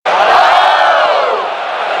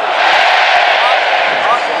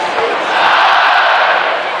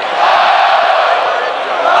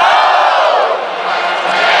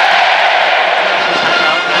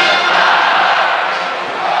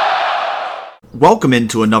Welcome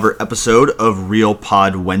into another episode of Real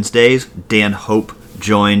Pod Wednesdays. Dan Hope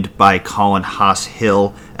joined by Colin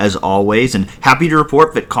Haas-Hill as always, and happy to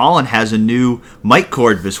report that Colin has a new mic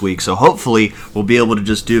cord this week, so hopefully we'll be able to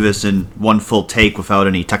just do this in one full take without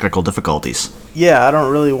any technical difficulties. Yeah, I don't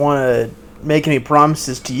really want to make any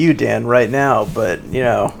promises to you, Dan, right now, but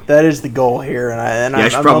that is the goal here, and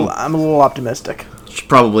I'm a little optimistic. Should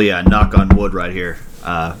probably knock on wood right here.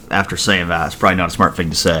 After saying that, it's probably not a smart thing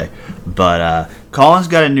to say, but Colin's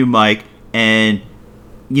got a new mic, and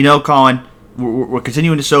Colin, we're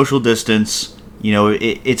continuing to social distance.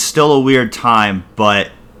 It's still a weird time, but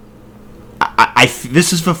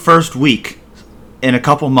this is the first week in a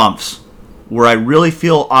couple months where I really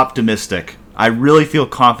feel optimistic. I really feel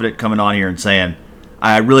confident coming on here and saying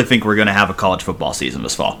I really think we're going to have a college football season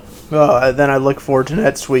this fall. Well, then I look forward to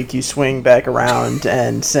next week you swing back around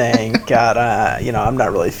and saying, God, I'm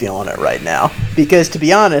not really feeling it right now. Because to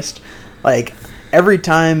be honest, every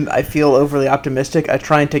time I feel overly optimistic, I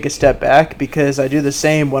try and take a step back because I do the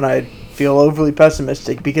same when I feel overly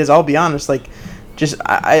pessimistic. Because I'll be honest,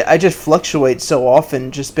 I just fluctuate so often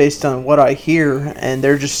just based on what I hear, and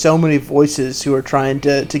there are just so many voices who are trying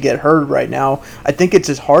to get heard right now. I think it's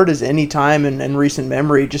as hard as any time in recent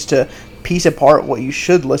memory just to piece apart what you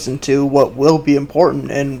should listen to, what will be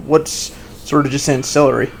important, and what's sort of just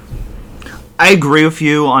ancillary. I agree with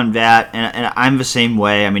you on that, and I'm the same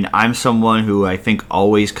way. I mean, I'm someone who I think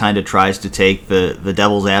always kind of tries to take the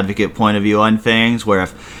devil's advocate point of view on things, where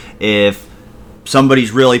if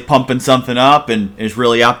somebody's really pumping something up and is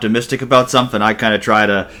really optimistic about something, I kind of try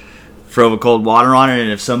to throw the cold water on it,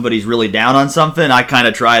 and if somebody's really down on something, I kind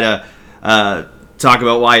of try to talk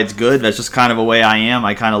about why it's good. That's just kind of a way I am.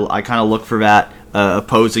 I kind of look for that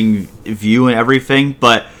opposing view and everything,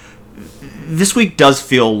 but this week does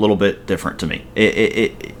feel a little bit different to me.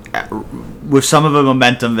 It with some of the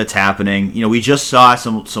momentum that's happening. We just saw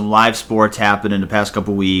some live sports happen in the past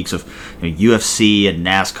couple weeks of UFC and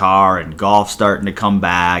NASCAR and golf starting to come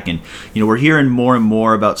back, and we're hearing more and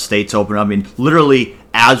more about states opening. I mean, literally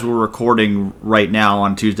as we're recording right now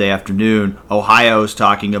on Tuesday afternoon, Ohio is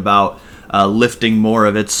talking about lifting more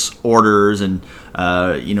of its orders, and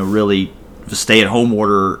really the stay-at-home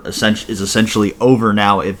order is essentially over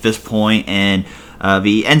now at this point. And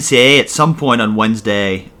the NCAA at some point on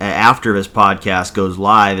Wednesday, after this podcast goes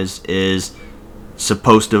live, is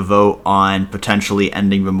supposed to vote on potentially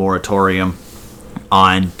ending the moratorium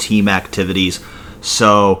on team activities.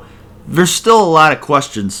 So there's still a lot of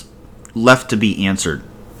questions left to be answered,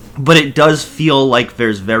 but it does feel like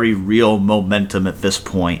there's very real momentum at this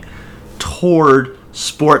point toward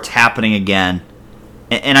sports happening again,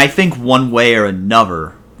 and I think one way or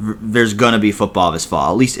another there's going to be football this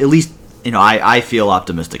fall. At least I feel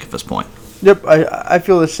optimistic at this point. Yep, I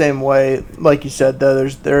feel the same way. Like you said, though,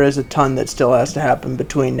 there is a ton that still has to happen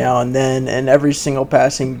between now and then, and every single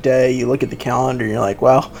passing day you look at the calendar and you're like,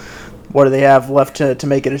 well, what do they have left to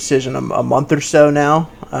make a decision? A month or so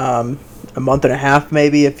now? A month and a half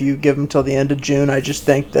maybe if you give them till the end of June. I just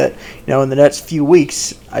think that in the next few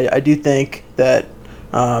weeks, I do think that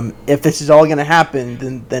if this is all going to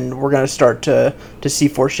happen, then we're going to start to see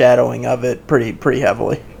foreshadowing of it pretty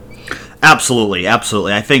heavily. Absolutely.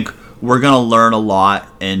 I think we're going to learn a lot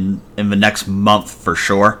in the next month for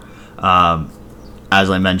sure. As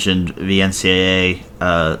I mentioned, the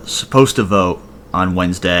NCAA supposed to vote on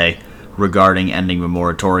Wednesday regarding ending the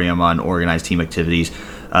moratorium on organized team activities.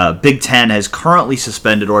 Big Ten has currently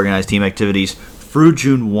suspended organized team activities through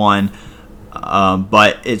June 1,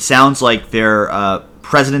 but it sounds like their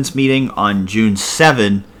president's meeting on June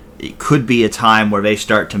 7 it could be a time where they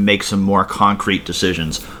start to make some more concrete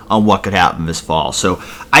decisions on what could happen this fall. So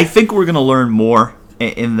I think we're going to learn more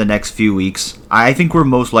in the next few weeks. I think we're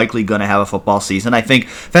most likely going to have a football season. I think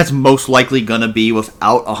that's most likely going to be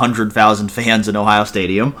without 100,000 fans in Ohio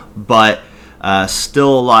Stadium, but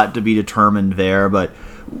still a lot to be determined there. But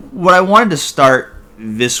what I wanted to start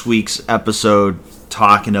this week's episode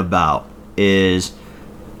talking about is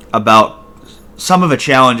about some of the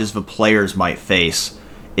challenges the players might face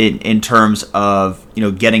in terms of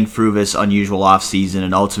getting through this unusual off season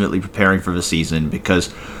and ultimately preparing for the season.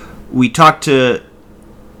 Because we talked to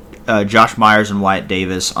Josh Myers and Wyatt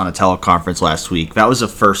Davis on a teleconference last week. That was the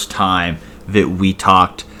first time that we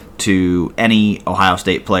talked to any Ohio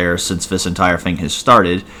State players since this entire thing has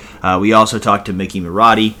started. We also talked to Mickey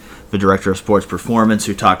Marotti, the director of sports performance,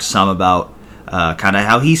 who talked some about kind of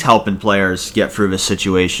how he's helping players get through this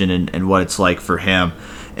situation and what it's like for him.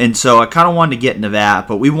 And so I kind of wanted to get into that,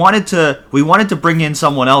 but we wanted to bring in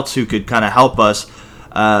someone else who could kind of help us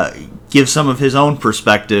give some of his own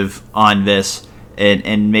perspective on this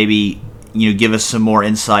and maybe give us some more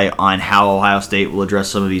insight on how Ohio State will address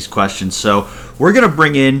some of these questions. So we're going to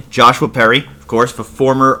bring in Joshua Perry, of course, the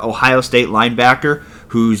former Ohio State linebacker,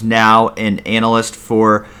 who's now an analyst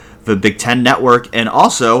for the Big Ten Network and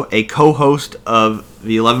also a co-host of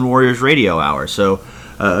the 11 Warriors Radio Hour. So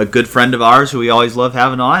a good friend of ours who we always love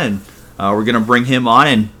having on, and we're going to bring him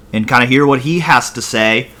on and kind of hear what he has to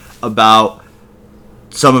say about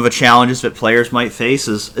some of the challenges that players might face,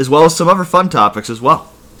 as well as some other fun topics as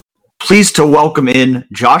well. Pleased to welcome in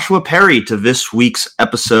Joshua Perry to this week's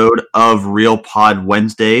episode of Real Pod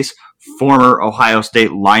Wednesdays, former Ohio State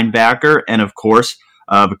linebacker, and of course,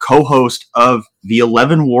 the co-host of the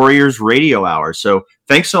 11 Warriors Radio Hour. So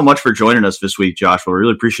thanks so much for joining us this week, Joshua. We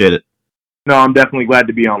really appreciate it. No, I'm definitely glad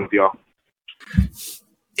to be on with y'all.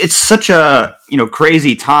 It's such a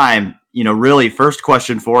crazy time. Really, first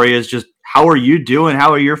question for you is just how are you doing?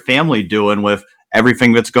 How are your family doing with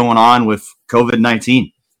everything that's going on with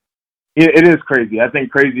COVID-19? It is crazy. I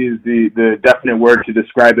think crazy is the definite word to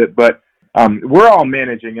describe it, but we're all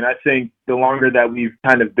managing, and I think the longer that we've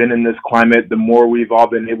kind of been in this climate, the more we've all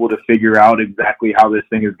been able to figure out exactly how this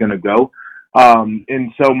thing is going to go.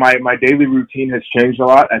 And so my daily routine has changed a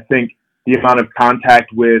lot. I think the amount of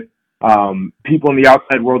contact with people in the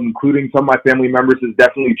outside world, including some of my family members, has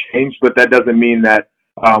definitely changed, but that doesn't mean that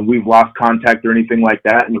we've lost contact or anything like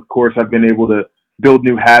that. And of course, I've been able to build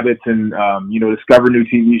new habits and, discover new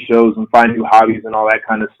TV shows and find new hobbies and all that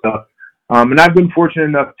kind of stuff. And I've been fortunate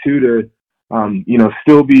enough too to,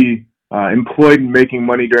 still be employed and making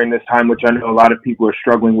money during this time, which I know a lot of people are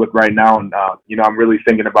struggling with right now. And, I'm really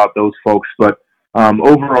thinking about those folks. But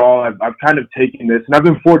overall, I've kind of taken this, and I've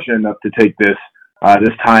been fortunate enough to take this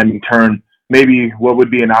time and turn maybe what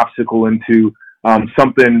would be an obstacle into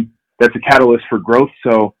something that's a catalyst for growth.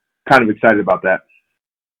 So kind of excited about that.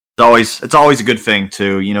 It's always a good thing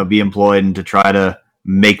to, be employed and to try to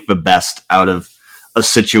make the best out of a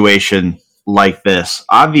situation like this.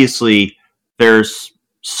 Obviously, there's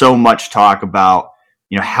so much talk about,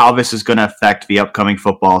 how this is going to affect the upcoming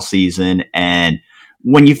football season. And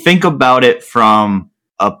when you think about it from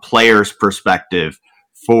a player's perspective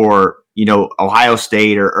for, Ohio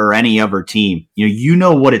State or any other team, you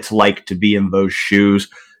know what it's like to be in those shoes,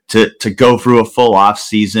 to go through a full off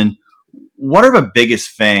season. What are the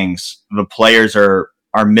biggest things the players are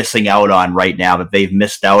missing out on right now that they've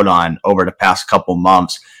missed out on over the past couple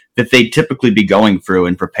months that they typically be going through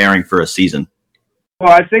and preparing for a season?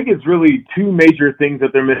 Well, I think it's really two major things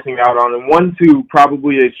that they're missing out on, and one to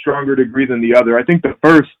probably a stronger degree than the other. I think the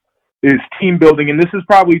first is team building, and this is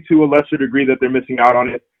probably to a lesser degree that they're missing out on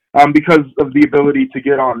it because of the ability to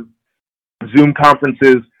get on Zoom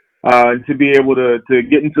conferences, to be able to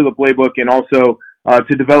get into the playbook and also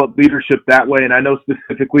to develop leadership that way. And I know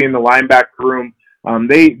specifically in the linebacker room,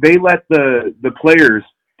 they let the players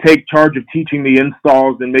take charge of teaching the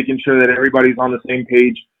installs and making sure that everybody's on the same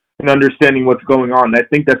page and understanding what's going on. I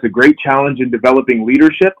think that's a great challenge in developing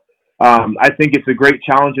leadership. I think it's a great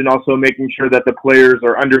challenge in also making sure that the players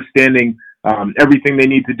are understanding everything they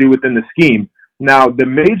need to do within the scheme. Now, the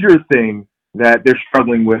major thing that they're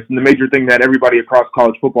struggling with, and the major thing that everybody across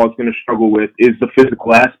college football is going to struggle with, is the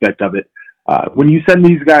physical aspect of it. When you send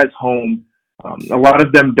these guys home, a lot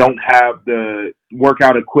of them don't have the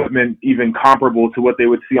workout equipment even comparable to what they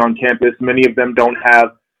would see on campus. Many of them don't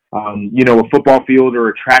have, a football field or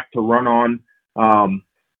a track to run on.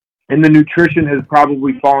 And the nutrition has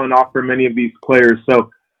probably fallen off for many of these players. So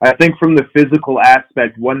I think from the physical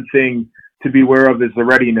aspect, one thing to be aware of is the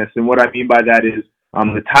readiness. And what I mean by that is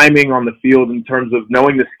the timing on the field in terms of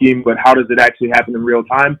knowing the scheme, but how does it actually happen in real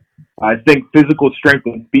time? I think physical strength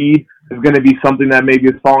and speed is going to be something that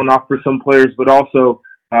maybe has fallen off for some players, but also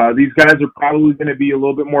these guys are probably going to be a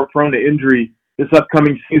little bit more prone to injury this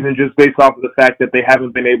upcoming season just based off of the fact that they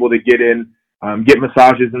haven't been able to get in, get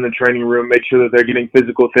massages in the training room, make sure that they're getting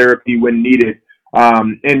physical therapy when needed.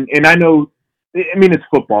 And I know, it's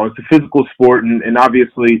football. It's a physical sport, and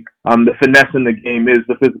obviously the finesse in the game is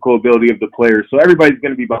the physical ability of the players. So everybody's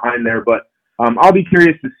going to be behind there, but I'll be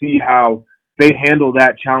curious to see how they handle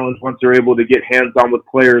that challenge once they're able to get hands-on with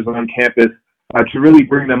players on campus to really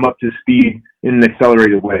bring them up to speed in an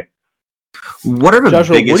accelerated way. What are the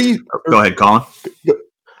Joshua, biggest... Go ahead, Colin.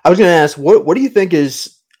 I was going to ask, what do you think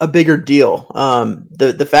is a bigger deal?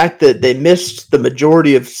 The fact that they missed the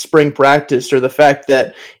majority of spring practice, or the fact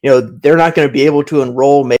that they're not going to be able to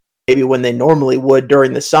enroll maybe when they normally would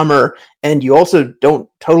during the summer, and you also don't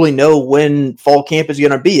totally know when fall camp is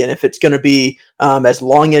going to be, and if it's going to be as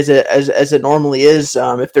long as it normally is,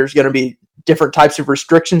 if there's going to be different types of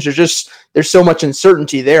restrictions. There's so much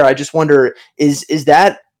uncertainty there. I just wonder, is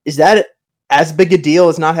that as big a deal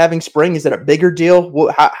as not having spring? Is it a bigger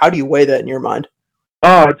deal? How do you weigh that in your mind?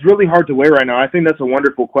 It's really hard to weigh right now. I think that's a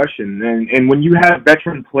wonderful question. And when you have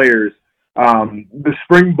veteran players, the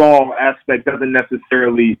spring ball aspect doesn't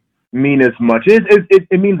necessarily mean as much.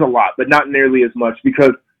 It means a lot, but not nearly as much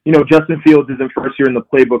because, Justin Fields is in first year in the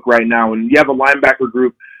playbook right now, and you have a linebacker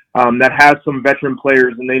group that has some veteran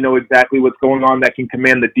players, and they know exactly what's going on that can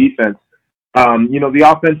command the defense.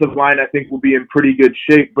 The offensive line, I think, will be in pretty good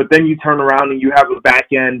shape, but then you turn around and you have a back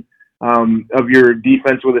end of your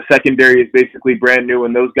defense where the secondary is basically brand new,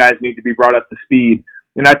 and those guys need to be brought up to speed.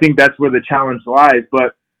 And I think that's where the challenge lies.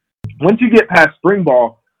 But once you get past spring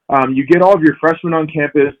ball, you get all of your freshmen on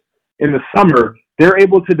campus in the summer. They're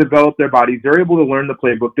able to develop their bodies. They're able to learn the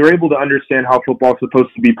playbook. They're able to understand how football is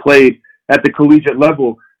supposed to be played at the collegiate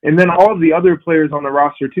level. And then all of the other players on the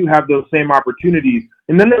roster, too, have those same opportunities.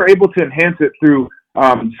 And then they're able to enhance it through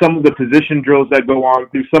some of the position drills that go on,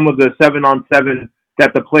 through some of the 7-on-7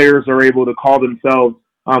 that the players are able to call themselves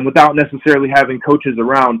without necessarily having coaches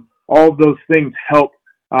around. All of those things help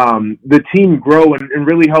the team grow and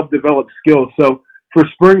really help develop skills. So for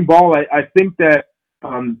spring ball, I think that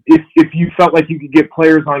if you felt like you could get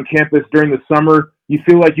players on campus during the summer, you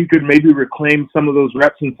feel like you could maybe reclaim some of those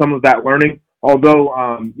reps and some of that learning. Although,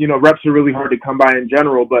 reps are really hard to come by in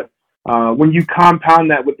general. But when you compound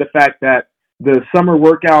that with the fact that the summer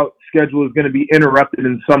workout schedule is going to be interrupted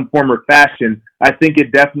in some form or fashion, I think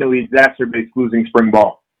it definitely exacerbates losing spring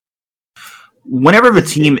ball. Whenever the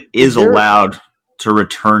team is allowed to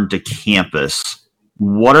return to campus,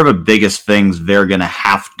 what are the biggest things they're going to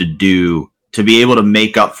have to do to be able to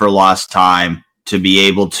make up for lost time, to be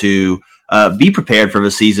able to be prepared for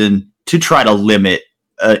the season, to try to limit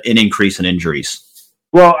an increase in injuries?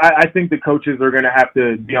 Well, I think the coaches are going to have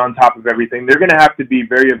to be on top of everything. They're going to have to be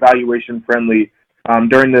very evaluation friendly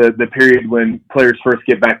during the period when players first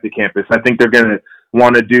get back to campus. I think they're going to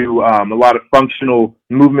want to do a lot of functional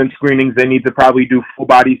movement screenings. They need to probably do full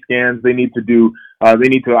body scans. They need to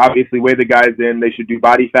obviously weigh the guys in. They should do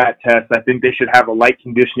body fat tests. I think they should have a light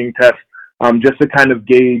conditioning test just to kind of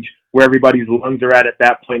gauge where everybody's lungs are at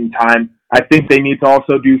that point in time. I think they need to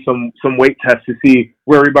also do some weight tests to see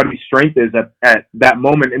where everybody's strength is at that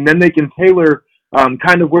moment. And then they can tailor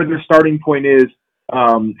kind of where their starting point is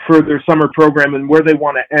for their summer program and where they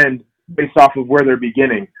want to end based off of where they're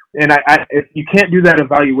beginning. And if you can't do that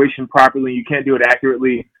evaluation properly, you can't do it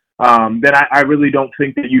accurately, then I really don't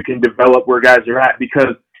think that you can develop where guys are at.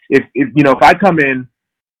 Because if I come in,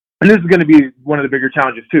 and this is going to be one of the bigger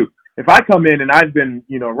challenges too, if I come in and I've been,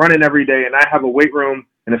 running every day and I have a weight room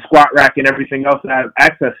and a squat rack and everything else that I have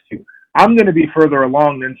access to, I'm going to be further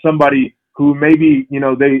along than somebody who maybe,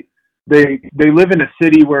 they live in a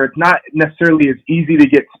city where it's not necessarily as easy to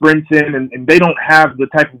get sprints in and they don't have the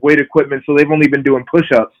type of weight equipment, so they've only been doing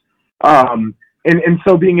push-ups. And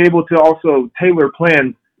so being able to also tailor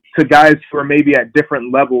plans to guys who are maybe at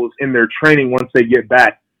different levels in their training once they get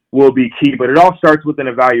back will be key. But it all starts with an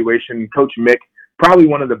evaluation. Coach Mick, probably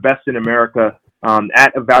one of the best in America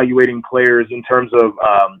at evaluating players in terms of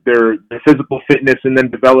their physical fitness and then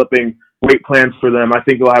developing weight plans for them. I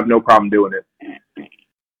think he'll have no problem doing it.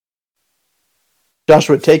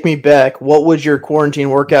 Joshua, take me back. What would your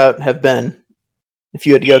quarantine workout have been if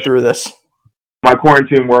you had to go through this? My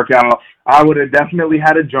quarantine workout, I would have definitely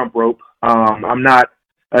had a jump rope. I'm not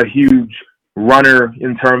a huge runner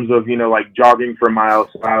in terms of, like jogging for miles,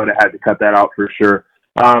 so I would have had to cut that out for sure.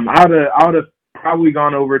 I would have probably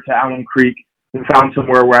gone over to Alum Creek and found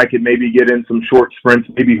somewhere where I could maybe get in some short sprints,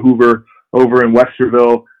 maybe Hoover over in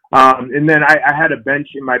Westerville. And then I had a bench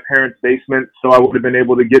in my parents' basement, so I would have been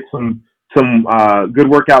able to get some good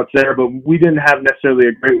workouts there, but we didn't have necessarily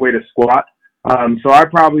a great way to squat. So I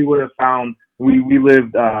probably would have found, we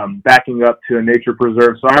lived backing up to a nature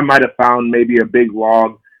preserve, so I might have found maybe a big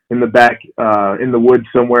log in the back in the woods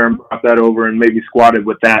somewhere and brought that over and maybe squatted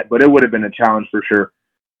with that, but it would have been a challenge for sure.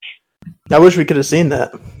 I wish we could have seen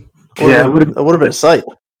that. It would have been a sight.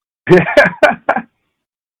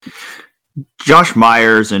 Josh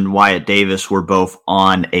Myers and Wyatt Davis were both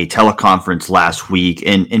on a teleconference last week,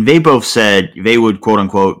 and they both said they would, quote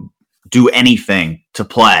unquote, do anything to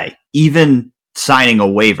play, even signing a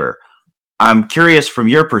waiver. I'm curious from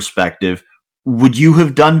your perspective, would you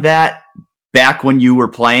have done that back when you were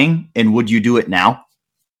playing, and would you do it now?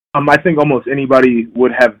 I think almost anybody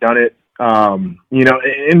would have done it. And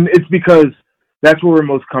it's because that's where we're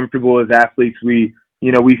most comfortable as athletes. We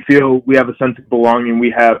feel we have a sense of belonging.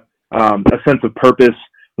 We have a sense of purpose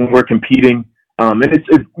when we're competing. And it's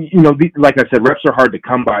like I said, reps are hard to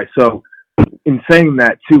come by. So in saying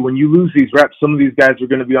that too, when you lose these reps, some of these guys are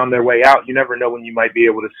going to be on their way out. You never know when you might be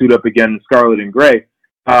able to suit up again in scarlet and gray.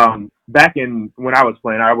 Back in when I was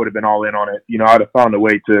playing, I would have been all in on it. I'd have found a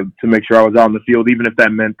way to make sure I was out on the field, even if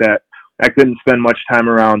that meant that I couldn't spend much time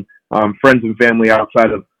around friends and family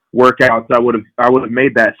outside of workouts. I would have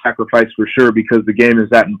made that sacrifice for sure because the game is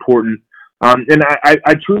that important. And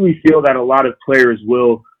I truly feel that a lot of players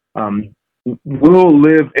will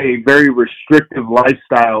live a very restrictive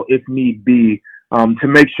lifestyle if need be to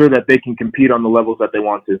make sure that they can compete on the levels that they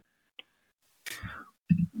want to.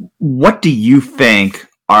 What do you think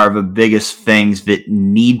are the biggest things that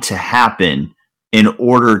need to happen in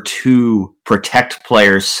order to protect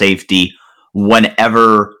players' safety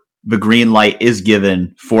whenever the green light is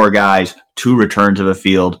given for guys to return to the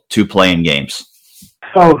field to play in games?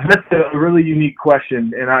 So that's a really unique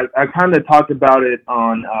question, and I kind of talked about it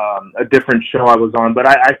on a different show I was on, but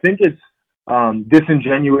I think it's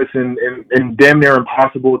disingenuous and damn near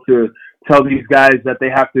impossible to tell these guys that they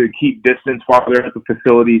have to keep distance while they're at the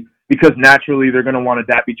facility because naturally they're going to want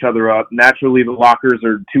to dap each other up. Naturally, the lockers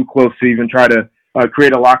are too close to even try to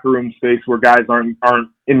create a locker room space where guys aren't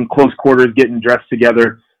in close quarters getting dressed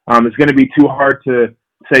together. It's going to be too hard to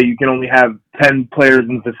say you can only have 10 players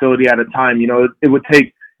in the facility at a time. It would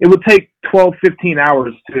take 12, 15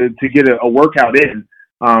 hours to get a workout in,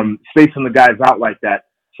 spacing the guys out like that.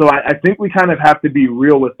 So I think we kind of have to be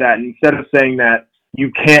real with that. And instead of saying that you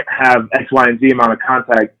can't have X, Y, and Z amount of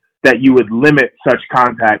contact, that you would limit such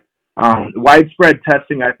contact. Widespread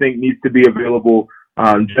testing, I think, needs to be available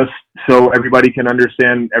just so everybody can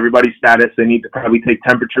understand everybody's status. They need to probably take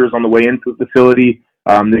temperatures on the way into the facility.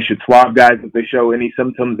 They should swab guys if they show any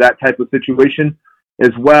symptoms, that type of situation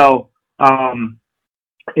as well. And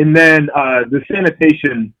then the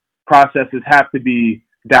sanitation processes have to be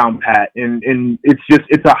down pat. And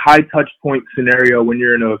it's a high touch point scenario when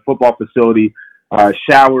you're in a football facility.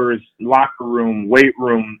 Showers, locker room, weight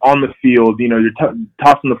room, on the field, you're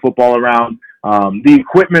tossing the football around. The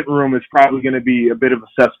equipment room is probably going to be a bit of a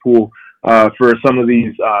cesspool for some of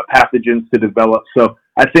these pathogens to develop. So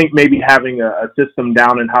I think maybe having a system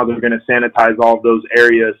down and how they're going to sanitize all of those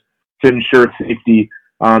areas to ensure safety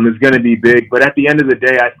is going to be big. But at the end of the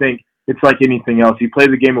day, I think it's like anything else. You play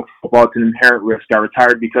the game of football, it's an inherent risk. I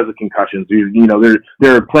retired because of concussions.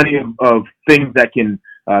 There are plenty of things that can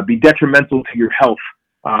be detrimental to your health.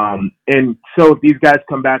 And so if these guys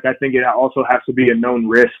come back, I think it also has to be a known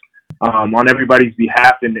risk on everybody's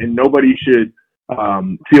behalf, and nobody should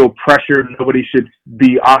feel pressured. Nobody should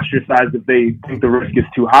be ostracized if they think the risk is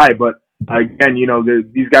too high. But again,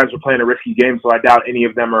 these guys are playing a risky game, so I doubt any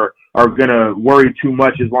of them are going to worry too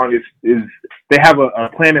much as long as they have a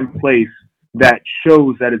plan in place that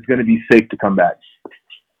shows that it's going to be safe to come back.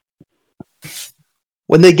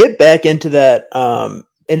 When they get back into that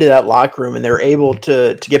locker room and they're able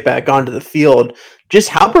to get back onto the field, just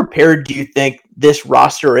how prepared do you think this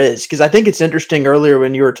roster is? Because I think it's interesting earlier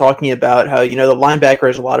when you were talking about how, the linebacker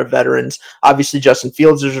has a lot of veterans. Obviously, Justin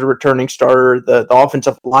Fields is a returning starter. The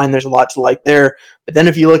offensive line, there's a lot to like there. But then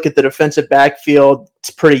if you look at the defensive backfield,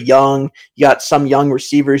 it's pretty young. You got some young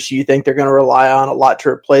receivers who you think they're going to rely on a lot to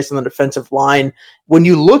replace on the defensive line. When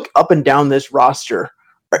you look up and down this roster,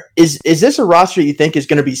 is this a roster you think is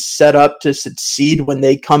going to be set up to succeed when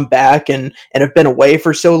they come back and have been away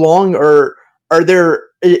for so long, or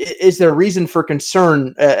is there reason for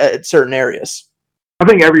concern at certain areas? I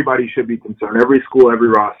think everybody should be concerned. Every school, every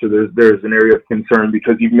roster, there's an area of concern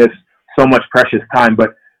because you've missed so much precious time.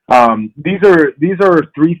 But these are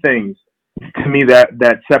three things to me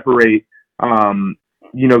that separate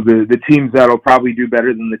the teams that'll probably do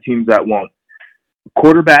better than the teams that won't.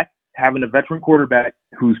 Quarterback, having a veteran quarterback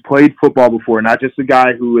who's played football before, not just a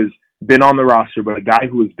guy who has been on the roster, but a guy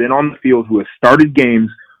who has been on the field, who has started games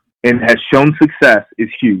and has shown success, is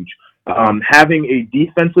huge. Having a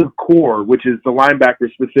defensive core, which is the linebacker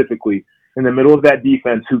specifically, in the middle of that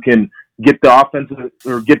defense, who can get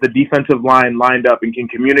the defensive line lined up and can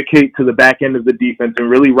communicate to the back end of the defense and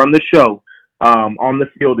really run the show on the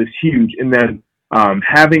field, is huge. And then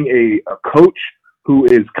having a coach who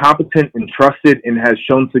is competent and trusted and has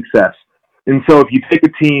shown success. And so if you take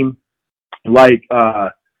a team like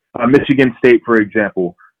Michigan State, for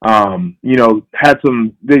example,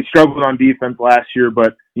 they struggled on defense last year,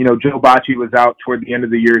 but, Joe Bacci was out toward the end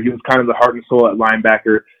of the year. He was kind of the heart and soul at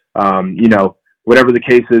linebacker. Whatever the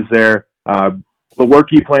case is there,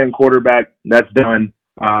 Lewerke playing quarterback, that's done.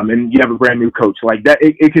 And you have a brand new coach like that.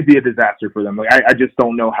 It could be a disaster for them. Like, I just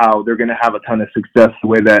don't know how they're going to have a ton of success the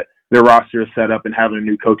way that their roster is set up and having a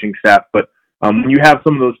new coaching staff. But when you have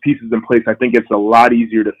some of those pieces in place, I think it's a lot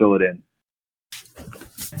easier to fill it in.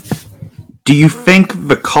 Do you think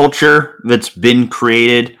the culture that's been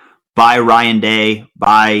created by Ryan Day,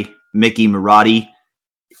 by Mickey Marotti,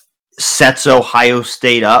 sets Ohio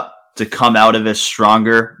State up to come out of it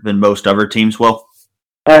stronger than most other teams will?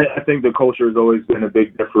 I think the culture has always been a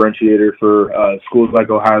big differentiator for schools like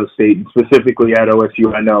Ohio State, and specifically at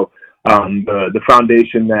OSU. I know the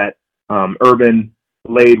foundation that Urban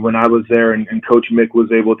laid when I was there, and Coach Mick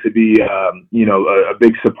was able to be, a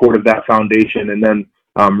big support of that foundation. And then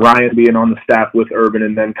Ryan being on the staff with Urban,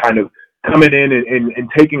 and then kind of coming in and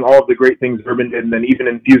taking all of the great things Urban did, and then even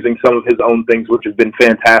infusing some of his own things, which has been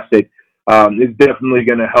fantastic, is definitely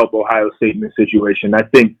going to help Ohio State in this situation. I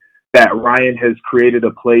think that Ryan has created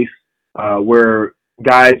a place where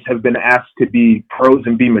guys have been asked to be pros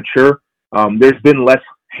and be mature. There's been less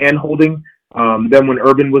hand-holding than when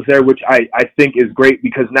Urban was there, which I think is great,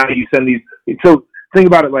 because now you send these. So think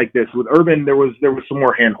about it like this: with Urban, there was some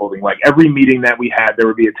more hand-holding. Like every meeting that we had, there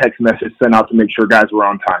would be a text message sent out to make sure guys were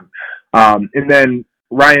on time. And then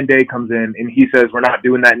Ryan Day comes in and he says, we're not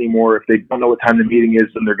doing that anymore. If they don't know what time the meeting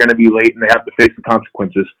is, then they're going to be late and they have to face the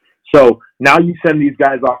consequences. So now you send these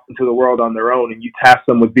guys off into the world on their own, and you task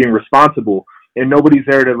them with being responsible, and nobody's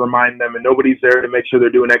there to remind them, and nobody's there to make sure they're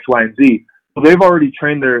doing X, Y, and Z. So they've already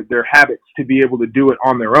trained their habits to be able to do it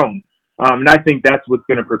on their own. And I think that's what's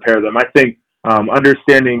going to prepare them. I think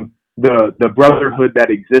understanding the brotherhood that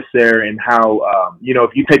exists there, and how,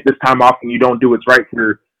 if you take this time off and you don't do what's right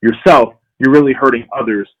for yourself, you're really hurting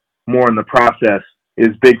others more in the process,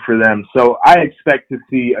 is big for them. So I expect to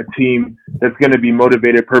see a team that's going to be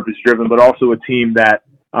motivated, purpose-driven, but also a team that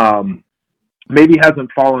maybe hasn't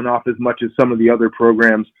fallen off as much as some of the other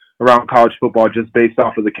programs around college football, just based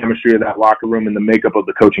off of the chemistry of that locker room and the makeup of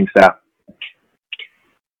the coaching staff.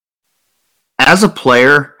 As a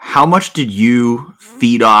player, how much did you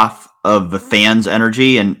feed off of the fans'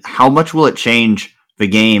 energy, and how much will it change the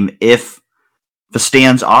game if the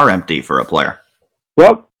stands are empty for a player?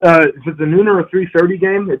 Well, if it's a noon or a 3:30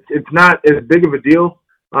 game, it's not as big of a deal.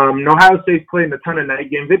 Ohio State's playing a ton of night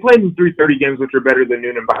games. They played in 3:30 games, which are better than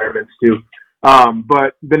noon environments too.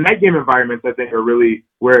 But the night game environments, I think, are really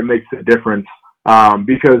where it makes a difference,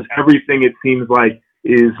 because everything, it seems like,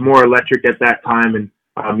 is more electric at that time. And,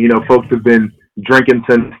 folks have been drinking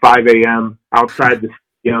since 5 a.m. outside the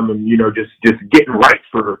stadium, and, just getting right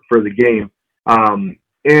for the game.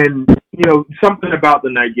 And, something about the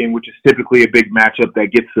night game, which is typically a big matchup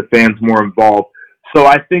that gets the fans more involved. So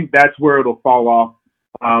I think that's where it'll fall off.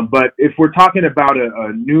 But if we're talking about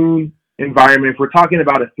a noon environment, if we're talking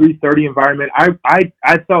about a 3:30 environment,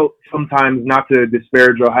 I felt sometimes, not to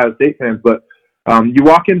disparage Ohio State fans, but you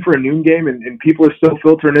walk in for a noon game and people are still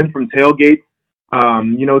filtering in from tailgates.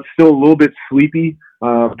 It's still a little bit sleepy.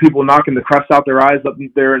 People knocking the crust out their eyes up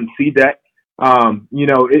there in C deck.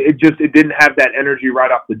 It didn't have that energy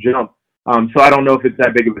right off the jump. So I don't know if it's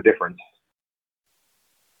that big of a difference.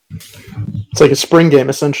 It's like a spring game,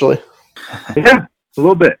 essentially. Yeah, a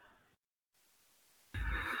little bit.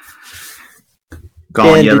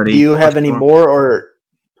 And do you have any more, or?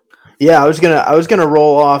 Yeah, I was gonna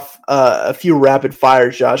roll off a few rapid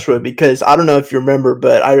fires, Joshua, because I don't know if you remember,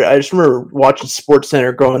 but I just remember watching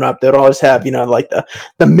SportsCenter growing up. They'd always have like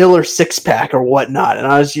the Miller 6-pack or whatnot, and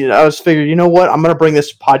I was figuring, you know what, I'm gonna bring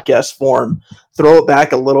this podcast form, throw it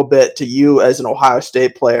back a little bit to you as an Ohio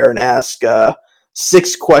State player, and ask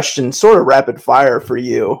 6 questions, sort of rapid fire for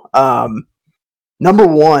you. Number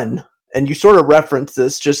 1. And you sort of referenced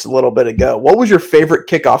this just a little bit ago. What was your favorite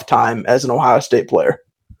kickoff time as an Ohio State player?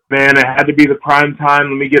 Man, it had to be the prime time.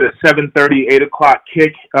 Let me get a 7:30, 8 o'clock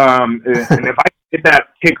kick. And if I get that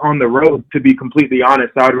kick on the road, to be completely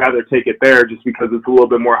honest, I would rather take it there, just because it's a little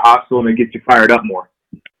bit more hostile and it gets you fired up more.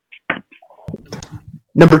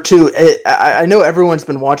 Number 2, I know everyone's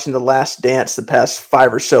been watching The Last Dance the past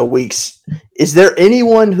 5 or so weeks. Is there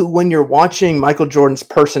anyone who, when you're watching Michael Jordan's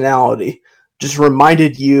personality, just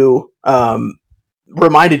reminded you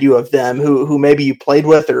of them, who maybe you played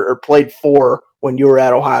with or played for when you were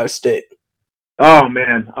at Ohio State? Oh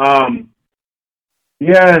man.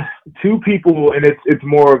 Yeah, 2 people, and it's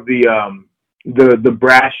more of the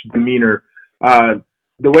brash demeanor. The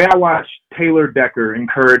way I watched Taylor Decker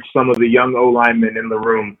encourage some of the young O-linemen in the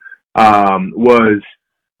room was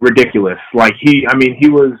ridiculous. Like he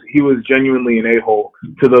was genuinely an a-hole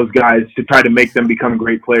to those guys to try to make them become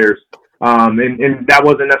great players. And that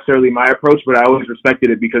wasn't necessarily my approach, but I always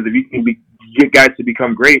respected it, because if you can get guys to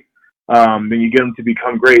become great, then you get them to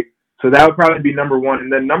become great. So that would probably be number 1.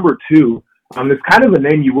 And then number 2, it's kind of a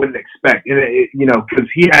name you wouldn't expect, and because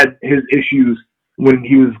he had his issues when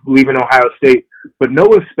he was leaving Ohio State. But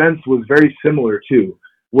Noah Spence was very similar too,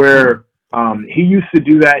 where he used to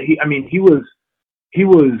do that. He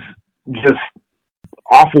was just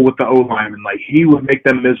awful with the O-linemen. Like, he would make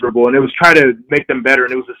them miserable, and it was try to make them better.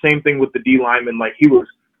 And it was the same thing with the D-linemen. Like, he was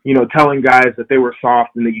telling guys that they were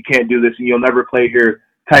soft and that you can't do this and you'll never play here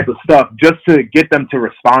type of stuff, just to get them to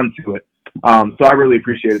respond to it. So I really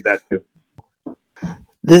appreciated that too.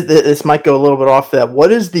 This might go a little bit off that.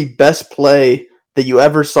 What is the best play that you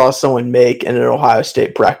ever saw someone make in an Ohio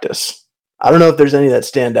State practice? I don't know if there's any that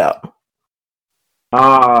stand out.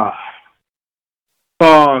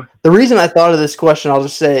 The reason I thought of this question, I'll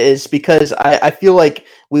just say, is because I feel like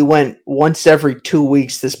we went once every 2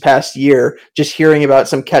 weeks this past year just hearing about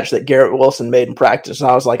some catch that Garrett Wilson made in practice. And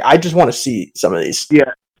I was like, I just want to see some of these.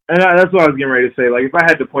 Yeah, and that's what I was getting ready to say. Like, if I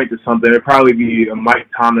had to point to something, it'd probably be a Mike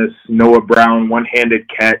Thomas, Noah Brown, one-handed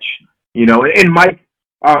catch. And Mike,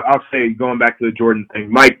 I'll say, going back to the Jordan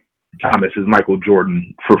thing, Mike Thomas is Michael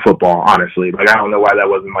Jordan for football, honestly. Like, I don't know why that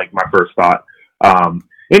wasn't, like, my first thought.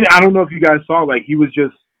 And I don't know if you guys saw, like, he was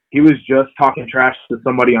just talking trash to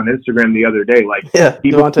somebody on Instagram the other day. Like,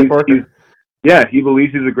 Devontae Parker. He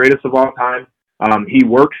believes he's the greatest of all time. He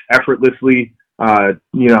works effortlessly,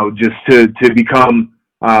 just to become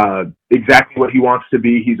exactly what he wants to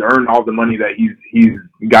be. He's earned all the money that he's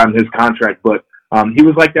gotten his contract. But he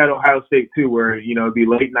was like that at Ohio State too, where it'd be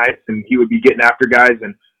late nights and he would be getting after guys.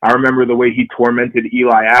 And I remember the way he tormented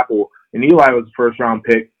Eli Apple, and Eli was a first round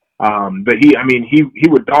pick. But he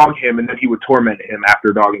would dog him and then he would torment him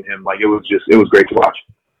after dogging him. Like, it was great to watch.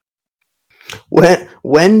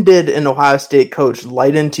 When did an Ohio State coach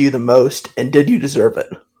light into you the most, and did you deserve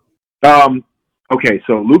it? Okay,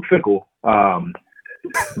 so Luke Fickell,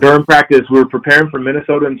 during practice, we were preparing for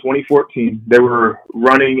Minnesota in 2014. They were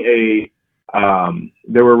running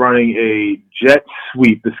a jet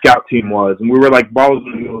sweep, the scout team was, and we were like balls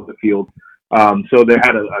in the middle of the field. So they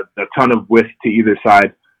had a ton of width to either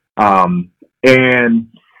side. And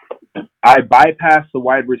I bypassed the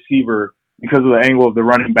wide receiver because of the angle of the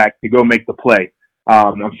running back to go make the play.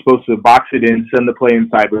 I'm supposed to box it in, send the play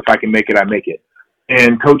inside, but if I can make it, I make it.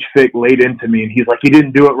 And Coach Fick laid into me, and he's like, "You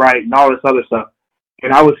didn't do it right," and all this other stuff.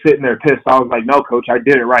 And I was sitting there pissed. I was like, "No, Coach, I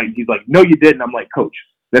did it right." And he's like, "No, you didn't." I'm like, "Coach,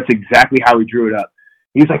 that's exactly how he drew it up."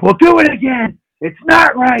 He's like, "Well, do it again. It's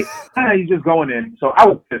not right." He's just going in. So I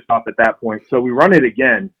was pissed off at that point. So we run it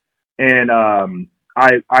again, and I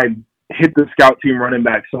hit the scout team running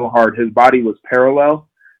back so hard his body was parallel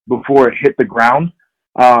before it hit the ground.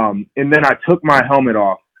 And then I took my helmet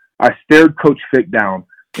off. I stared Coach Fick down,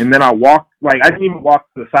 and then I walked, like, I didn't even walk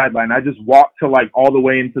to the sideline. I just walked to, like, all the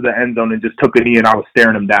way into the end zone and just took a knee, and I was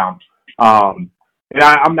staring him down. And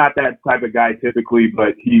I'm not that type of guy typically,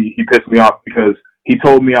 but he pissed me off because he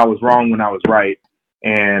told me I was wrong when I was right,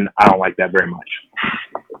 and I don't like that very much.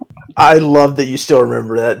 I love that you still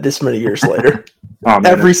remember that this many years later. Oh, man,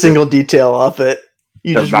 every single detail of it.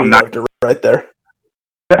 You just relived it right there.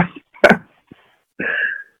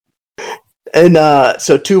 And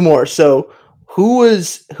so two more. So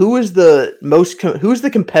who's the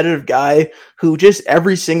competitive guy who just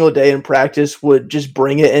every single day in practice would just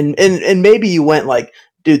bring it, and maybe you went like,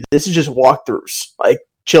 dude, this is just walkthroughs, like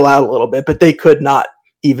chill out a little bit, but they could not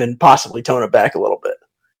even possibly tone it back a little bit.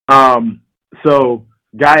 So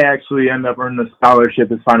guy actually ended up earning a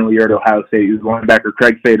scholarship his final year at Ohio State. He was linebacker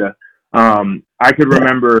Craig Fada. I could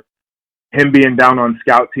remember him being down on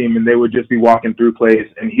scout team, and they would just be walking through plays,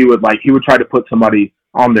 and he would try to put somebody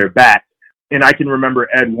on their back. And I can remember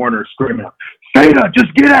Ed Warner screaming out, "Fada,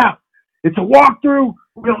 just get out! It's a walkthrough.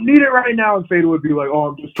 We don't need it right now." And Fada would be like, "Oh,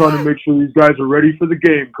 I'm just trying to make sure these guys are ready for the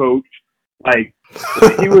game, coach." Like,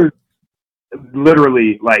 he was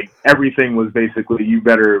literally, like, everything was basically, you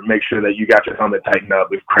better make sure that you got your helmet tightened up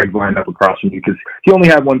if Craig lined up across from you, because he only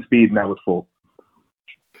had one speed, and that was full.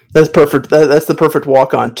 That's perfect. That's the perfect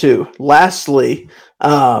walk-on, too. Lastly,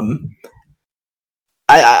 I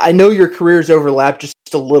know your careers overlap just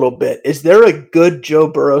a little bit. Is there a good Joe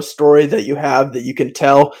Burrow story that you have that you can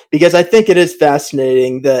tell? Because I think it is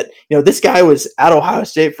fascinating that, this guy was at Ohio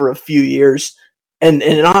State for a few years, and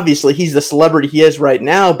obviously he's the celebrity he is right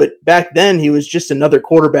now, but back then he was just another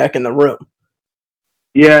quarterback in the room.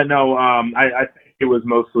 Yeah, no, I think it was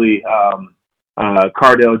mostly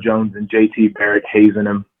Cardale Jones and JT Barrett hazing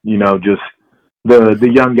him, just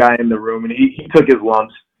the young guy in the room, and he took his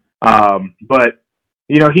lumps. But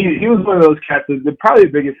he was one of those cats. Probably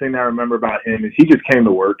the biggest thing that I remember about him is he just came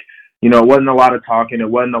to work. It wasn't a lot of talking. It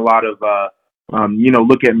wasn't a lot of,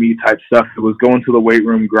 look at me type stuff. It was going to the weight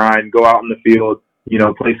room, grind, go out in the field,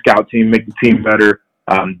 play scout team, make the team better.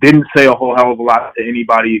 Didn't say a whole hell of a lot to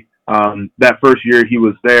anybody. That first year he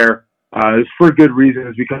was there. It was for good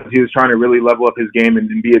reasons, because he was trying to really level up his game and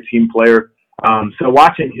be a team player. So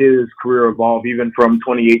watching his career evolve, even from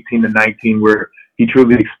 2018 to 19, where he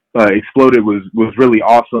truly exploded, was really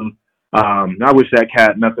awesome. I wish that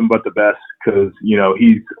cat nothing but the best because,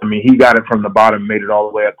 he got it from the bottom, made it all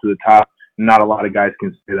the way up to the top. Not a lot of guys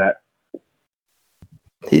can say that.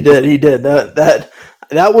 He did.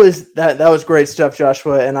 That was great stuff,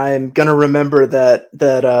 Joshua, and I am gonna remember that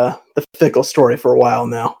the Fickell story for a while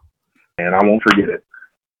now. And I won't forget it.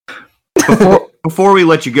 Before we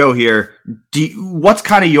let you go here, what's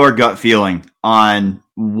kind of your gut feeling on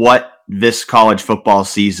what this college football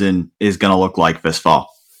season is going to look like this fall?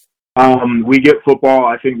 We get football.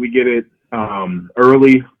 I think we get it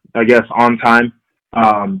early, I guess, on time.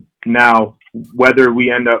 Now, whether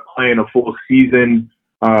we end up playing a full season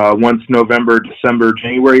once November, December,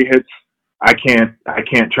 January hits, I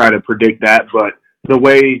can't try to predict that. But the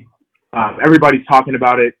way everybody's talking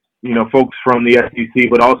about it, folks from the SEC,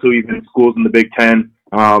 but also even schools in the Big Ten,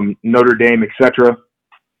 Notre Dame, etc.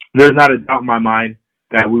 There's not a doubt in my mind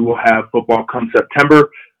that we will have football come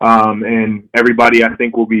September, and everybody, I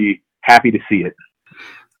think, will be happy to see it.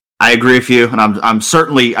 I agree with you, and I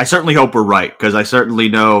certainly hope we're right, because I certainly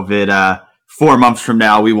know that 4 months from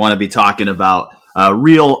now we want to be talking about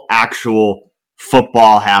real, actual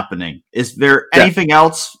football happening. Is there anything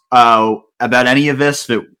else about any of this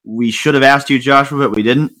that we should have asked you, Joshua, but we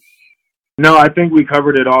didn't? No, I think we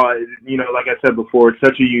covered it all. Like I said before, it's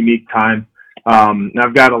such a unique time.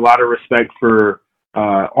 I've got a lot of respect for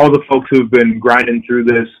all the folks who've been grinding through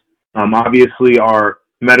this. Obviously, our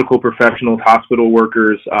medical professionals, hospital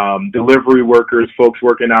workers, delivery workers, folks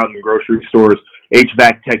working out in the grocery stores,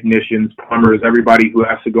 HVAC technicians, plumbers, everybody who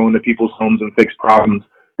has to go into people's homes and fix problems,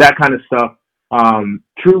 that kind of stuff.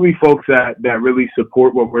 Truly folks that really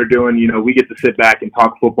support what we're doing. We get to sit back and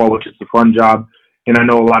talk football, which is a fun job. And I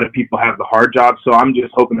know a lot of people have the hard job, so I'm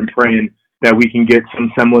just hoping and praying that we can get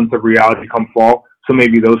some semblance of reality come fall. So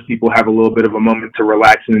maybe those people have a little bit of a moment to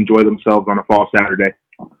relax and enjoy themselves on a fall Saturday.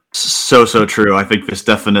 So true. I think this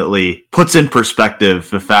definitely puts in perspective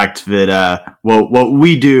the fact that what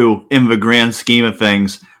we do in the grand scheme of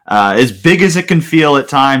things, as big as it can feel at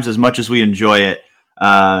times, as much as we enjoy it,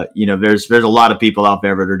 there's a lot of people out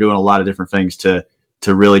there that are doing a lot of different things to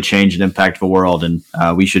really change and impact the world, and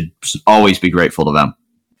we should always be grateful to them.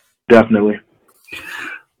 Definitely.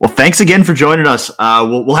 Well, thanks again for joining us.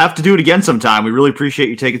 We'll have to do it again sometime. We really appreciate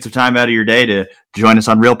you taking some time out of your day to join us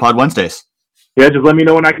on Real Pod Wednesdays. Yeah, just let me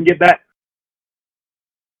know when I can get that.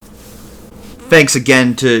 Thanks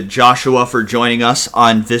again to Joshua for joining us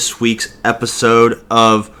on this week's episode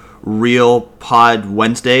of Real Pod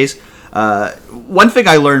Wednesdays. One thing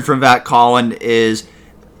I learned from that, Colin, is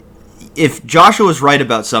if Joshua's right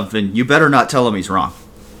about something, you better not tell him he's wrong.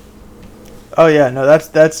 Oh yeah, no, that's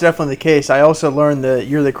definitely the case. I also learned that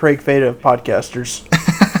you're the Craig Fada of podcasters.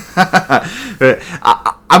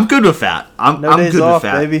 I'm good with that. I'm days good off,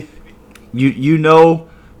 with that, baby. You know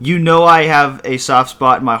I have a soft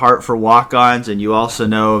spot in my heart for walk-ons, and you also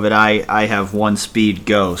know that I have one speed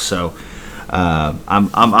go. So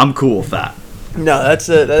I'm cool with that. No, that's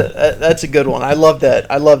a good one. I love that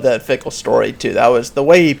Fickell story too. That was the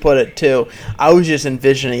way he put it too. I was just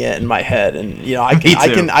envisioning it in my head, and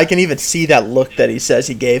I can even see that look that he says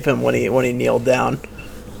he gave him when he kneeled down.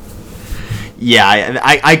 Yeah,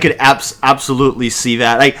 I could absolutely see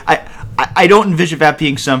that. I don't envision that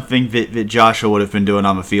being something that Joshua would have been doing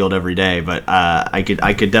on the field every day, but I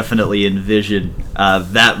could definitely envision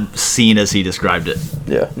that scene as he described it.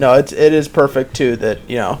 Yeah, no, it is perfect too that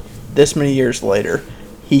this many years later,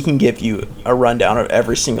 he can give you a rundown of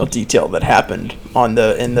every single detail that happened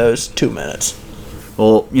in those 2 minutes.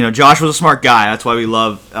 Well, Josh was a smart guy. That's why we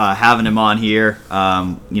love having him on here.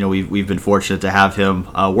 We've been fortunate to have him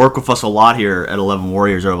work with us a lot here at 11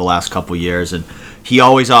 Warriors over the last couple of years, and he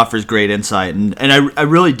always offers great insight. And I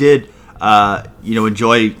really did,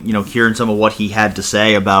 enjoy hearing some of what he had to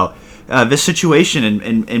say about this situation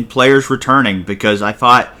and players returning, because I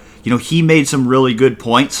thought he made some really good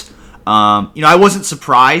points. I wasn't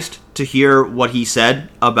surprised to hear what he said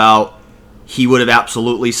about he would have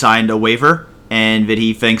absolutely signed a waiver and that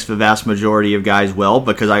he thinks the vast majority of guys will,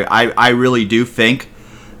 because I really do think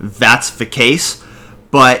that's the case.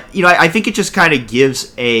 But, I think it just kind of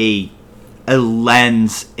gives a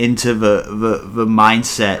lens into the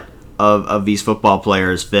mindset of these football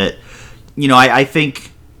players that, I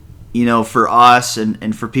think, for us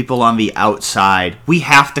and for people on the outside, we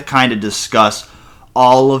have to kind of discuss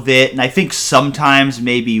all of it. And I think sometimes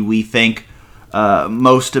maybe we think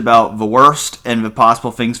most about the worst and the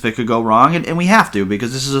possible things that could go wrong, and we have to,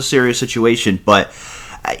 because this is a serious situation. But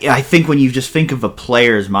I think when you just think of a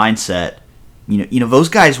player's mindset, those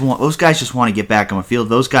guys just want to get back on the field.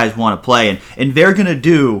 Those guys want to play, and they're going to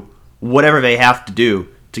do whatever they have to do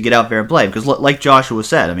to get out there and play. Because like Joshua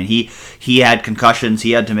said, I mean, he had concussions.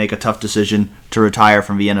 He had to make a tough decision to retire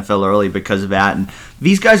from the NFL early because of that. And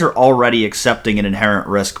these guys are already accepting an inherent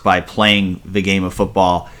risk by playing the game of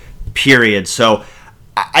football, period. So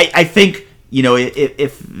I think,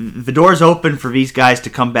 if the door's open for these guys to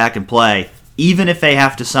come back and play, even if they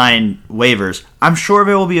have to sign waivers, I'm sure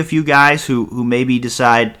there will be a few guys who maybe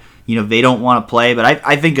decide, they don't want to play. But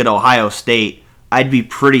I think at Ohio State, I'd be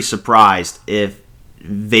pretty surprised if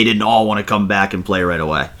they didn't all want to come back and play right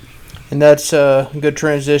away. And that's a good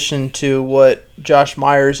transition to what Josh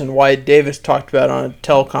Myers and Wyatt Davis talked about on a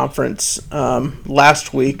teleconference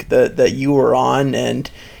last week that you were on.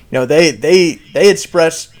 And, they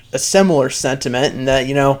expressed a similar sentiment in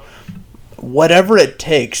that, whatever it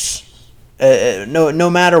takes, no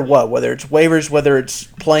matter what, whether it's waivers, whether it's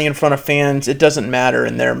playing in front of fans, it doesn't matter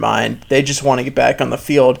in their mind. They just want to get back on the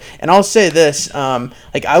field. And I'll say this,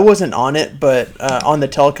 I wasn't on it, but on the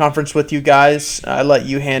teleconference with you guys, I let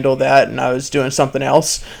you handle that, and I was doing something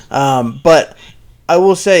else. But I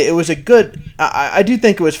will say it was a good – I do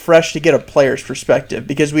think it was fresh to get a player's perspective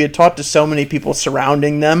because we had talked to so many people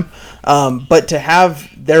surrounding them. But to have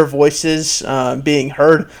their voices being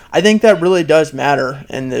heard, I think that really does matter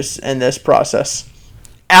in this process.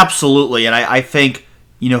 Absolutely. And I think,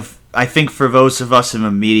 I think for those of us in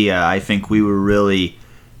the media, I think we were really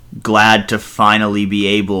glad to finally be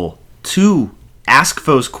able to ask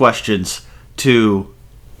those questions to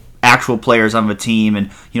actual players on the team,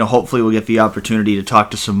 and hopefully we'll get the opportunity to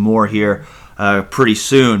talk to some more here pretty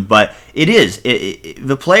soon. But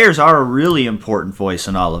the players are a really important voice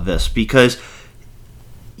in all of this because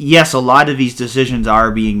yes, a lot of these decisions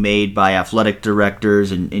are being made by athletic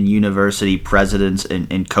directors and university presidents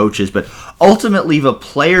and coaches, but ultimately the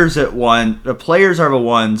players are the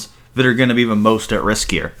ones that are going to be the most at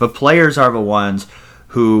risk here. The players are the ones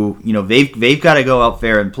who they've got to go out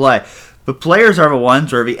there and play. The players are the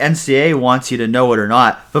ones, or the NCAA wants you to know it or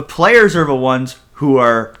not, the players are the ones who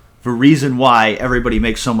are the reason why everybody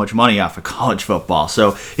makes so much money off of college football.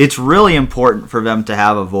 So it's really important for them to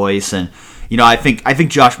have a voice. And, I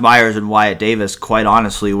think Josh Myers and Wyatt Davis, quite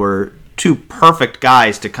honestly, were two perfect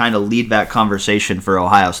guys to kind of lead that conversation for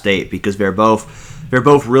Ohio State because they're both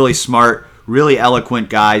really smart, really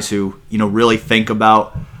eloquent guys who, really think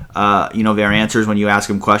about their answers when you ask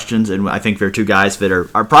them questions. And I think they're two guys that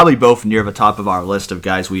are probably both near the top of our list of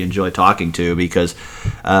guys we enjoy talking to because,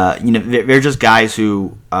 they're just guys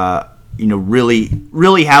who, really,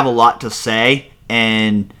 really have a lot to say,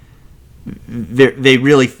 and they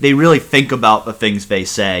really think about the things they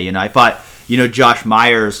say. I thought, Josh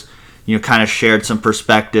Myers, kind of shared some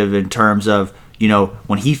perspective in terms of,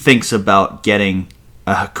 when he thinks about getting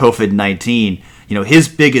COVID-19, his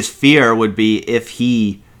biggest fear would be if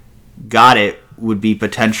he got it would be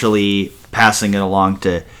potentially passing it along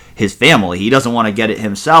to his family. He doesn't want to get it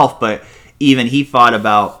himself, but even he thought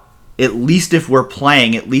about, at least if we're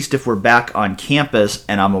playing, at least if we're back on campus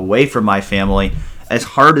and I'm away from my family, as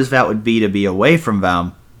hard as that would be to be away from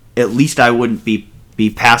them, at least I wouldn't be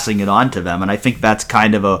passing it on to them. And I think that's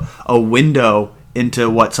kind of a window into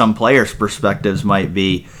what some players' perspectives might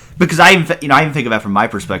be. Because I even think of that from my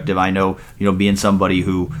perspective. I know, being somebody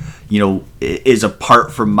who, is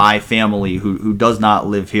apart from my family, who does not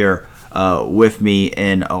live here with me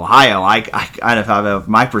in Ohio, I kind of have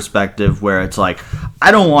my perspective where it's like,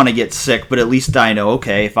 I don't want to get sick, but at least I know,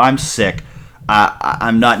 okay, if I'm sick,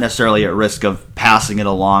 I'm not necessarily at risk of passing it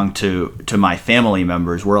along to my family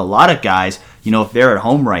members, where a lot of guys, if they're at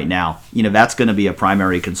home right now, that's going to be a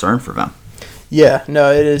primary concern for them. Yeah,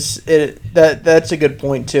 no, it is. That's a good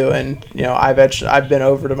point too. And I've been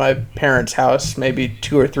over to my parents' house maybe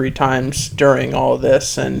 2 or 3 times during all of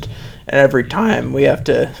this, and every time we have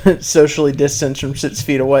to socially distance from 6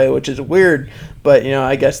 feet away, which is weird. But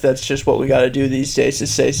I guess that's just what we got to do these days to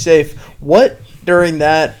stay safe. What during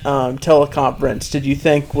that teleconference did you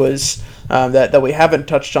think was that we haven't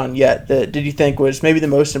touched on yet? That did you think was maybe the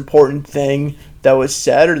most important thing that was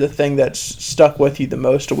said, or the thing that's stuck with you the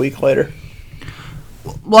most a week later?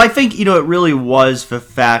 Well, I think, it really was the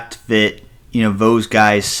fact that, those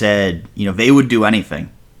guys said, they would do anything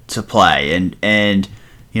to play. And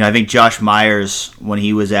I think Josh Myers, when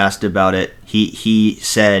he was asked about it, he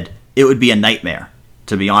said it would be a nightmare,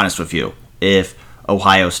 to be honest with you, if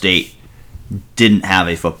Ohio State didn't have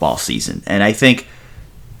a football season. And I think,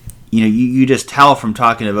 you just tell from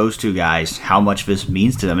talking to those two guys how much this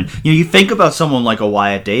means to them. And, you think about someone like a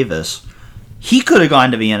Wyatt Davis. He could have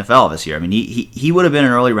gone to the NFL this year. I mean, he would have been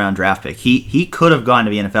an early round draft pick. He could have gone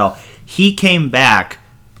to the NFL. He came back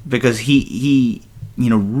because he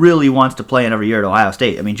really wants to play in every year at Ohio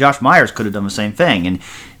State. I mean, Josh Myers could have done the same thing, and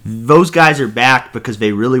those guys are back because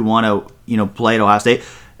they really want to, play at Ohio State.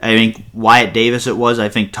 I mean, Wyatt Davis I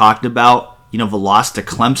think, talked about, the loss to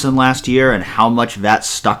Clemson last year and how much that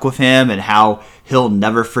stuck with him and how he'll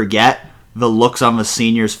never forget the looks on the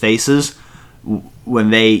seniors' faces when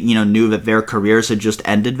they, knew that their careers had just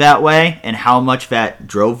ended that way and how much that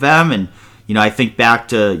drove them. And, I think back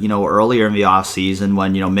to, earlier in the offseason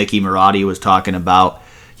when, Mickey Marotti was talking about,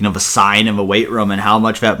 the sign in the weight room and how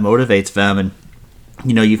much that motivates them. And,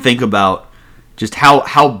 you think about just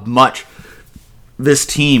how much this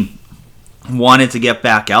team wanted to get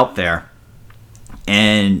back out there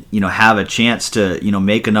and, have a chance to,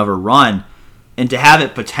 make another run and to have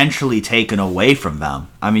it potentially taken away from them.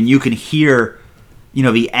 I mean, you can hear,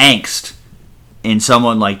 the angst in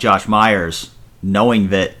someone like Josh Myers knowing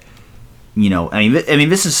that,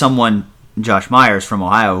 this is someone, Josh Myers from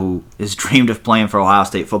Ohio, who has dreamed of playing for Ohio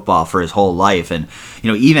State football for his whole life. And,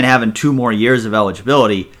 even having 2 more years of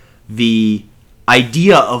eligibility, the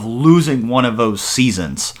idea of losing one of those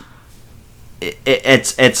seasons,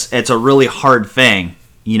 it's a really hard thing,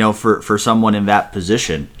 for someone in that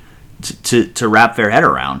position to wrap their head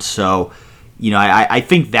around. So, I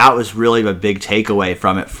think that was really the big takeaway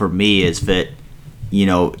from it for me is that,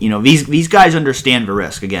 these guys understand the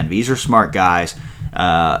risk. Again, these are smart guys.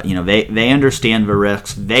 They understand the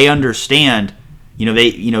risks. They understand.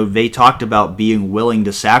 They talked about being willing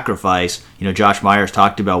to sacrifice. Josh Myers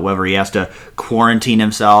talked about whether he has to quarantine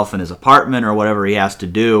himself in his apartment or whatever he has to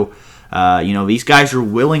do. These guys are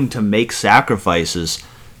willing to make sacrifices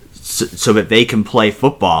so that they can play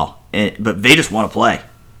football, but they just want to play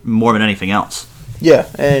more than anything else. Yeah,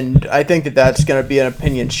 and I think that that's going to be an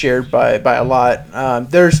opinion shared by a lot.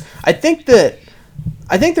 I think there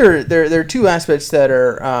are 2 aspects that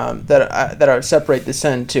I would separate this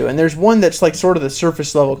into, and there's one that's like sort of the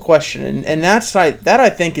surface level question, and that I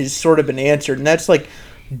think is sort of been answered, and that's like,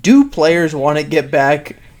 do players want to get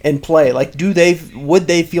back and play? Like, would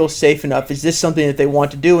they feel safe enough? Is this something that they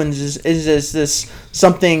want to do, and is this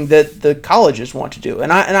something that the colleges want to do?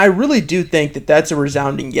 And I really do think that that's a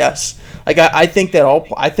resounding yes. Like, I think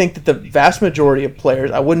that the vast majority of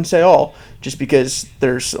players, I wouldn't say all, just because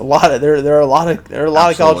there's a lot of there are a lot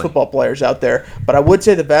of college football players out there, but I would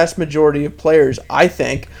say the vast majority of players, I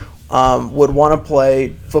think, would want to play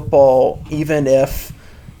football even if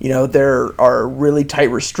there are really tight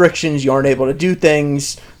restrictions, you aren't able to do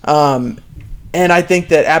things, and I think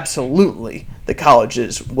that absolutely the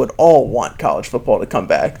colleges would all want college football to come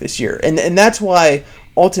back this year, and that's why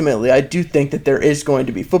ultimately I do think that there is going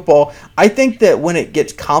to be football. I think that when it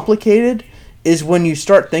gets complicated is when you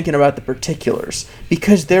start thinking about the particulars,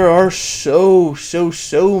 because there are so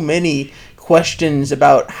many questions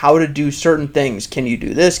about how to do certain things. Can you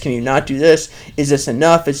do this? Can you not do this? Is this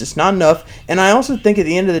enough? Is this not enough? And I also think at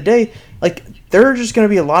the end of the day, like, there are just going to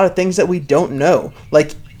be a lot of things that we don't know.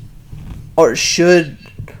 Like,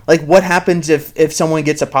 what happens if someone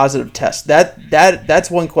gets a positive test?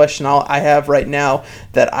 That's one question I have right now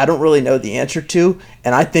that I don't really know the answer to,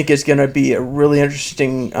 and I think is going to be a really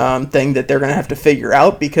interesting thing that they're going to have to figure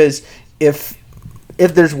out, because if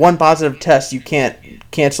there's one positive test, you can't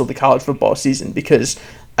cancel the college football season, because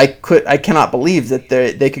I cannot believe that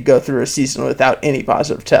they could go through a season without any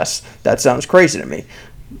positive tests. That sounds crazy to me.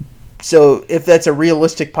 So if that's a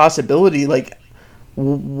realistic possibility, like,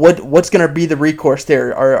 what's going to be the recourse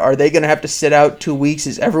there? Are they going to have to sit out 2 weeks?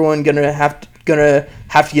 Is everyone going to have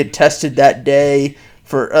to get tested that day?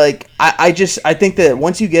 For like, I think that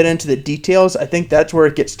once you get into the details, I think that's where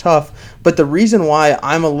it gets tough. But the reason why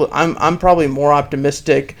I'm probably more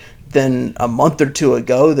optimistic than a month or 2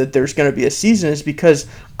 ago that there's going to be a season is because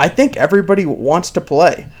I think everybody wants to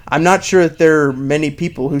play. I'm not sure that there are many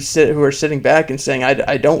people who are sitting back and saying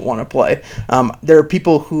I don't want to play. There are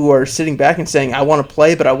people who are sitting back and saying I want to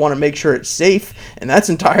play, but I want to make sure it's safe, and that's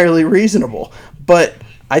entirely reasonable. But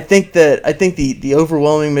I think the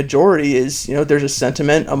overwhelming majority is, there's a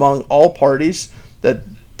sentiment among all parties that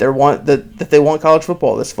they want college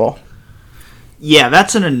football this fall. Yeah,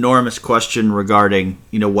 that's an enormous question regarding,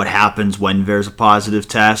 what happens when there's a positive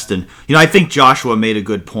test. And, I think Joshua made a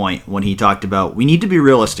good point when he talked about we need to be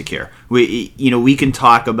realistic here. We can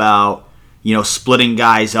talk about, splitting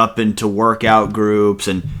guys up into workout groups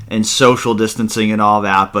and social distancing and all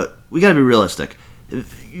that, but we got to be realistic.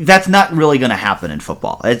 That's not really going to happen in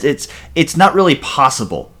football. It's not really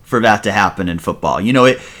possible for that to happen in football.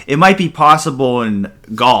 It might be possible in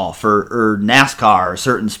golf or NASCAR or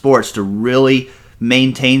certain sports to really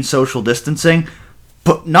maintain social distancing,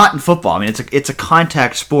 but not in football. I mean, it's a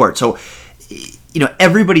contact sport. So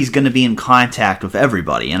everybody's going to be in contact with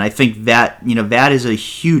everybody, and I think that that is a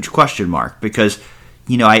huge question mark because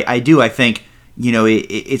I think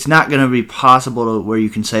it's not going to be possible where you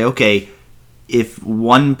can say, okay, if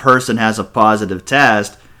one person has a positive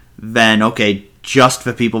test, then okay, just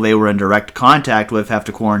the people they were in direct contact with have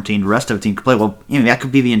to quarantine. The rest of the team could play. Well, that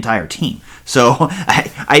could be the entire team. So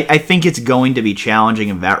I think it's going to be challenging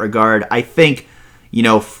in that regard. I think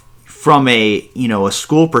from a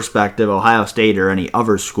school perspective, Ohio State or any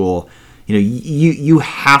other school, you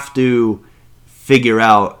have to figure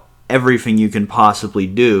out everything you can possibly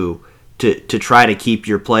do to try to keep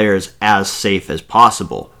your players as safe as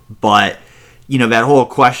possible. But that whole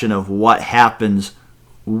question of what happens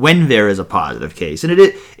when there is a positive case, and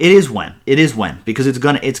it is when because it's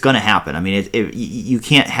gonna happen. I mean, you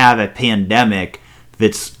can't have a pandemic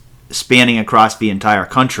that's spanning across the entire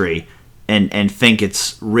country and think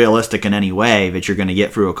it's realistic in any way that you're going to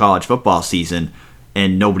get through a college football season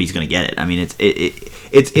and nobody's going to get it. I mean,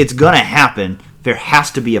 it's going to happen. There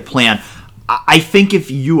has to be a plan. I think if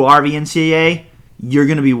you are the NCAA, you're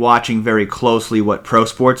going to be watching very closely what pro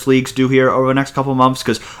sports leagues do here over the next couple of months,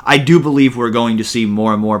 because I do believe we're going to see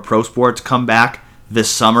more and more pro sports come back this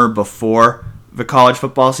summer before the college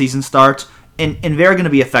football season starts, and they're going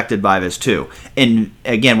to be affected by this too. And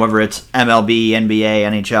again, whether it's MLB,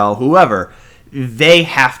 NBA, NHL, whoever, they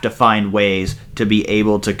have to find ways to be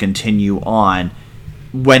able to continue on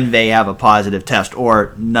when they have a positive test,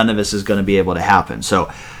 or none of this is going to be able to happen.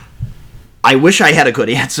 So I wish I had a good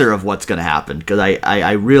answer of what's going to happen, because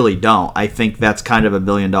I really don't. I think that's kind of $1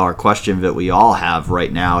 million question that we all have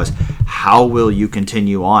right now is how will you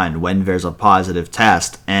continue on when there's a positive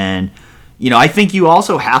test? And, I think you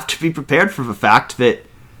also have to be prepared for the fact that,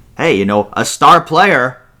 hey, a star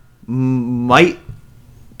player might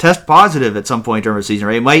test positive at some point during the season,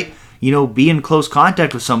 or they might, be in close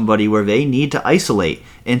contact with somebody where they need to isolate.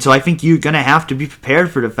 And so I think you're going to have to be prepared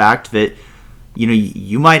for the fact that,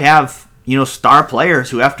 you might have star players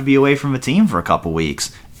who have to be away from the team for a couple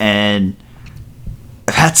weeks, and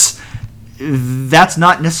that's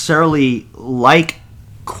not necessarily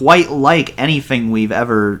quite like anything we've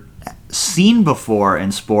ever seen before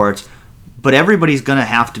in sports, but everybody's going to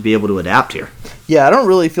have to be able to adapt here. Yeah, I don't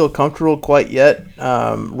really feel comfortable quite yet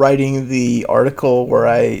writing the article where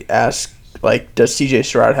I ask, does CJ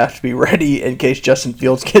Stroud have to be ready in case Justin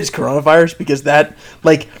Fields gets coronavirus? Because that,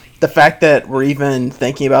 the fact that we're even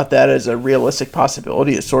thinking about that as a realistic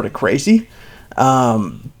possibility is sort of crazy.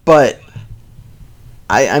 But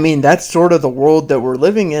I mean, that's sort of the world that we're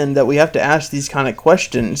living in, that we have to ask these kind of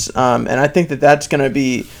questions. And I think that's going to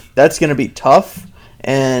be tough.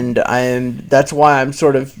 And that's why I'm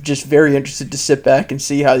sort of just very interested to sit back and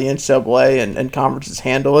see how the NCAA and conferences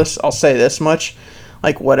handle this. I'll say this much,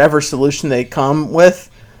 whatever solution they come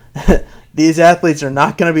with, these athletes are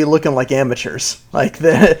not going to be looking like amateurs. That's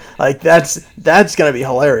going to be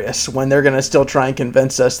hilarious when they're going to still try and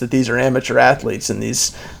convince us that these are amateur athletes, and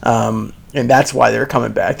these and that's why they're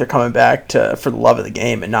coming back. They're coming back for the love of the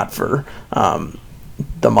game and not for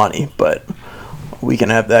the money. But we can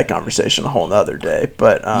have that conversation a whole nother day.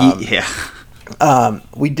 But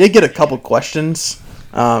we did get a couple questions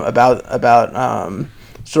about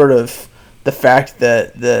sort of the fact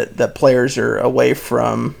that players are away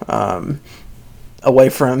from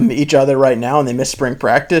each other right now, and they miss spring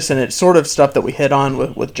practice, and it's sort of stuff that we hit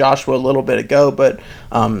on with Joshua a little bit ago. But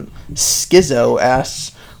Skizzo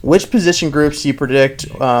asks, which position groups do you predict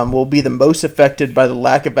will be the most affected by the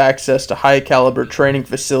lack of access to high caliber training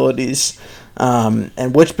facilities,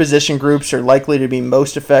 and which position groups are likely to be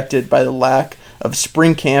most affected by the lack of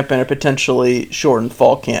spring camp and a potentially shortened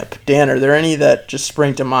fall camp? Dan, are there any that just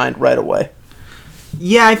spring to mind right away?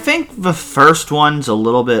 Yeah, I think the first one's a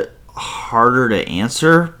little bit harder to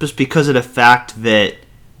answer just because of the fact that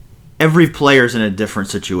every player's in a different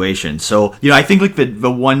situation. So, I think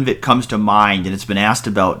the one that comes to mind, and it's been asked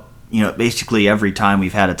about, basically every time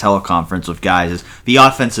we've had a teleconference with guys, is the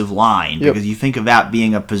offensive line. Yep. Because you think of that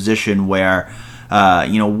being a position where,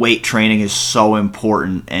 weight training is so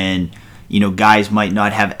important, and guys might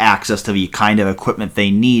not have access to the kind of equipment they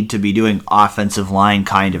need to be doing offensive line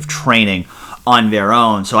kind of training on their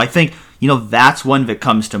own. So I think, that's one that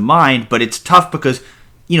comes to mind, but it's tough because,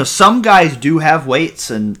 some guys do have weights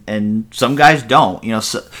and some guys don't.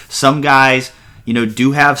 Some guys,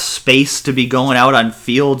 do have space to be going out on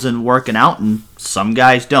fields and working out, and some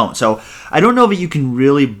guys don't. So I don't know that you can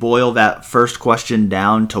really boil that first question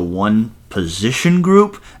down to one position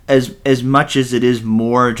group as much as it is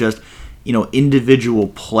more just, individual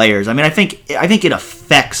players. I mean, I think it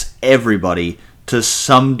affects everybody to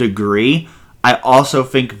some degree. I also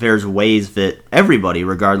think there's ways that everybody,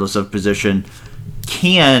 regardless of position,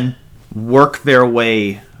 can work their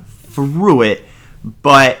way through it.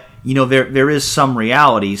 But, there is some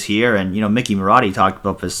realities here, and, Mickey Marotti talked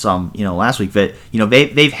about this some, last week, that,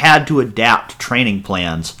 they've had to adapt training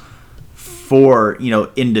plans for,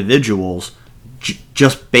 individuals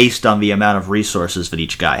just based on the amount of resources that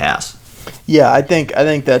each guy has. Yeah, I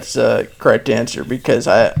think that's a correct answer, because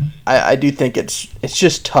I do think it's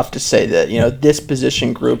just tough to say that this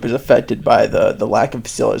position group is affected by the lack of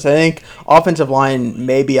facilities. I think offensive line,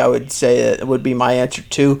 maybe I would say that would be my answer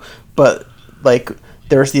too, but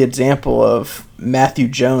there's the example of Matthew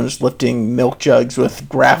Jones lifting milk jugs with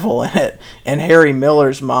gravel in it, and Harry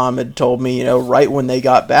Miller's mom had told me, right when they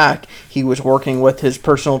got back, he was working with his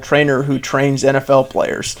personal trainer who trains NFL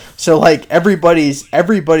players. So everybody's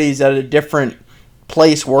at a different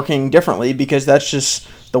place working differently, because that's just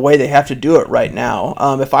the way they have to do it right now.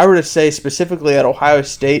 If I were to say specifically at Ohio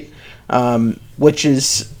State, which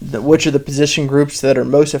are the position groups that are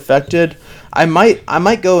most affected, I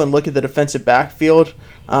might go and look at the defensive backfield,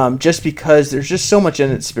 just because there's just so much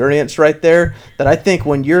inexperience right there that I think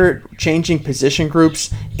when you're changing position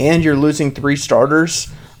groups and you're losing 3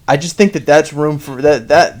 starters, I just think that's room for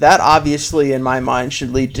that obviously in my mind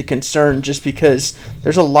should lead to concern, just because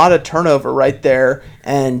there's a lot of turnover right there,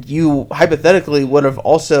 and you hypothetically would have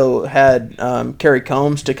also had Kerry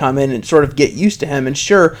Combs to come in and sort of get used to him, and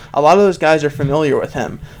sure, a lot of those guys are familiar with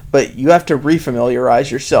him, but you have to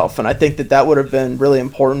refamiliarize yourself, and I think that would have been really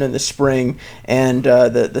important in the spring and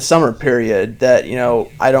the summer period that,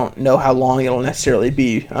 I don't know how long it'll necessarily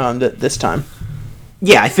be this time.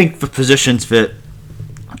 Yeah, I think the positions that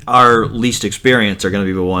are least experienced are going to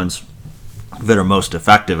be the ones that are most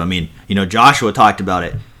effective. I mean, Joshua talked about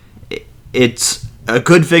it. It's a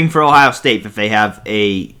good thing for Ohio State that they have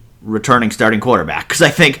a returning starting quarterback, because I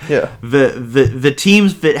think the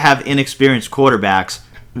teams that have inexperienced quarterbacks,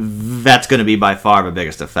 that's going to be by far the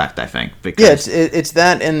biggest effect, I think. Because it's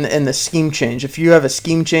that and the scheme change. If you have a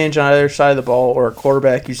scheme change on either side of the ball, or a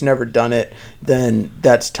quarterback who's never done it, then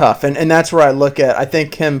that's tough. And that's where I look at. I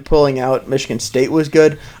think him pulling out Michigan State was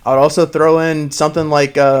good. I would also throw in something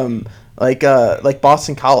like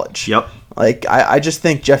Boston College. Yep. I just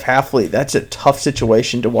think Jeff Hafley, that's a tough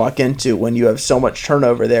situation to walk into when you have so much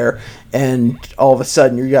turnover there, and all of a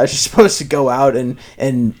sudden you guys are supposed to go out and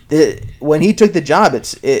when he took the job,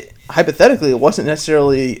 hypothetically it wasn't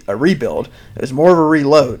necessarily a rebuild, it was more of a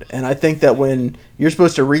reload. And I think that when you're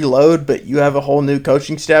supposed to reload, but you have a whole new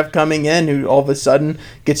coaching staff coming in who all of a sudden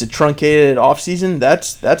gets a truncated offseason,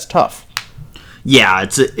 that's tough. Yeah,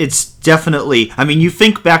 it's definitely. I mean, you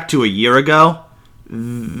think back to a year ago,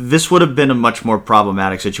 this would have been a much more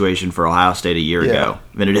problematic situation for Ohio State a year ago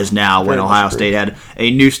than it is now, when Ohio State had a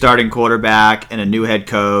new starting quarterback and a new head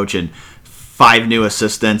coach and 5 new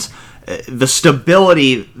assistants. The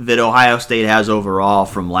stability that Ohio State has overall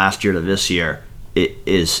from last year to this year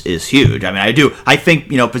is huge. I mean, I think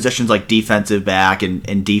positions like defensive back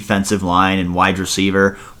and defensive line and wide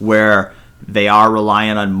receiver, where they are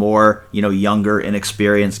relying on more, younger,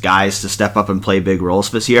 inexperienced guys to step up and play big roles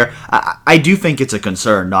this year. I do think it's a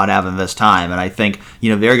concern not having this time, and I think,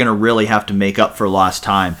 they're going to really have to make up for lost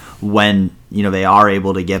time when, they are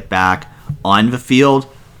able to get back on the field.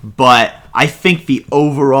 But I think the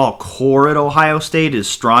overall core at Ohio State is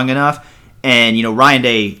strong enough, and, Ryan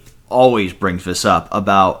Day always brings this up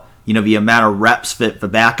about, the amount of reps that the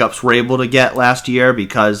backups were able to get last year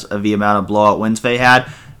because of the amount of blowout wins they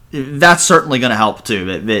had. That's certainly going to help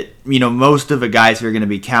too. That most of the guys they're going to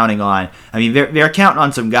be counting on. I mean, they're counting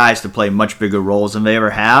on some guys to play much bigger roles than they ever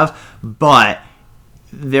have, but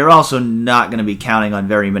they're also not going to be counting on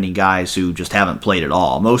very many guys who just haven't played at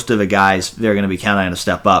all. Most of the guys they're going to be counting on to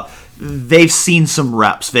step up, they've seen some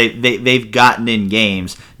reps. They've gotten in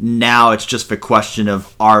games. Now it's just the question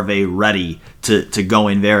of, are they ready to go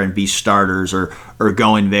in there and be starters, or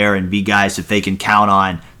go in there and be guys that they can count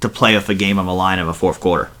on to play with a game on the line in the fourth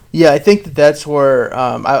quarter. Yeah, I think that's where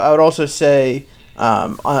I would also say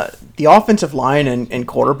the offensive line and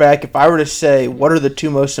quarterback, if I were to say what are the 2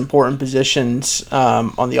 most important positions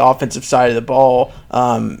on the offensive side of the ball,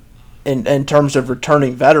 in terms of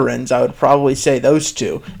returning veterans, I would probably say those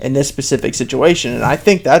 2 in this specific situation. And I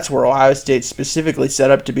think that's where Ohio State's specifically set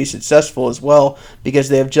up to be successful as well, because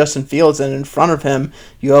they have Justin Fields, and in front of him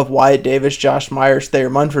you have Wyatt Davis, Josh Myers, Thayer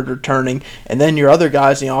Munford returning, and then your other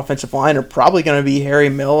guys in the offensive line are probably going to be Harry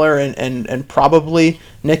Miller and probably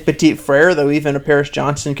Nick Petit-Frere, though even a Paris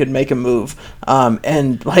Johnson could make a move.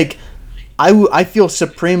 I feel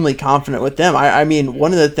supremely confident with them. I mean,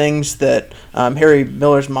 one of the things that Harry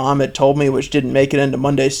Miller's mom had told me, which didn't make it into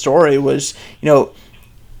Monday's story, was,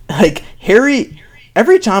 like Harry.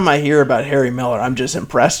 Every time I hear about Harry Miller, I'm just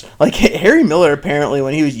impressed. Like Harry Miller, apparently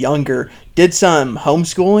when he was younger, did some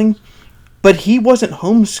homeschooling, but he wasn't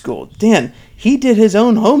homeschooled. Dan, he did his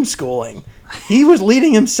own homeschooling. He was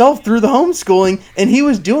leading himself through the homeschooling, and he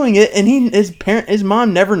was doing it. And his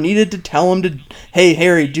mom never needed to tell him to, hey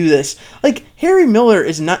Harry, do this. Like Harry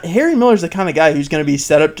Miller's the kind of guy who's going to be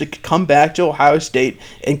set up to come back to Ohio State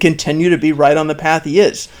and continue to be right on the path he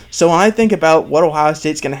is. So when I think about what Ohio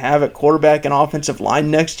State's going to have at quarterback and offensive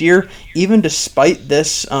line next year, even despite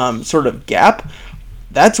this sort of gap,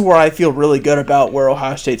 that's where I feel really good about where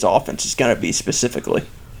Ohio State's offense is going to be specifically.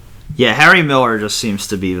 Yeah, Harry Miller just seems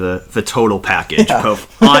to be the total package,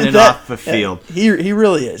 both on and off the field. Yeah, he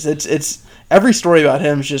really is. It's every story about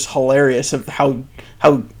him is just hilarious of how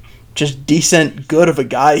just decent, good of a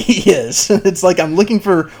guy he is. It's like I'm looking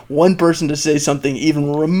for one person to say something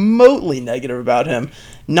even remotely negative about him,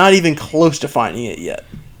 not even close to finding it yet.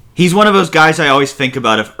 He's one of those guys I always think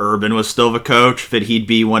about if Urban was still the coach, that he'd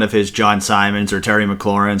be one of his John Simons or Terry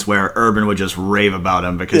McLaurin's, where Urban would just rave about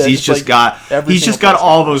him because he's just got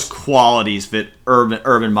all those qualities that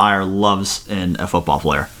Urban Meyer loves in a football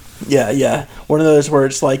player. Yeah. One of those where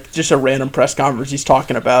it's like just a random press conference. He's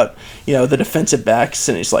talking about, the defensive backs,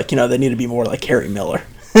 and he's like, they need to be more like Harry Miller.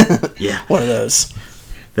 Yeah. One of those.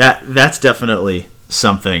 That's definitely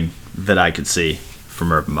something that I could see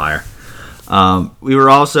from Urban Meyer. We were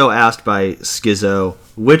also asked by Skizzo,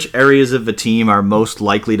 which areas of the team are most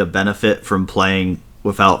likely to benefit from playing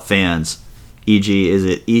without fans? E.g., is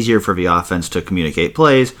it easier for the offense to communicate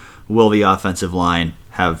plays? Will the offensive line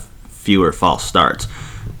have fewer false starts?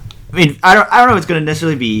 I mean, I don't know if it's going to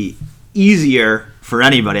necessarily be easier for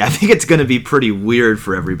anybody. I think it's going to be pretty weird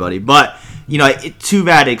for everybody. But, to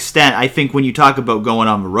that extent, I think when you talk about going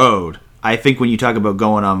on the road,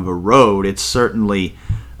 it's certainly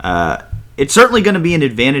going to be an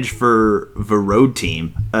advantage for the road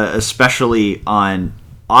team, especially on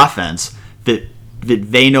offense, that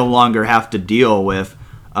they no longer have to deal with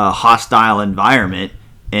a hostile environment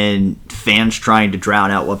and fans trying to drown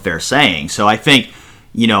out what they're saying. So I think,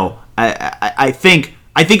 I think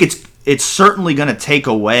it's certainly going to take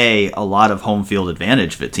away a lot of home field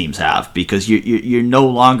advantage that teams have, because you're no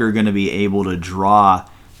longer going to be able to draw,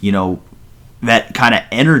 that kind of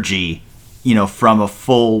energy, from a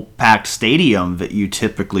full packed stadium that you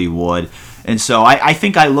typically would. And so I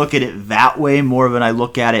think I look at it that way more than I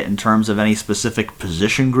look at it in terms of any specific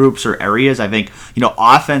position groups or areas. I think,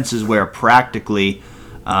 offense is where practically,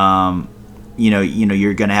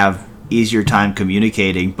 you're going to have easier time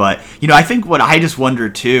communicating. But, I think what I just wonder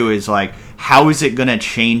too is like, how is it going to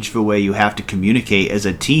change the way you have to communicate as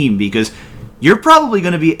a team? Because you're probably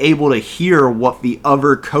going to be able to hear what the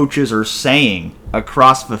other coaches are saying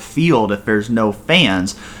across the field if there's no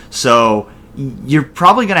fans. So you're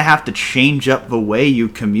probably going to have to change up the way you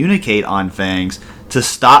communicate on things to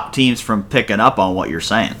stop teams from picking up on what you're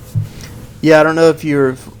saying. Yeah, I don't know if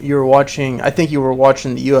you were watching. I think you were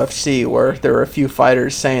watching the UFC, where there were a few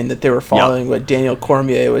fighters saying that they were following what Daniel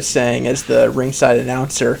Cormier was saying as the ringside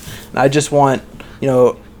announcer. And I just want,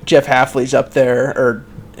 Jeff Hafley's up there or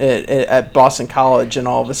at Boston College, and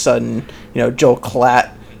all of a sudden, Joel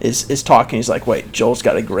Klatt is talking. He's like, "Wait, Joel's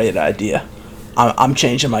got a great idea. I'm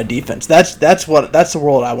changing my defense." That's the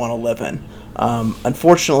world I want to live in.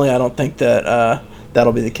 Unfortunately, I don't think that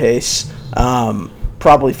that'll be the case.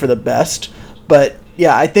 Probably for the best, but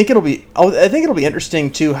yeah, I think it'll be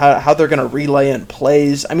interesting too how they're going to relay in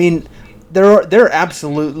plays. I mean, there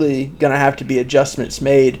absolutely going to have to be adjustments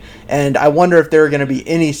made, and I wonder if there are going to be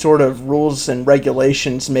any sort of rules and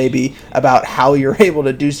regulations maybe about how you're able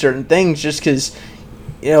to do certain things, just because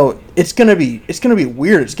it's going to be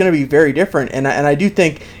weird. It's going to be very different, and I do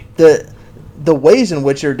think the ways in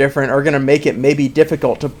which they're different are going to make it maybe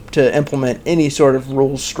difficult to implement any sort of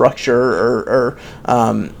rule structure or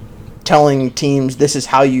telling teams this is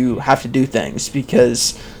how you have to do things,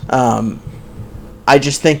 because I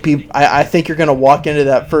just think I think you're going to walk into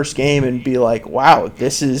that first game and be like, wow,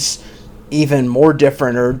 this is even more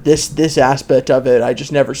different, or this aspect of it I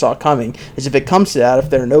just never saw coming. Is if it comes to that,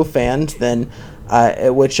 if there are no fans, then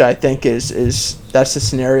which I think is that's the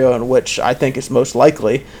scenario in which I think is most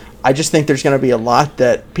likely. I just think there's going to be a lot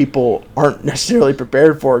that people aren't necessarily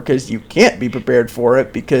prepared for, because you can't be prepared for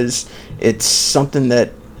it because it's something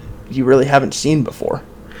that you really haven't seen before.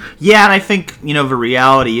 Yeah, and I think, the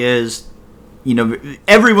reality is,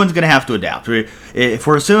 everyone's going to have to adapt. If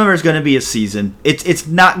we're assuming there's going to be a season, it's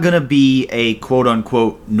not going to be a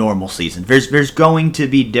quote-unquote normal season. There's going to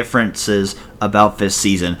be differences about this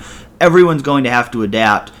season. Everyone's going to have to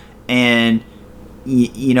adapt, and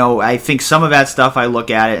I think some of that stuff I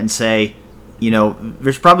look at it and say,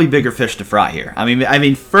 there's probably bigger fish to fry here. I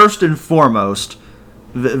mean, first and foremost,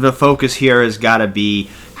 the focus here has got to be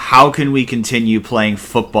how can we continue playing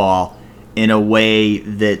football in a way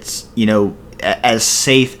that's, as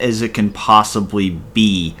safe as it can possibly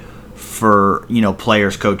be for,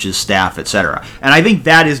 players, coaches, staff, etc. And I think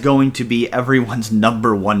that is going to be everyone's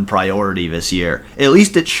number one priority this year. At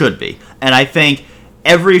least it should be. And I think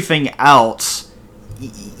everything else,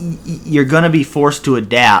 you're going to be forced to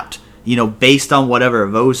adapt, based on whatever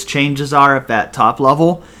those changes are at that top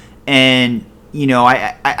level. And,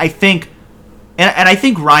 I think, and I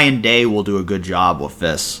think Ryan Day will do a good job with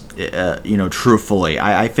this, truthfully.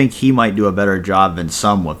 I think he might do a better job than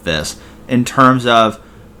some with this in terms of,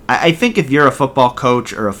 I think if you're a football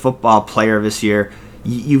coach or a football player this year,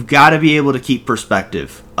 you've got to be able to keep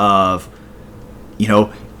perspective of,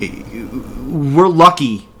 we're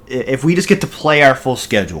lucky if we just get to play our full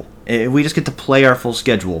schedule. If we just get to play our full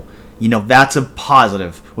schedule, that's a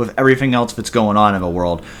positive with everything else that's going on in the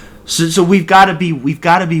world. So we've got to be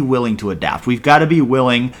willing to adapt. We've got to be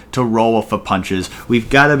willing to roll with the punches. We've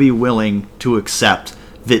got to be willing to accept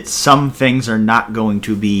that some things are not going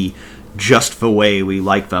to be just the way we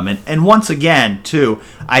like them. And once again, too,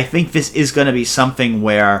 I think this is going to be something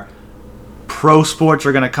where pro sports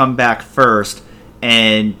are going to come back first,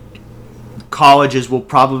 and colleges will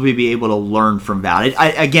probably be able to learn from that.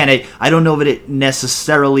 I don't know that it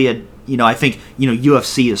necessarily, I think,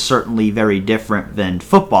 UFC is certainly very different than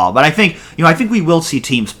football, but I think we will see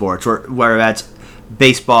team sports, or whether that's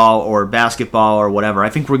baseball or basketball or whatever. I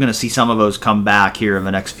think we're going to see some of those come back here in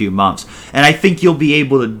the next few months, and I think you'll be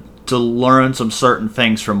able to learn some certain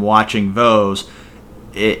things from watching those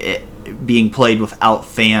being played without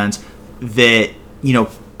fans that,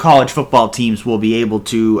 college football teams will be able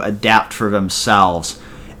to adapt for themselves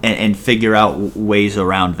and figure out ways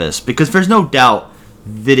around this, because there's no doubt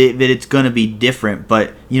that it's going to be different,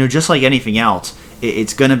 but just like anything else,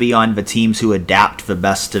 it's going to be on the teams who adapt the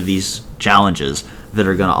best to these challenges that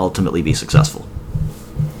are going to ultimately be successful.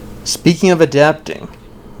 Speaking of adapting,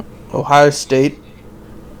 Ohio State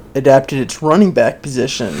adapted its running back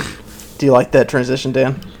position. Do you like that transition,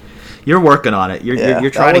 Dan? You're working on it. You're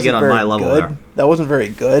trying to get on my level there. That wasn't very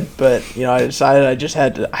good, but I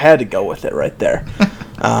decided I had to go with it right there.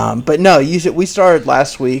 But no, we started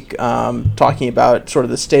last week talking about sort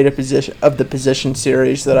of the state of the position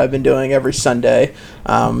series that I've been doing every Sunday.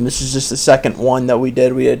 This is just the second one that we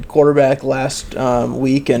did. We had quarterback last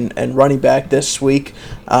week and running back this week.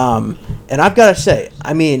 And I've got to say,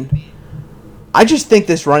 I just think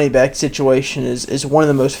this running back situation is one of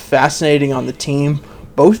the most fascinating on the team,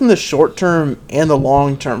 both in the short term and the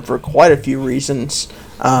long term, for quite a few reasons.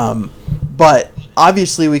 But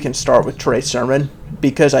obviously we can start with Trey Sermon,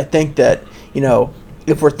 because I think that,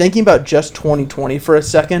 if we're thinking about just 2020 for a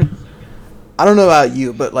second, I don't know about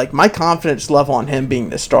you, but my confidence level on him being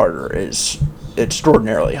the starter is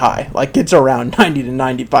extraordinarily high. It's around 90 to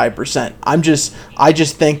 95%. I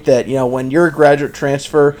just think that, when you're a graduate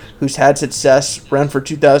transfer who's had success, ran for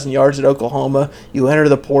 2,000 yards at Oklahoma, you enter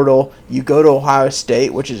the portal, you go to Ohio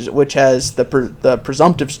State, which has the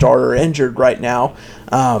presumptive starter injured right now.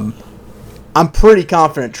 I'm pretty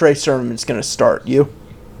confident Trey Sermon's going to start. You?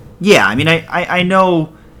 Yeah, I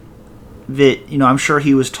know that, I'm sure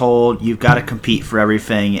he was told you've got to compete for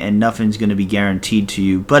everything and nothing's going to be guaranteed to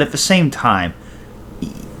you. But at the same time,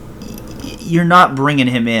 you're not bringing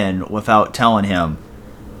him in without telling him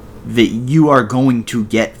that you are going to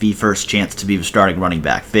get the first chance to be the starting running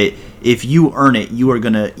back. That if you earn it, you are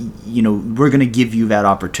going to, we're going to give you that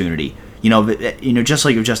opportunity. Just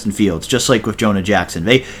like with Justin Fields, just like with Jonah Jackson,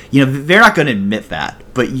 they're not going to admit that,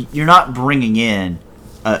 but you're not bringing in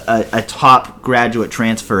a top graduate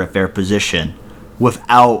transfer at their position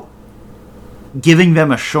without giving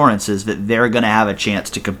them assurances that they're going to have a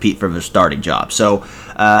chance to compete for the starting job. So,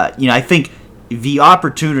 I think the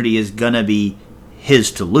opportunity is going to be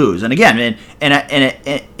his to lose. And again,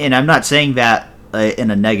 and I'm not saying that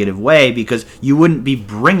in a negative way, because you wouldn't be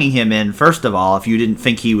bringing him in, first of all, if you didn't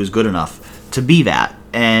think he was good enough to be that.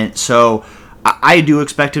 And so I do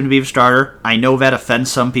expect him to be the starter. I know that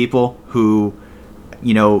offends some people who,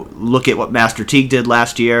 look at what Master Teague did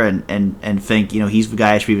last year and think, he's the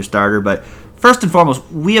guy who should be the starter. But first and foremost,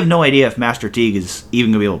 we have no idea if Master Teague is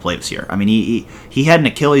even going to be able to play this year. He had an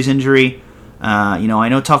Achilles injury. I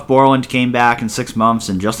know Tuff Borland came back in 6 months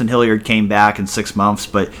and Justin Hilliard came back in 6 months,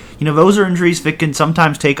 but, those are injuries that can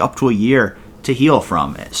sometimes take up to a year to heal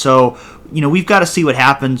from it. So, we've got to see what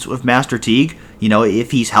happens with Master Teague.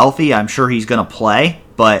 If he's healthy, I'm sure he's going to play,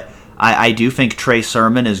 but I do think Trey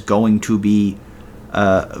Sermon is going to be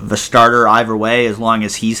the starter either way, as long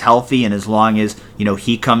as he's healthy and as long as,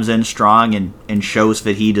 he comes in strong and shows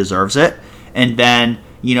that he deserves it. And then,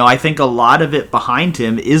 I think a lot of it behind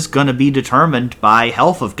him is going to be determined by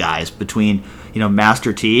health of guys between,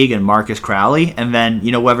 Master Teague and Marcus Crowley, and then,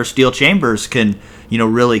 whether Steel Chambers can,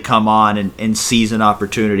 really come on and seize an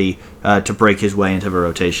opportunity to break his way into the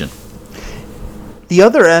rotation. The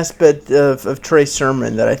other aspect of Trey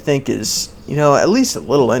Sermon that I think is, at least a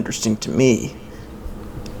little interesting to me,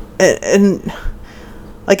 and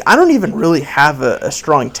I don't even really have a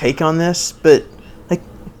strong take on this, but,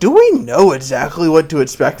 do we know exactly what to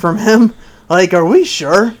expect from him? Are we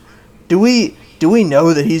sure? Do we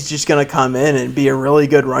know that he's just going to come in and be a really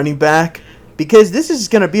good running back? Because this is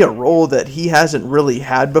going to be a role that he hasn't really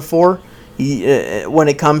had before. When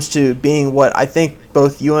it comes to being what I think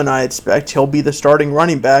both you and I expect, he'll be the starting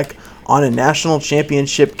running back on a national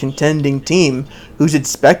championship contending team who's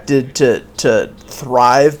expected to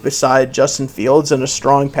thrive beside Justin Fields and a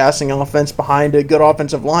strong passing offense behind a good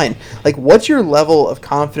offensive line. What's your level of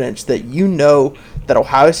confidence that that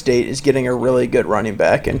Ohio State is getting a really good running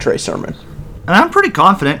back in Trey Sermon? And I'm pretty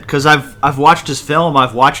confident because I've watched his film,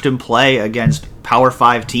 I've watched him play against Power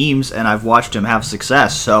 5 teams, and I've watched him have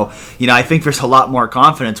success. So, I think there's a lot more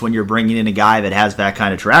confidence when you're bringing in a guy that has that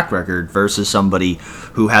kind of track record versus somebody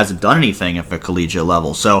who hasn't done anything at the collegiate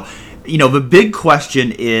level. So, the big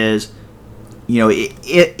question is,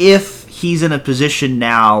 if he's in a position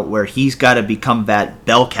now where he's got to become that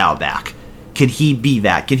bell cow back, can he be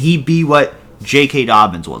that? Can he be what J.K.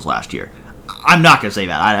 Dobbins was last year? I'm not going to say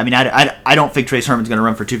that. I don't think Trey Sermon's going to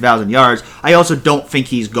run for 2,000 yards. I also don't think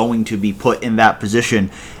he's going to be put in that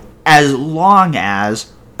position as long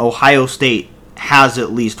as Ohio State has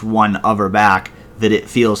at least one other back that it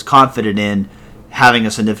feels confident in having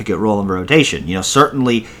a significant role in the rotation.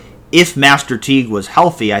 Certainly if Master Teague was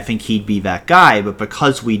healthy, I think he'd be that guy, but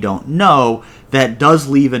because we don't know, that does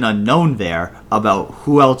leave an unknown there about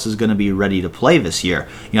who else is going to be ready to play this year.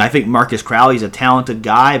 I think Marcus Crowley's a talented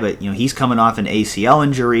guy, but he's coming off an ACL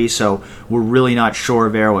injury, so we're really not sure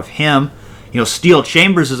there with him. Steel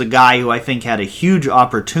Chambers is a guy who I think had a huge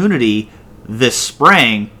opportunity this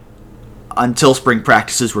spring until spring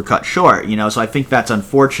practices were cut short. So I think that's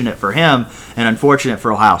unfortunate for him and unfortunate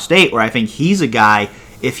for Ohio State, where I think he's a guy,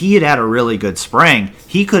 if he had a really good spring,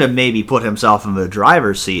 he could have maybe put himself in the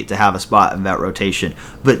driver's seat to have a spot in that rotation.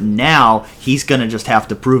 But now he's going to just have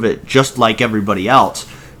to prove it just like everybody else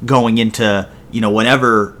going into,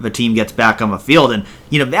 whenever the team gets back on the field. And,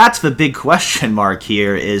 that's the big question mark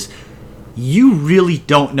here is you really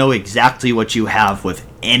don't know exactly what you have with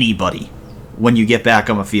anybody when you get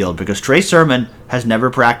back on the field because Trey Sermon has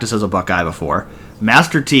never practiced as a Buckeye before.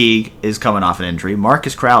 Master Teague is coming off an injury.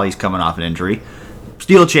 Marcus Crowley's coming off an injury.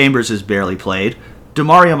 Steel Chambers has barely played.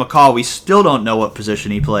 Demario McCall, we still don't know what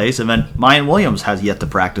position he plays. And then Mayan Williams has yet to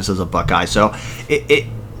practice as a Buckeye. So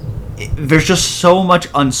there's just so much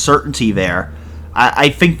uncertainty there. I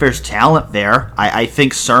think there's talent there. I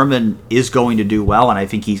think Sermon is going to do well, and I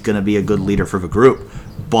think he's going to be a good leader for the group.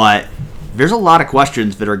 But there's a lot of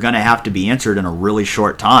questions that are going to have to be answered in a really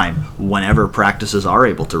short time whenever practices are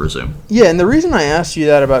able to resume. Yeah, and the reason I asked you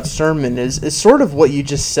that about Sermon is sort of what you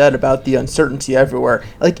just said about the uncertainty everywhere.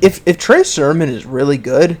 If Trey Sermon is really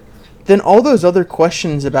good, then all those other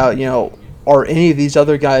questions about, are any of these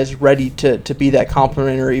other guys ready to be that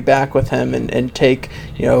complementary back with him and take,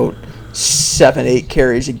 7-8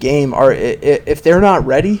 carries a game, if they're not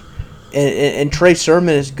ready and Trey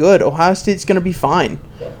Sermon is good, Ohio State's going to be fine.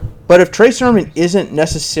 But if Trey Sermon isn't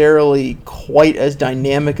necessarily quite as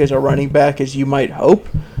dynamic as a running back as you might hope,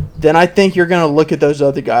 then I think you're going to look at those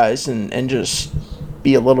other guys and just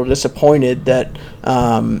be a little disappointed that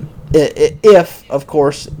if, of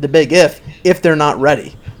course, the big if they're not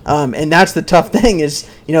ready. And that's the tough thing is,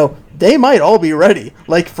 they might all be ready.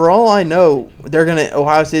 For all I know,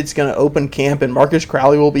 Ohio State's going to open camp, and Marcus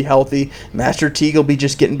Crowley will be healthy. Master Teague will be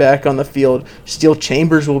just getting back on the field. Steel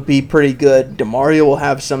Chambers will be pretty good. Demario will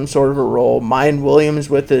have some sort of a role. Mayan Williams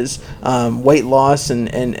with his weight loss and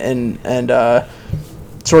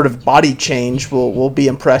sort of body change will be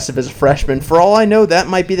impressive as a freshman. For all I know, that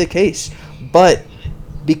might be the case. But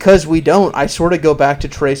because we don't, I sort of go back to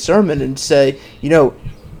Trey Sermon and say,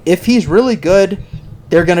 if he's really good,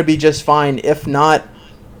 they're going to be just fine. If not,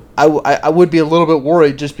 I would be a little bit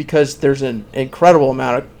worried just because there's an incredible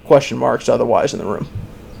amount of question marks otherwise in the room.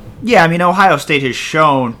 Yeah, Ohio State has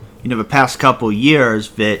shown, the past couple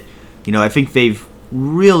years that, I think they've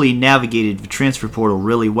really navigated the transfer portal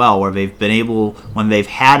really well, where they've been able, when they've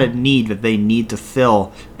had a need that they need to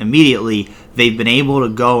fill immediately, they've been able to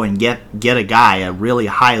go and get a guy, a really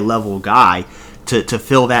high-level guy, to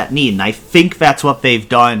fill that need. And I think that's what they've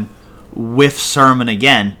done with Sermon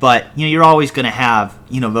again. But, you're always going to have,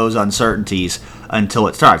 those uncertainties until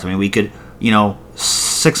it starts. I mean, we could,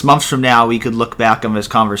 6 months from now, we could look back on this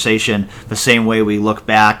conversation the same way we look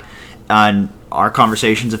back on our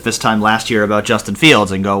conversations at this time last year about Justin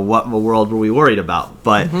Fields and go, what in the world were we worried about?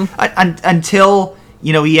 But until,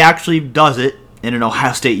 he actually does it in an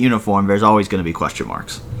Ohio State uniform, there's always going to be question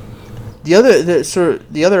marks. The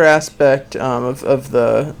other aspect of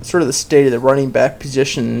the sort of the state of the running back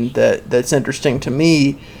position that's interesting to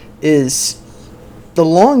me is the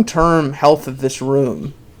long-term health of this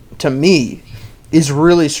room, to me, is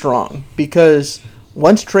really strong, because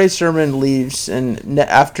once Trey Sermon leaves and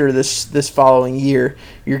after this following year,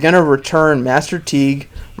 you're going to return Master Teague,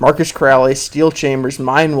 Marcus Crowley, Steele Chambers,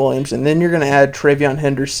 Mayan Williams, and then you're going to add TreVeyon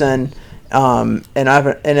Henderson and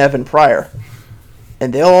Evan Pryor.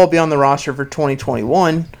 And they'll all be on the roster for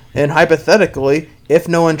 2021. And hypothetically, if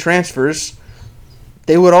no one transfers,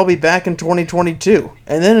 they would all be back in 2022.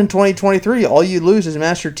 And then in 2023, all you lose is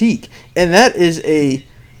Master Teague. And that is a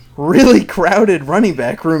really crowded running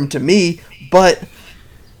back room to me. But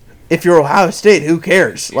if you're Ohio State, who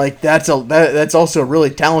cares? Like, that's also a really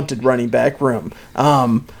talented running back room.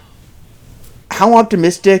 How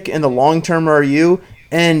optimistic in the long term are you?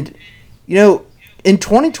 And, in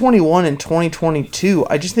 2021 and 2022,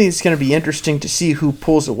 I just think it's going to be interesting to see who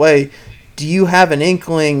pulls away. Do you have an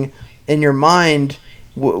inkling in your mind?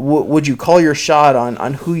 Would you call your shot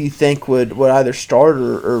on who you think would either start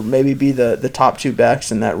or maybe be the top two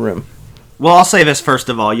backs in that room? Well, I'll say this first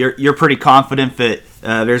of all. You're pretty confident that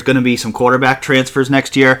there's going to be some quarterback transfers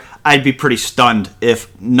next year. I'd be pretty stunned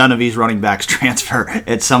if none of these running backs transfer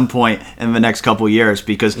at some point in the next couple of years,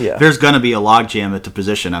 because there's going to be a logjam at the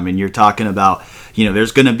position. I mean, you're talking about,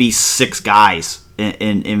 there's going to be 6 guys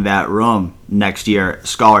in that room next year,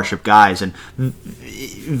 scholarship guys, and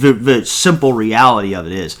the simple reality of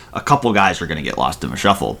it is a couple guys are going to get lost in the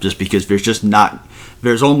shuffle just because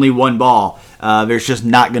there's only one ball. There's just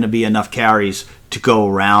not going to be enough carries to go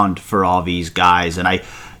around for all these guys. And I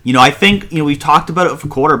think, we've talked about it for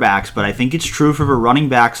quarterbacks, but I think it's true for the running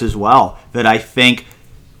backs as well, that I think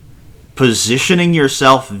positioning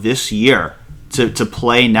yourself this year to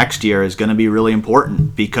play next year is going to be really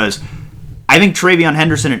important, because I think TreVeyon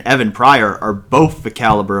Henderson and Evan Pryor are both the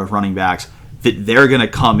caliber of running backs that they're going to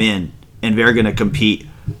come in and they're going to compete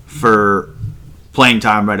for playing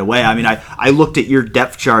time right away. I mean, I looked at your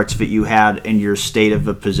depth charts that you had in your state of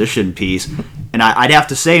the position piece, and I'd have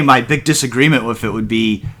to say my big disagreement with it would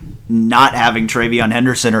be not having TreVeyon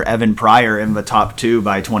Henderson or Evan Pryor in the top 2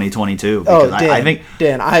 by 2022. Because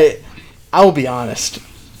Dan, I will be honest.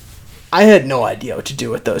 I had no idea what to do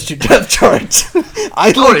with those two depth charts.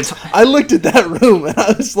 I looked at that room and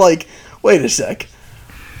I was like, wait a sec.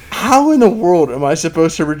 How in the world am I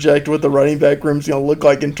supposed to project what the running back room is going to look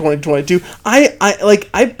like in 2022?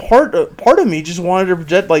 Part of me just wanted to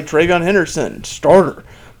project like TreVeyon Henderson starter,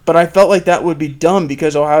 but I felt like that would be dumb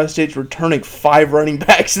because Ohio State's returning 5 running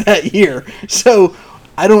backs that year. So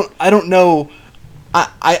I don't know.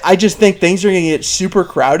 I just think things are going to get super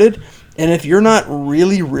crowded, and if you're not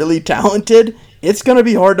really, really talented, it's going to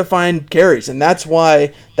be hard to find carries, and that's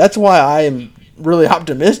why I am really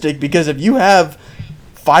optimistic, because if you have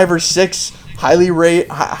 5 or 6 highly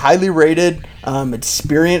rated,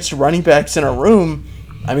 experienced running backs in a room,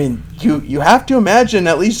 I mean, you have to imagine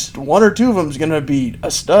at least 1 or 2 of them is going to be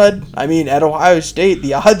a stud. I mean, at Ohio State,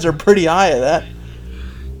 the odds are pretty high of that.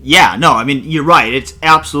 Yeah, no, I mean, you're right. It's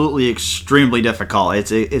absolutely extremely difficult.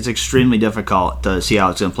 It's extremely difficult to see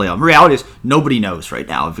how it's going to play out. The reality is nobody knows right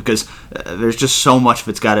now, because there's just so much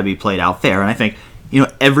that's got to be played out there. And I think,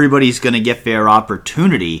 everybody's going to get their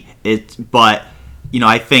opportunity. But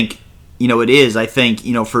I think, it is. I think,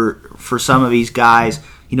 for some of these guys,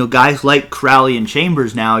 guys like Crowley and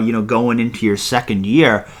Chambers now, going into your second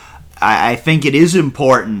year, I think it is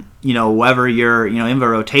important, whether you're, in the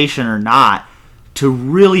rotation or not, to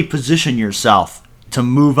really position yourself to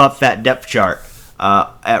move up that depth chart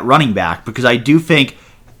at running back, because I do think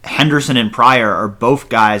Henderson and Pryor are both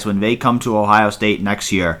guys, when they come to Ohio State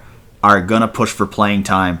next year, are going to push for playing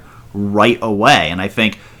time right away. And I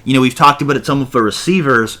think, we've talked about it some of the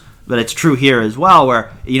receivers, but it's true here as well,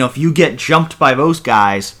 where, if you get jumped by those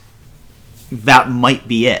guys, that might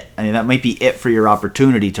be it. I mean, that might be it for your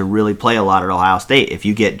opportunity to really play a lot at Ohio State, if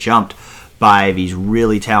you get jumped by these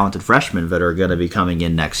really talented freshmen that are going to be coming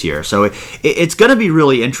in next year. So it's going to be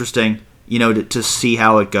really interesting, to see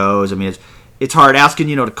how it goes. I mean, it's hard asking,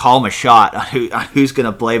 to call them a shot on who's going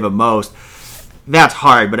to play the most. That's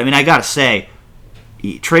hard, but I mean, I got to say,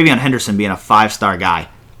 TreVeyon Henderson being a 5-star guy,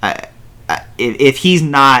 if he's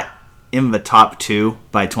not in the top 2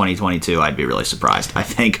 by 2022, I'd be really surprised. I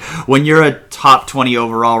think when you're a top 20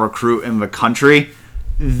 overall recruit in the country,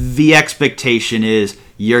 the expectation is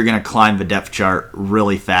you're going to climb the depth chart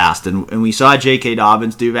really fast. And we saw J.K.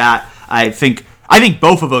 Dobbins do that. I think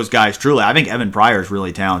both of those guys truly, I think Evan Pryor is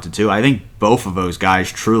really talented too. I think both of those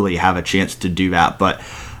guys truly have a chance to do that. But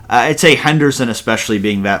I'd say Henderson, especially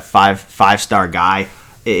being that five-star guy,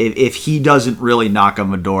 if he doesn't really knock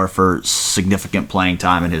on the door for significant playing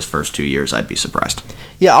time in his first 2 years, I'd be surprised.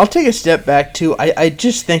 Yeah, I'll take a step back too. I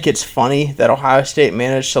just think it's funny that Ohio State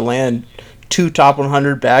managed to land 2 top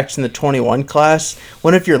 100 backs in the 21 class,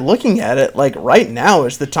 when if you're looking at it, like right now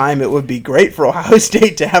is the time it would be great for Ohio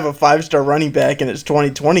State to have a 5-star running back in its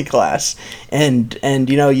 2020 class. And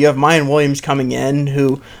you know, you have Mayan Williams coming in,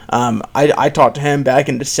 who I talked to him back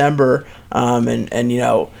in December, and you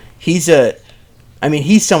know, he's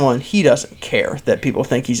someone, he doesn't care that people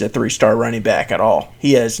think he's a 3-star running back at all.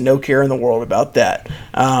 He has no care in the world about that.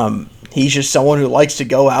 He's just someone who likes to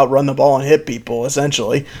go out, run the ball, and hit people,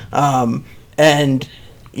 essentially. And,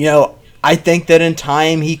 you know, I think that in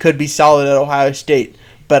time he could be solid at Ohio State,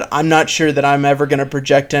 but I'm not sure that I'm ever going to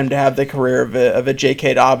project him to have the career of a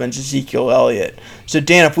J.K. Dobbins, Ezekiel Elliott. So,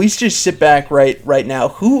 Dan, if we just sit back right now,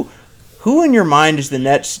 who in your mind is the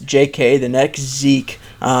next J.K., the next Zeke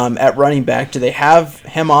at running back? Do they have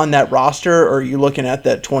him on that roster, or are you looking at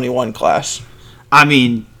that 21 class? I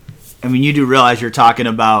mean, you do realize you're talking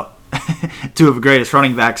about two of the greatest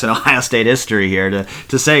running backs in Ohio State history here.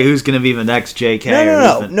 To say who's going to be the next J.K.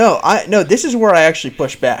 No. This is where I actually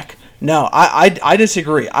push back. No, I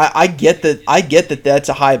disagree. I get that that's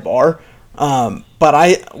a high bar.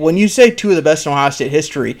 But when you say two of the best in Ohio State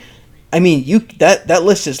history, I mean that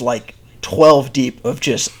list is like 12 deep of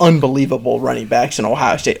just unbelievable running backs in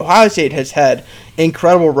Ohio State. Ohio State has had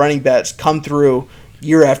incredible running backs come through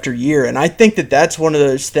year after year, and I think that that's one of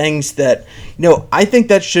those things that, you know, I think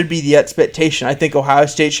that should be the expectation. I think Ohio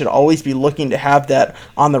State should always be looking to have that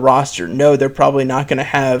on the roster. No, they're probably not going to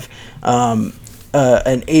have an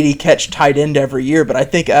 80-catch tight end every year, but I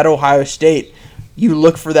think at Ohio State, you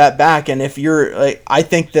look for that back, and if you're like, I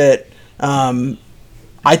think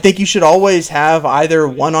you should always have either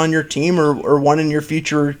one on your team or one in your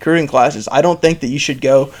future recruiting classes. I don't think that you should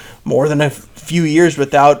go more than a few years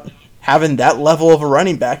without having that level of a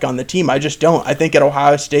running back on the team. I just don't. I think at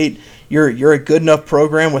Ohio State, you're a good enough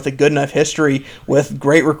program with a good enough history, with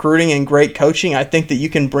great recruiting and great coaching. I think that you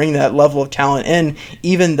can bring that level of talent in,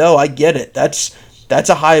 even though I get it. That's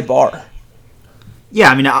a high bar. Yeah,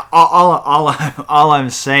 I mean, all I'm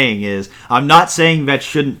saying is, I'm not saying that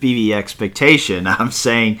shouldn't be the expectation. I'm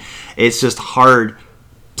saying it's just hard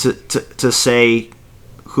to say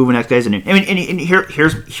who the next guy is. I mean, and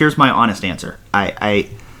here's my honest answer.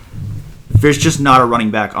 There's just not a running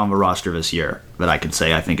back on the roster this year that I can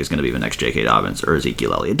say I think is going to be the next J.K. Dobbins or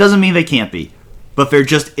Ezekiel Elliott. It doesn't mean they can't be, but there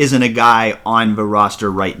just isn't a guy on the roster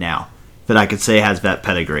right now that I could say has that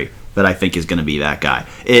pedigree that I think is going to be that guy.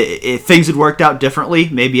 If things had worked out differently,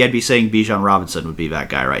 maybe I'd be saying Bijan Robinson would be that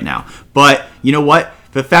guy right now. But you know what?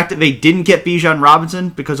 The fact that they didn't get Bijan Robinson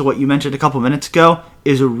because of what you mentioned a couple minutes ago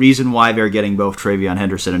is a reason why they're getting both TreVeyon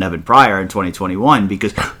Henderson and Evan Pryor in 2021,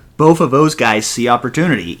 because both of those guys see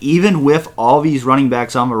opportunity. Even with all these running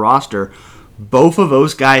backs on the roster, both of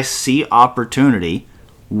those guys see opportunity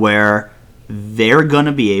where they're going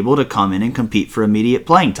to be able to come in and compete for immediate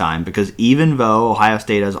playing time, because even though Ohio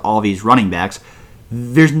State has all these running backs,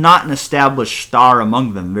 there's not an established star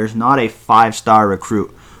among them. There's not a 5-star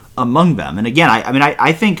recruit among them. And again,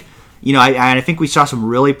 I think, you know, I think we saw some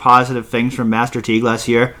really positive things from Master Teague last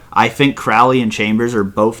year. I think Crowley and Chambers are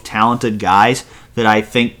both talented guys that I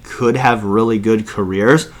think could have really good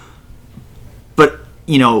careers. But,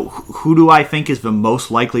 you know, who do I think is the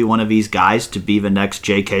most likely one of these guys to be the next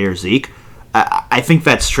J.K. or Zeke? I think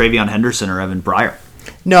that's TreVeyon Henderson or Evan Pryor.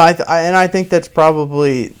 No, I think that's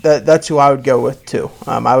probably that's who I would go with too.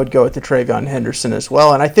 I would go with the TreVeyon Henderson as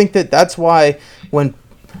well, and I think that's why when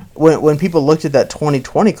people looked at that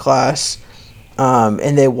 2020 class,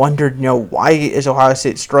 and they wondered, you know, why is Ohio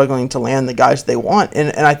State struggling to land the guys they want,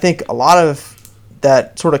 and I think a lot of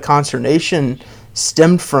that sort of consternation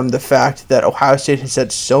stemmed from the fact that Ohio State has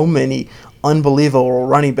had so many unbelievable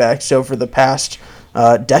running backs over the past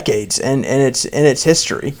decades and its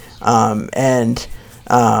history. I,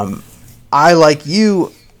 like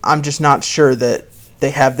you, I'm just not sure that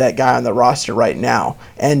they have that guy on the roster right now.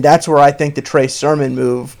 And that's where I think the Trey Sermon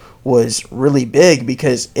move was really big,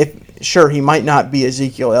 because sure, he might not be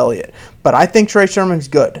Ezekiel Elliott, but I think Trey Sermon's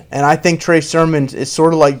good. And I think Trey Sermon is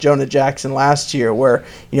sort of like Jonah Jackson last year, where,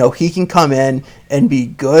 you know, he can come in and be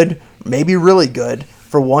good, maybe really good,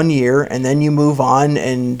 for 1 year, and then you move on,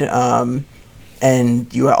 and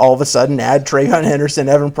you all of a sudden add Trayvon Henderson,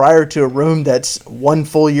 Evan Pryor to a room that's 1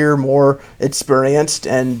 full year more experienced,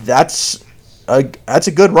 and that's a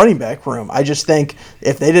good running back room. I just think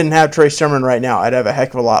if they didn't have Trey Sermon right now, I'd have a heck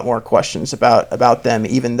of a lot more questions about them,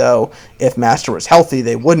 even though if Master was healthy,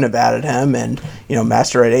 they wouldn't have added him, and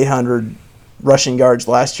Master at 800 rushing yards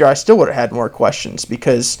last year, I still would have had more questions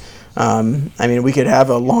because we could have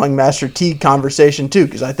a long Master Teague conversation too,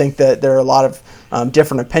 because I think that there are a lot of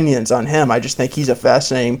different opinions on him. I just think he's a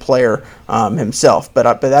fascinating player himself.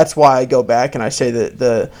 But that's why I go back and I say that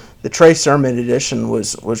the Trey Sermon edition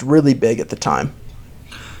was really big at the time.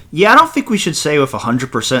 Yeah, I don't think we should say with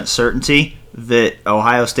 100% certainty that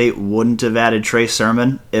Ohio State wouldn't have added Trey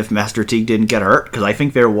Sermon if Master Teague didn't get hurt, because I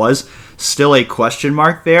think there was still a question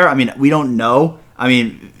mark there. I mean, we don't know. I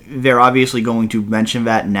mean, they're obviously going to mention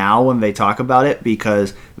that now when they talk about it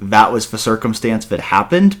because that was the circumstance that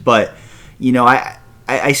happened. But,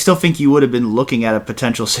 I still think you would have been looking at a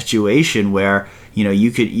potential situation where,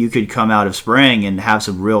 you could come out of spring and have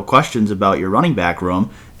some real questions about your running back room,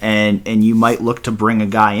 and you might look to bring a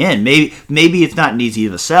guy in. Maybe it's not an easy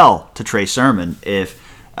of a sell to Trey Sermon if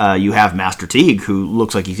you have Master Teague, who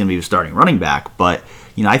looks like he's going to be the starting running back. But,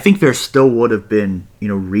 I think there still would have been,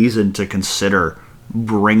 reason to consider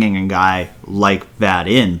bringing a guy like that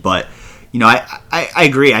in. But, I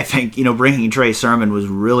agree. I think, bringing Trey Sermon was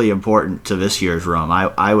really important to this year's room.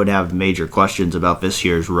 I would have major questions about this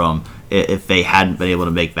year's room if they hadn't been able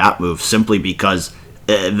to make that move, simply because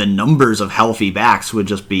the numbers of healthy backs would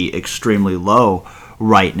just be extremely low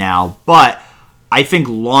right now. But I think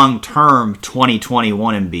long-term,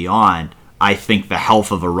 2021 and beyond, I think the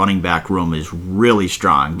health of a running back room is really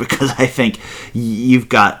strong, because I think you've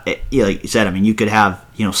got, like you said, you could have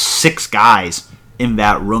 6 guys in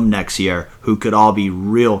that room next year who could all be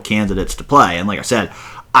real candidates to play. And like I said,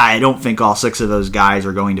 I don't think all 6 of those guys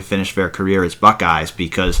are going to finish their career as Buckeyes,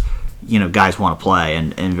 because guys want to play,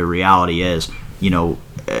 and the reality is, at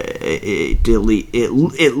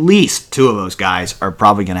least 2 of those guys are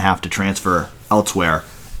probably going to have to transfer elsewhere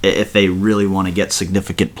if they really want to get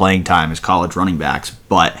significant playing time as college running backs.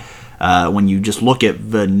 But when you just look at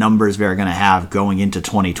the numbers they're going to have going into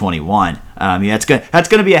 2021, that's going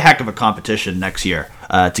to be a heck of a competition next year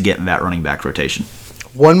to get in that running back rotation.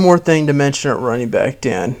 One more thing to mention at running back,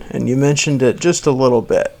 Dan, and you mentioned it just a little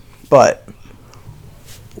bit, but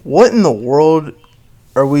what in the world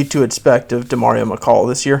are we to expect of Demario McCall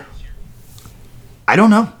this year? I don't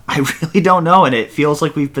know. I really don't know, and it feels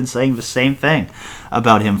like we've been saying the same thing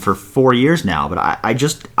about him for 4 years now. But I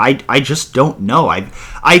just don't know.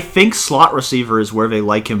 I think slot receiver is where they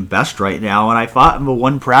like him best right now, and I thought in the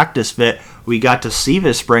one practice that we got to see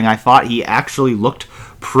this spring, I thought he actually looked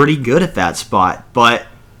pretty good at that spot. But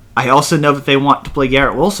I also know that they want to play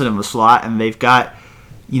Garrett Wilson in the slot, and they've got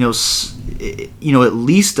at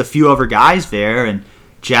least a few other guys there, and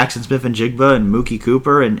Jackson Smith-Njigba and Mookie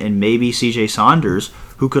Cooper and maybe C.J. Saunders,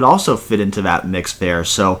 who could also fit into that mix there.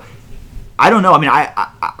 So I don't know.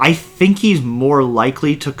 I think he's more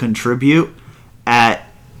likely to contribute at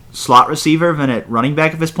slot receiver than at running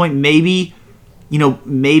back at this point. Maybe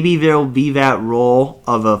there'll be that role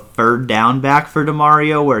of a third down back for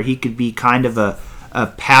Demario, where he could be kind of a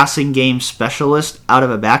passing game specialist out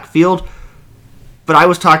of a backfield. But I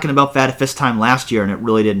was talking about that at this time last year, and it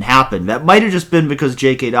really didn't happen. That might have just been because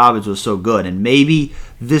J.K. Dobbins was so good. And maybe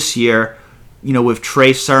this year, with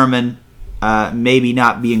Trey Sermon maybe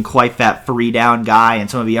not being quite that 3-down guy and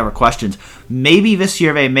some of the other questions, maybe this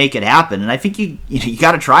year they make it happen. And I think you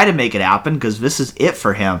got to try to make it happen, because this is it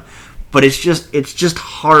for him. But it's just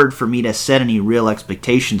hard for me to set any real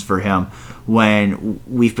expectations for him when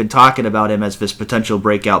we've been talking about him as this potential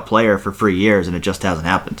breakout player for 3 years, and it just hasn't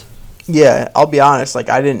happened. Yeah, I'll be honest,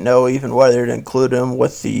 I didn't know even whether to include him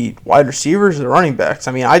with the wide receivers or the running backs.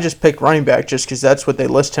 I just picked running back just because that's what they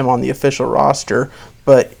list him on the official roster.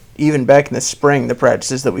 But even back in the spring, the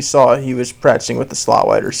practices that we saw, he was practicing with the slot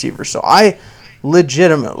wide receiver. So I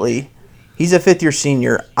legitimately, he's a 5th-year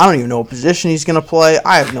senior. I don't even know what position he's going to play.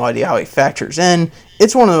 I have no idea how he factors in.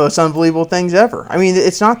 It's one of the most unbelievable things ever.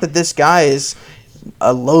 It's not that this guy is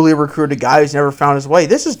a lowly recruited guy who's never found his way.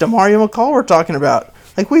 This is Demario McCall we're talking about.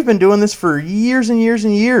 We've been doing this for years and years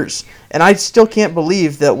and years, and I still can't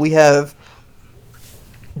believe that we have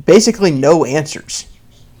basically no answers.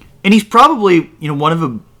 And he's probably, one of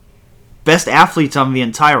the best athletes on the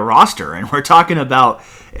entire roster, and we're talking about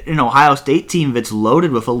an Ohio State team that's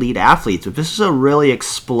loaded with elite athletes. But this is a really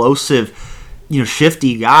explosive,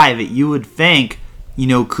 shifty guy that you would think,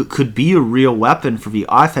 could be a real weapon for the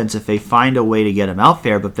offense if they find a way to get him out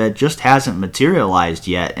there, but that just hasn't materialized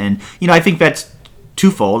yet. And, I think that's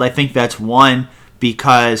twofold. I think that's one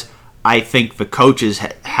because I think the coaches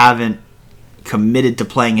haven't committed to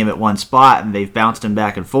playing him at one spot, and they've bounced him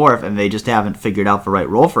back and forth, and they just haven't figured out the right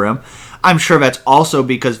role for him. I'm sure that's also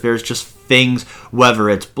because there's just things, whether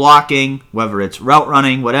it's blocking, whether it's route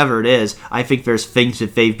running, whatever it is, I think there's things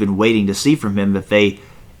that they've been waiting to see from him that they,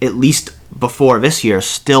 at least before this year,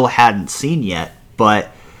 still hadn't seen yet.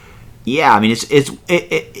 But yeah, I mean, it's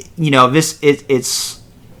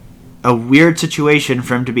a weird situation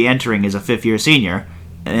for him to be entering as a fifth-year senior.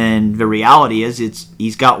 And the reality is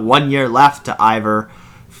he's got 1 year left to either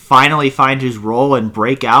finally find his role and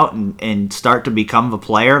break out and start to become the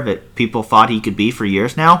player that people thought he could be for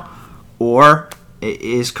years now, or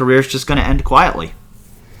his career's just going to end quietly.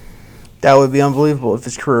 That would be unbelievable if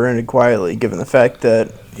his career ended quietly, given the fact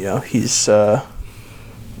that he's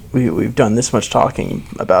we've done this much talking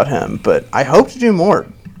about him. But I hope to do more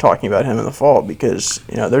talking about him in the fall because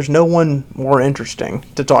there's no one more interesting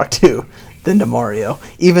to talk to than DeMario.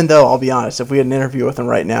 Even though, I'll be honest, if we had an interview with him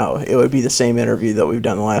right now, it would be the same interview that we've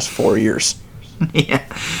done the last 4 years.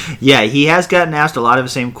 Yeah, he has gotten asked a lot of the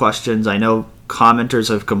same questions. I know commenters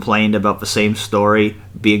have complained about the same story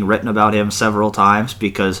being written about him several times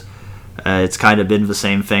because it's kind of been the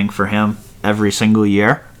same thing for him every single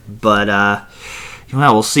year. But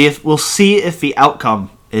we'll see if the outcome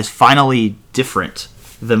is finally different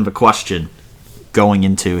than the question going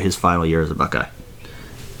into his final year as a Buckeye.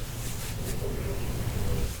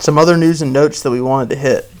 Some other news and notes that we wanted to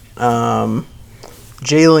hit.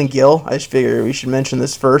 Jalen Gill, I just figured we should mention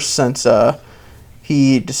this first since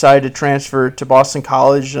he decided to transfer to Boston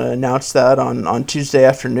College, announced that on Tuesday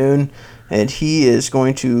afternoon, and he is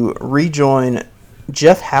going to rejoin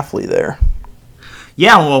Jeff Hafley there.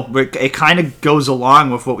 Yeah, well, it kind of goes along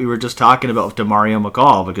with what we were just talking about with DeMario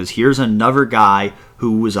McCall, because here's another guy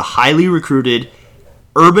who was a highly recruited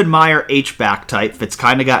Urban Meyer H-back type that's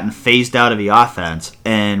kind of gotten phased out of the offense.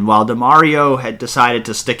 And while DeMario had decided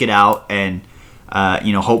to stick it out and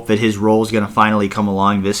hope that his role is going to finally come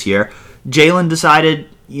along this year, Jalen decided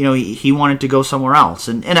he wanted to go somewhere else.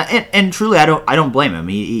 And truly, I don't blame him.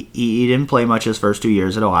 He didn't play much his first 2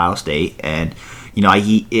 years at Ohio State, and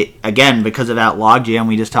again, because of that logjam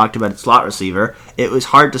we just talked about at slot receiver, it was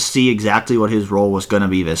hard to see exactly what his role was going to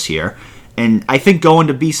be this year. And I think going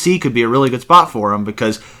to BC could be a really good spot for him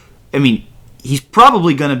because, he's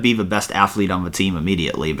probably going to be the best athlete on the team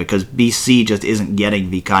immediately because BC just isn't getting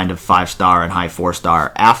the kind of 5-star and high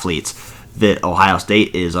 4-star athletes that Ohio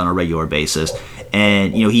State is on a regular basis.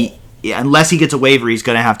 And, unless he gets a waiver, he's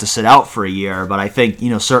going to have to sit out for a year. But I think,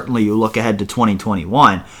 certainly you look ahead to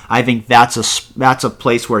 2021, I think that's a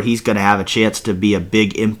place where he's going to have a chance to be a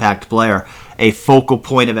big impact player, a focal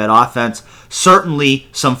point of that offense. Certainly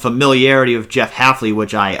some familiarity with Jeff Hafley,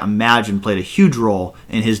 which I imagine played a huge role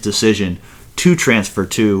in his decision to transfer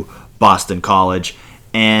to Boston College.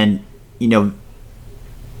 And, and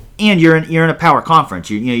you're in a power conference.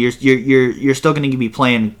 You're still going to be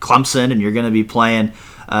playing Clemson, and you're going to be playing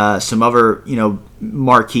some other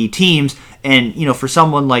marquee teams. And for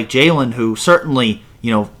someone like Jalen, who certainly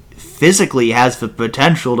physically has the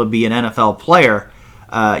potential to be an NFL player,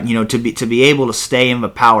 to be able to stay in the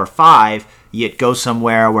Power 5, yet go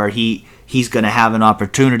somewhere where he's going to have an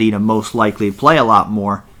opportunity to most likely play a lot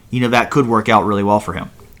more, that could work out really well for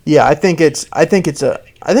him. Yeah, I think it's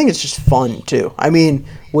just fun too.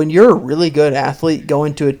 When you're a really good athlete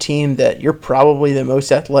going to a team that you're probably the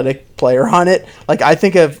most athletic player on it, I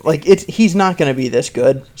think of he's not going to be this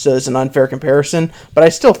good, so it's an unfair comparison. But I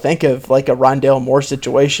still think of a Rondale Moore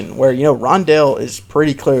situation where Rondale is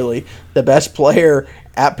pretty clearly the best player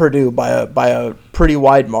at Purdue by a pretty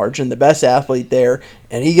wide margin, the best athlete there,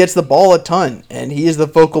 and he gets the ball a ton, and he is the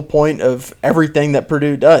focal point of everything that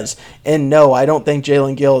Purdue does. And no, I don't think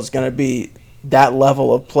Jalen Gill is going to be that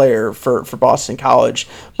level of player for Boston College,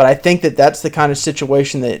 but I think that that's the kind of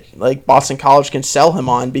situation that Boston College can sell him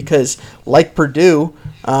on because like Purdue,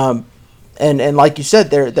 and like you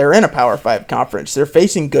said, they're in a Power 5 conference. They're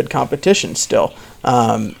facing good competition still,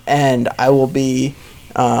 and I will be.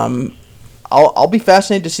 I'll be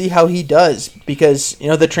fascinated to see how he does because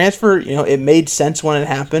the transfer it made sense when it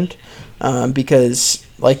happened because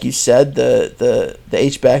like you said the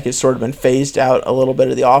H-back has sort of been phased out a little bit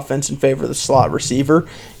of the offense in favor of the slot receiver,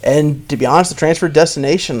 and to be honest the transfer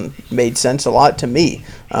destination made sense a lot to me,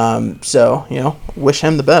 so wish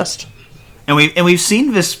him the best. And we've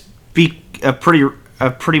seen this be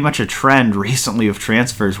pretty much a trend recently of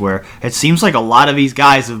transfers where it seems like a lot of these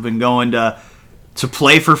guys have been going to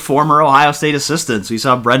play for former Ohio State assistants. We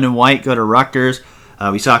saw Brendan White go to Rutgers.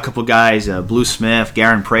 We saw a couple guys, Blue Smith,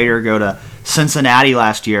 Garen Prater, go to Cincinnati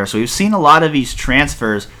last year. So we've seen a lot of these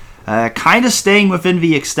transfers kind of staying within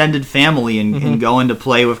the extended family and going to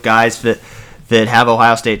play with guys that have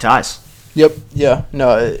Ohio State ties. Yep. Yeah.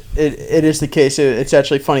 No, it is the case. It's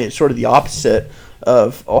actually funny. It's sort of the opposite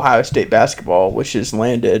of Ohio State basketball, which has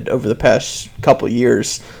landed over the past couple of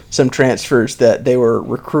years some transfers that they were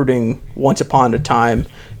recruiting once upon a time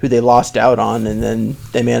who they lost out on, and then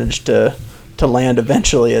they managed to land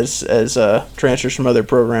eventually as transfers from other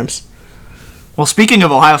programs. Well, speaking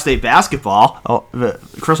of Ohio State basketball,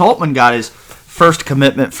 Chris Holtmann got his first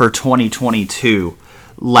commitment for 2022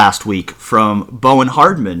 last week from Bowen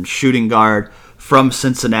Hardman, shooting guard from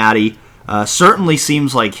Cincinnati. Certainly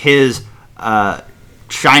seems like his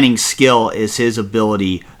shining skill is his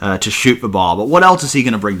ability to shoot the ball. But what else is he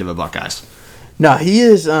going to bring to the Buckeyes? No, he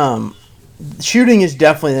is. Shooting is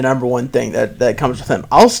definitely the number one thing that comes with him.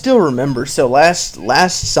 I'll still remember. So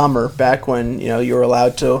last summer, back when you were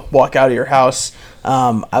allowed to walk out of your house,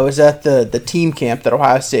 I was at the team camp that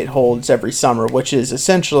Ohio State holds every summer, which is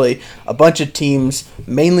essentially a bunch of teams,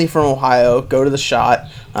 mainly from Ohio, go to the Shot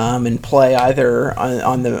and play either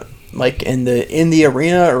on the in the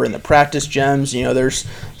arena or in the practice gyms. There's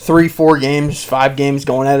 3, 4 games, 5 games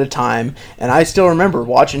going at a time, and I still remember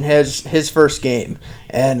watching his first game.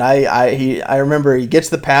 And I remember he gets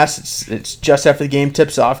the pass. It's just after the game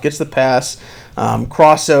tips off. Gets the pass,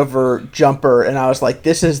 crossover jumper, and I was like,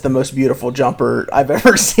 "This is the most beautiful jumper I've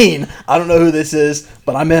ever seen." I don't know who this is,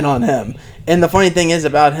 but I'm in on him. And the funny thing is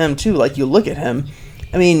about him too. Like, you look at him,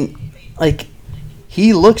 I mean, like,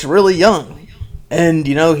 he looks really young, and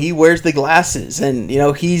he wears the glasses, and he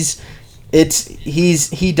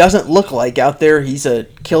doesn't look like out there he's a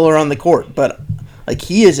killer on the court, but like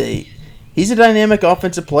he's a dynamic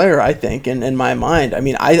offensive player, I think, in my mind. I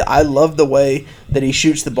mean, I love the way that he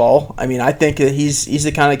shoots the ball. I mean, I think that he's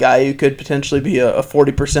the kind of guy who could potentially be a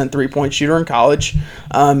 40% three-point shooter in college.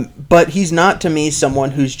 But he's not, to me,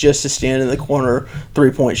 someone who's just a stand-in-the-corner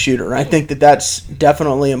three-point shooter. And I think that that's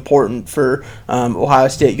definitely important for Ohio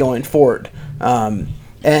State going forward.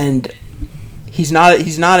 And he's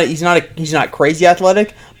not crazy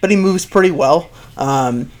athletic, but he moves pretty well.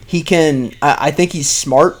 He can. I think he's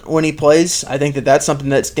smart when he plays. I think that that's something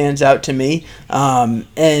that stands out to me.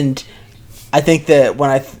 And I think that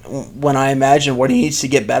when I imagine what he needs to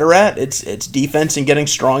get better at, it's defense and getting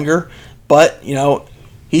stronger. But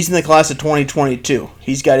he's in the class of 2022.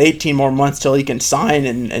 He's got 18 more months till he can sign,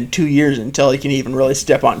 and 2 years until he can even really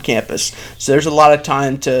step on campus. So there's a lot of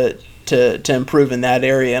time to improve in that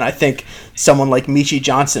area, and I think someone like Michi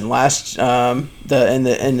Johnson in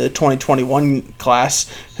the 2021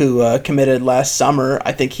 class who committed last summer,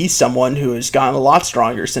 I think he's someone who has gotten a lot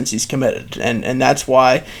stronger since he's committed, and that's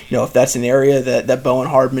why if that's an area that Bowen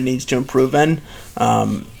Hardman needs to improve in,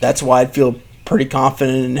 that's why I'd feel pretty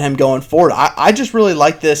confident in him going forward. I just really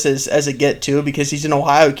like this as a get to, because he's an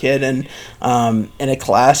Ohio kid and in a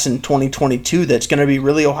class in 2022 that's going to be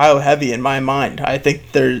really Ohio heavy in my mind. I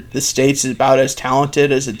think the state's about as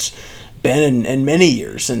talented as it's been in many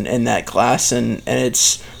years in that class, and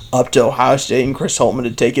it's up to Ohio State and Chris Holtmann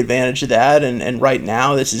to take advantage of that. And right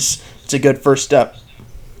now, it's a good first step.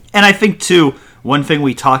 And I think too, one thing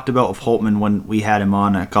we talked about with Holtmann when we had him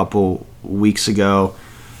on a couple weeks ago.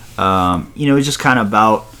 It's just kind of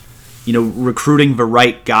about, recruiting the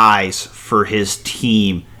right guys for his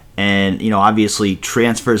team. And, obviously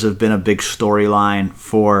transfers have been a big storyline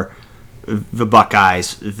for the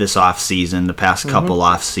Buckeyes this offseason, the past couple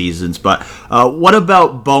off seasons. But what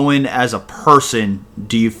about Bowen as a person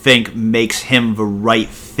do you think makes him the right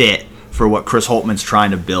fit for what Chris Holtmann's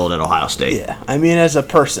trying to build at Ohio State? Yeah, I mean, as a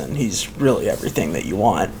person, he's really everything that you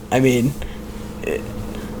want. I mean,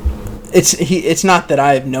 It's not that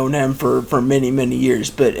I've known him for many, many years,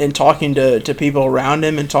 but in talking to people around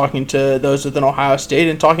him and talking to those within Ohio State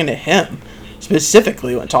and talking to him,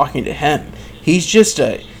 specifically when talking to him, he's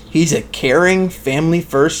a caring,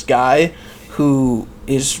 family-first guy who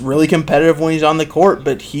is really competitive when he's on the court,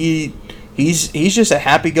 but he's just a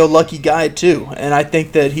happy-go-lucky guy too. And I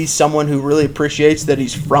think that he's someone who really appreciates that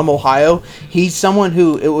he's from Ohio. He's someone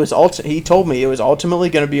who he told me it was ultimately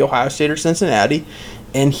going to be Ohio State or Cincinnati.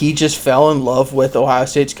 And he just fell in love with Ohio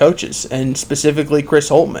State's coaches, and specifically Chris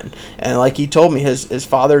Holtmann. And like he told me, his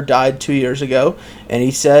father died 2 years ago, and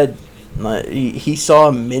he said he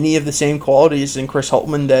saw many of the same qualities in Chris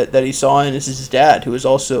Holtmann that he saw in his dad, who was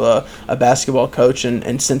also a basketball coach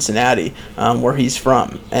in Cincinnati, where he's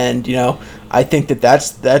from. And, I think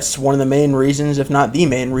that's one of the main reasons, if not the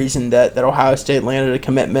main reason, that Ohio State landed a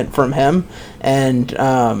commitment from him. And,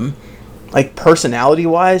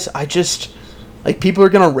 personality-wise, people are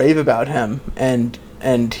gonna rave about him, and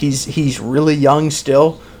he's really young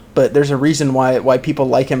still, but there's a reason why people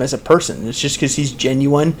like him as a person. It's just because he's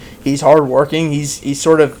genuine, he's hardworking, he's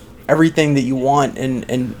sort of everything that you want in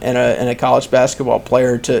a college basketball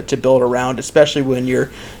player to build around, especially when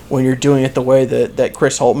you're doing it the way that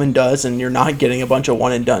Chris Holtmann does, and you're not getting a bunch of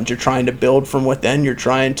one and dones. You're trying to build from within. You're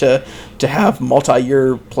trying to have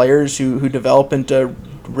multi-year players who develop into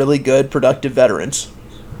really good, productive veterans.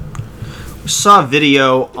 We saw a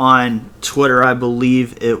video on Twitter, I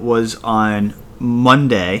believe it was on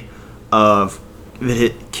Monday, of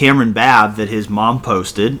Cameron Babb that his mom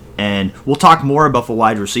posted, and we'll talk more about the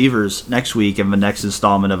wide receivers next week in the next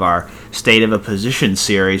installment of our State of a Position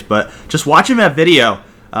series. But just watching that video,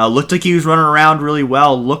 looked like he was running around really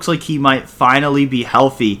well. Looks like he might finally be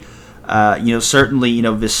healthy. Certainly,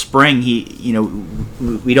 this spring,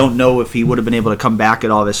 we don't know if he would have been able to come back at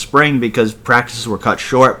all this spring because practices were cut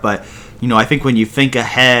short. But, I think when you think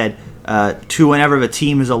ahead to whenever the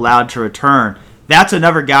team is allowed to return, that's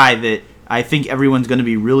another guy that I think everyone's going to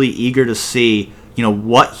be really eager to see,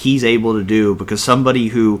 what he's able to do, because somebody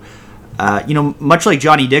who, much like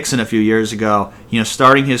Johnny Dixon a few years ago,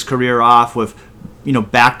 starting his career off with,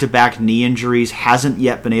 back-to-back knee injuries, hasn't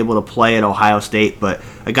yet been able to play at Ohio State, but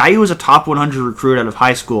a guy who was a top 100 recruit out of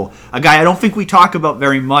high school, a guy I don't think we talk about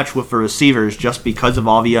very much with the receivers just because of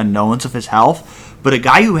all the unknowns of his health, but a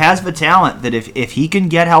guy who has the talent that if he can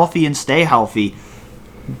get healthy and stay healthy,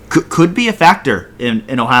 could be a factor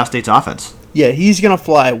in Ohio State's offense. Yeah, he's going to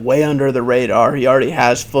fly way under the radar. He already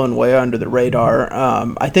has flown way under the radar.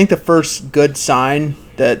 I think the first good sign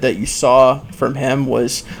that you saw from him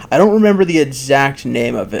was, I don't remember the exact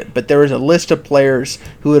name of it, but there was a list of players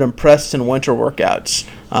who had impressed in winter workouts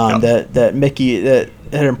that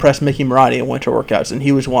had impressed Mickey Marotti in winter workouts, and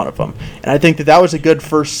he was one of them. And I think that was a good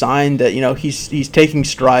first sign that he's taking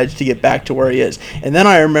strides to get back to where he is. And then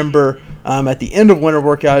I remember at the end of winter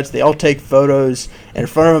workouts, they all take photos in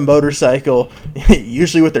front of a motorcycle,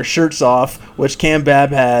 usually with their shirts off, which Cam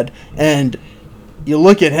Babb had, and you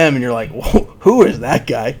look at him and you're like, who is that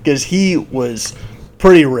guy? Because he was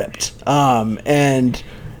pretty ripped. And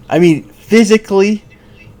I mean, physically,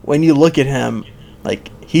 when you look at him,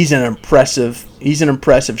 like, he's in impressive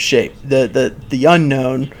shape. The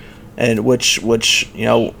unknown, and which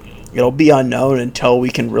it'll be unknown until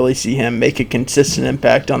we can really see him make a consistent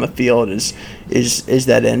impact on the field, is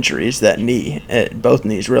that injury, is that knee, both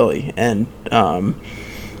knees really, and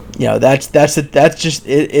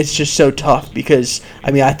it's just so tough, because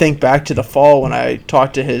I think back to the fall when I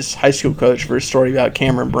talked to his high school coach for a story about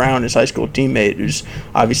Cameron Brown, his high school teammate, who's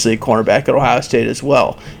obviously a cornerback at Ohio State as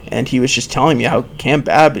well, and he was just telling me how Cam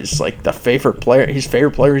Babb is like his favorite player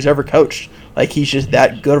he's ever coached. Like, he's just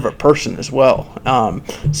that good of a person as well.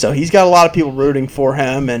 So he's got a lot of people rooting for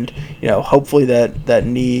him, and hopefully that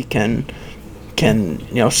knee can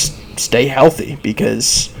stay healthy,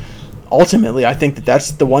 because ultimately I think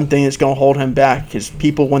that's the one thing that's going to hold him back, because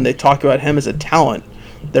people, when they talk about him as a talent,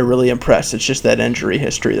 they're really impressed. It's just that injury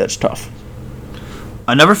history that's tough.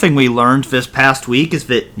 Another thing we learned this past week is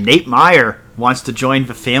that Nate Meyer wants to join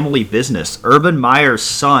the family business. Urban Meyer's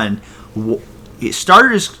son he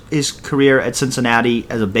started his career at Cincinnati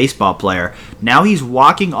as a baseball player. Now he's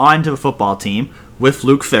walking on to the football team with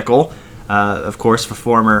Luke Fickell, of course, the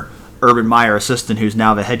former Urban Meyer assistant, who's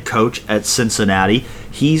now the head coach at Cincinnati.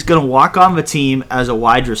 He's going to walk on the team as a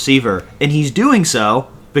wide receiver, and he's doing so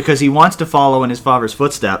because he wants to follow in his father's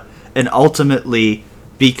footstep and ultimately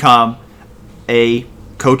become a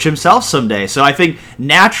coach himself someday. So I think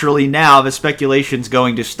naturally now the speculation's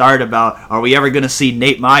going to start about, are we ever going to see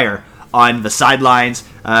Nate Meyer on the sidelines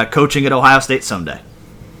coaching at Ohio State someday?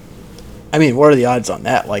 I mean, what are the odds on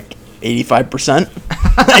that? Like 85%?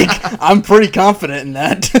 I'm pretty confident in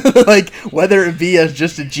that. Like, whether it be as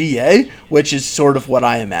just a GA, which is sort of what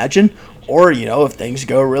I imagine, or, if things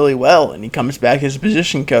go really well and he comes back as a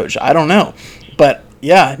position coach. I don't know. But,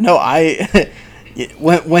 yeah, no,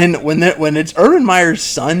 when it's Urban Meyer's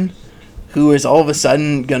son who is all of a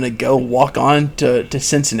sudden going to go walk on to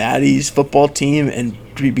Cincinnati's football team and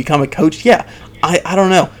become a coach, yeah, I don't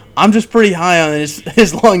know. I'm just pretty high on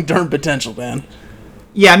his long-term potential, man.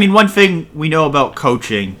 Yeah, I mean, one thing we know about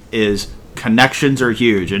coaching is connections are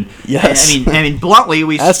huge, and yes. I mean,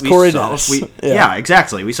 bluntly, Ask Corey Dennis. Yeah,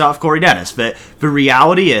 exactly. We saw it with Corey Dennis, but the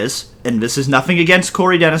reality is, and this is nothing against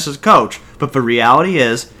Corey Dennis as coach, but the reality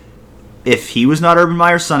is, if he was not Urban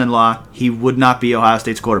Meyer's son-in-law, he would not be Ohio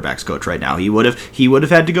State's quarterbacks coach right now. He would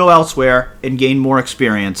have had to go elsewhere and gain more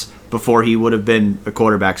experience before he would have been a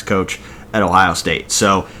quarterbacks coach at Ohio State.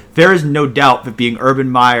 So there is no doubt that being Urban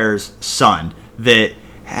Meyer's son, that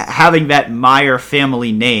having that Meyer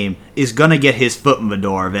family name is going to get his foot in the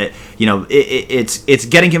door of it. It's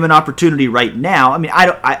getting him an opportunity right now. I mean,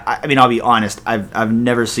 I mean, I'll be honest. I've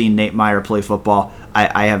never seen Nate Meyer play football.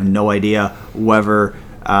 I have no idea whether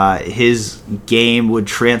his game would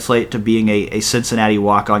translate to being a Cincinnati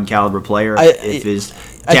walk-on caliber player if his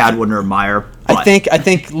dad wouldn't admire. I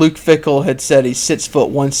think Luke Fickell had said he's 6'1",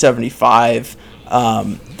 175.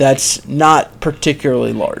 That's not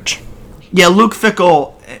particularly large. Yeah, Luke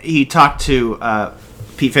Fickell, he talked to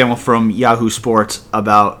Pete Thamel from Yahoo Sports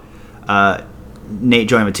about Nate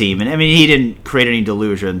joining the team. And, I mean, he didn't create any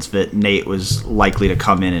delusions that Nate was likely to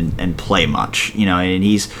come in and play much. And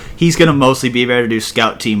he's going to mostly be there to do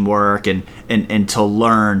scout team work and to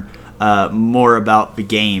learn more about the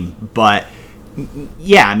game. But,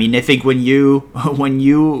 yeah, I mean, I think when you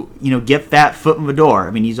get that foot in the door,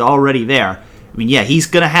 I mean, he's already there. I mean, yeah, he's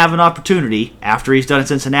going to have an opportunity after he's done in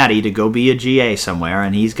Cincinnati to go be a GA somewhere,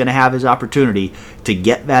 and he's going to have his opportunity to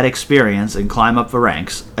get that experience and climb up the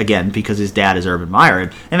ranks, again, because his dad is Urban Meyer.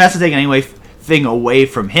 And that's the thing away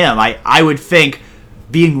from him. I would think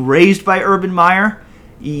being raised by Urban Meyer,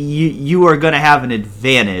 you are going to have an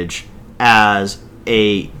advantage as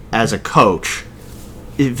a coach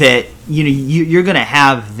that you're going to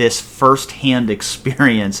have this firsthand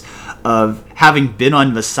experience of having been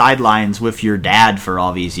on the sidelines with your dad for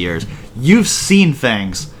all these years. You've seen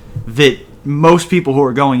things that most people who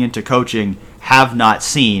are going into coaching have not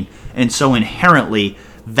seen, and so inherently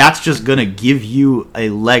that's just going to give you a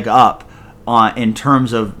leg up in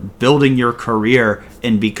terms of building your career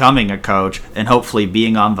and becoming a coach, and hopefully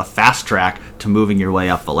being on the fast track to moving your way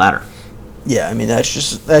up the ladder. Yeah, I mean, that's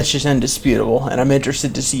just indisputable, and I'm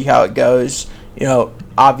interested to see how it goes.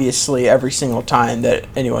 Obviously, every single time that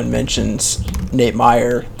anyone mentions Nate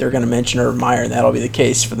Meyer, they're going to mention Urban Meyer, and that'll be the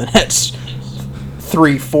case for the next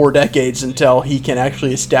 3-4 decades until he can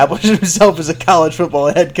actually establish himself as a college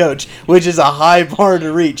football head coach, which is a high bar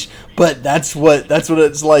to reach. But that's what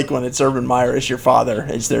it's like when it's Urban Meyer as your father.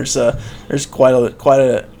 There's quite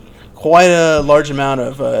a large amount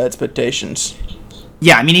of expectations.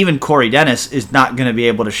 Yeah, I mean, even Corey Dennis is not going to be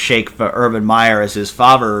able to shake the Urban Meyer as his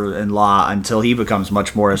father-in-law until he becomes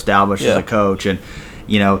much more established as a coach. And,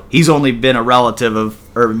 he's only been a relative of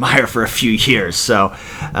Urban Meyer for a few years, so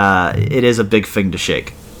it is a big thing to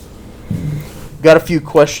shake. Got a few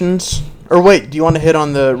questions? Or wait, do you want to hit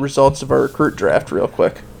on the results of our recruit draft real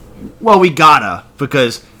quick? Well, we gotta,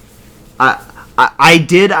 because I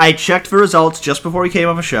checked the results just before we came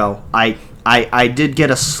on the show. I did get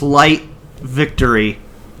a slight victory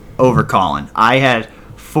over Colin. I had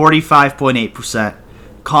 45.8%.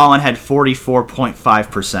 Colin had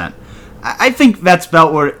 44.5%. I think that's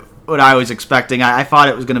about what I was expecting. I thought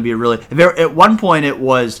it was going to be at one point it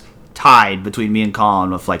was tied between me and Colin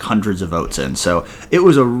with like hundreds of votes in. So it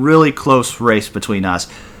was a really close race between us.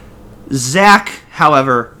 Zach,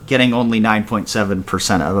 however, getting only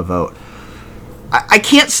 9.7% of a vote. I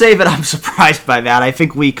can't say that I'm surprised by that. I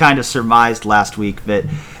think we kind of surmised last week that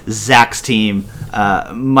Zach's team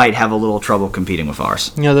might have a little trouble competing with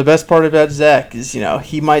ours. The best part about Zach is,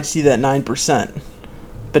 he might see that 9%,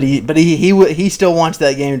 but he still wants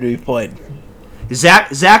that game to be played.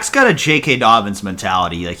 Zach's got a J.K. Dobbins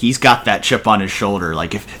mentality. Like, he's got that chip on his shoulder.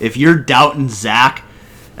 Like, if you're doubting Zach,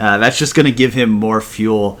 that's just going to give him more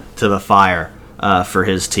fuel to the fire for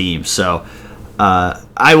his team. So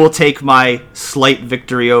I will take my slight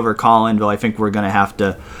victory over Colin, though I think we're going to have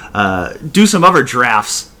to do some other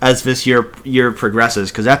drafts as this year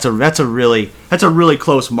progresses, because that's a really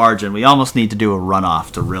close margin. We almost need to do a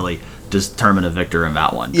runoff to really determine a victor in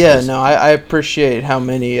that one. Yeah, no, I appreciate how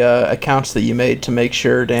many accounts that you made to make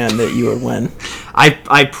sure, Dan, that you would win.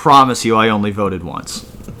 I promise you, I only voted once.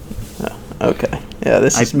 Okay. Yeah,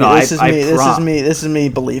 this is me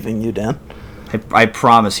believing you, Dan. I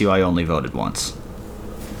promise you, I only voted once.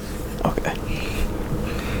 Okay.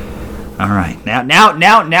 All right.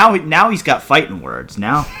 Now he's got fighting words.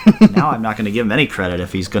 Now I'm not going to give him any credit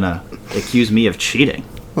if he's going to accuse me of cheating.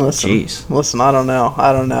 Listen, I don't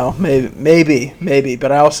know. Maybe,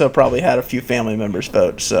 but I also probably had a few family members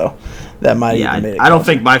vote, so that might even made it. I don't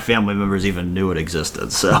think my family members even knew it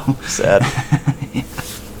existed. So sad.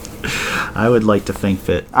 I would like to think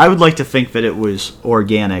that it was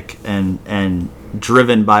organic and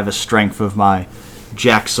driven by the strength of my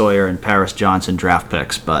Jack Sawyer and Paris Johnson draft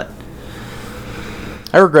picks, but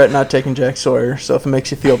I regret not taking Jack Sawyer, so if it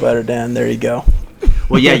makes you feel better, Dan, there you go.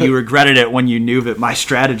 Well, yeah, you regretted it when you knew that my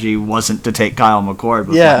strategy wasn't to take Kyle McCord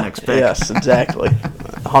with my next pick. Yes, exactly.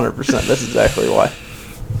 100%. That's exactly why.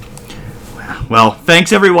 Well,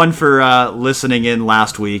 thanks everyone for listening in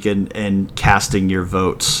last week and casting your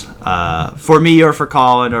votes. for me or for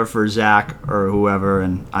Colin or for Zach or whoever,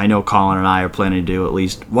 and I know Colin and I are planning to do at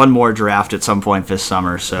least one more draft at some point this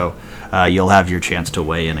summer, so you'll have your chance to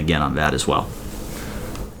weigh in again on that as well.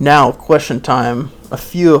 Now, question time. A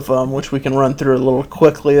few of them, which we can run through a little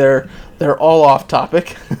quickly. They're all off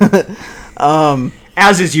topic.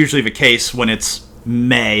 As is usually the case when it's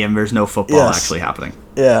May and there's no football actually happening.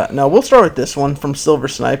 Yeah. Now, we'll start with this one from Silver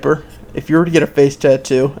Sniper. If you were to get a face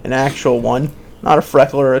tattoo, an actual one, not a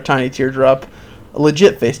freckle or a tiny teardrop, a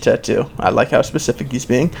legit face tattoo, I like how specific he's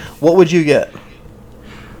being, what would you get?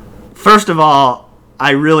 First of all,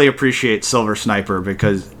 I really appreciate Silver Sniper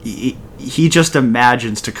because he just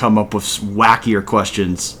imagines to come up with wackier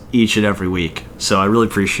questions each and every week. So I really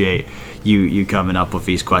appreciate you coming up with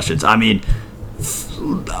these questions. I mean,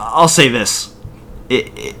 I'll say this.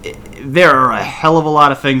 There are a hell of a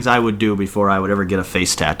lot of things I would do before I would ever get a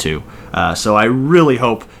face tattoo. So I really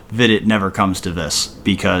hope that it never comes to this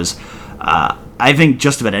because I think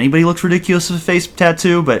just about anybody looks ridiculous with a face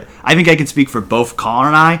tattoo, but I think I can speak for both Colin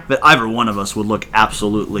and I that either one of us would look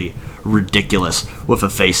absolutely ridiculous with a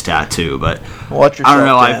face tattoo. But watch yourself,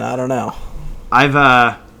 Dan. I don't know. I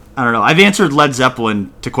don't know. I've answered Led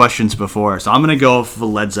Zeppelin to questions before, so I'm gonna go for the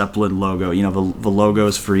Led Zeppelin logo. You know, the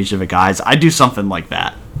logos for each of the guys. I'd do something like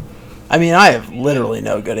that. I mean, I have literally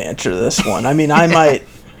no good answer to this one. I mean, I'll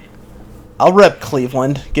rep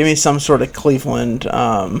Cleveland. Give me some sort of Cleveland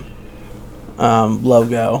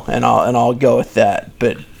logo, and I'll go with that.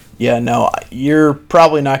 But yeah, no, you're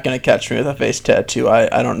probably not going to catch me with a face tattoo.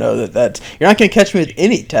 I don't know that's you're not going to catch me with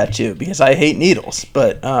any tattoo because I hate needles.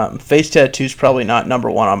 But face tattoo's probably not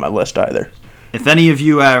number one on my list either. If any of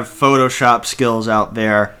you have Photoshop skills out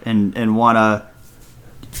there and want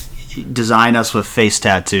to design us with face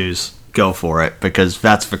tattoos, go for it because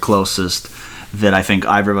that's the closest that I think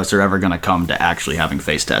either of us are ever going to come to actually having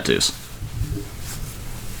face tattoos.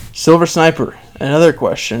 Silver Sniper, another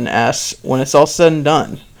question, asks, when it's all said and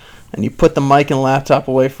done, and you put the mic and laptop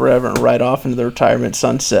away forever and ride off into the retirement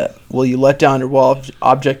sunset, will you let down your wall of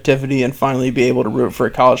objectivity and finally be able to root for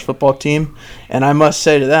a college football team? And I must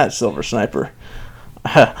say to that, Silver Sniper,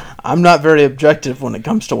 I'm not very objective when it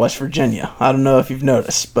comes to West Virginia. I don't know if you've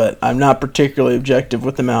noticed, but I'm not particularly objective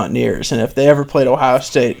with the Mountaineers, and if they ever played Ohio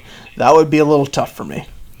State, that would be a little tough for me.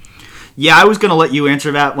 Yeah, I was going to let you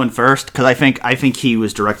answer that one first because I think he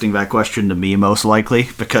was directing that question to me most likely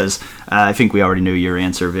because I think we already knew your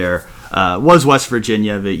answer there was West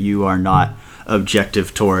Virginia, that you are not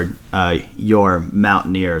objective toward your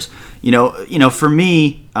Mountaineers. You know, for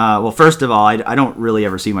me, well, first of all, I don't really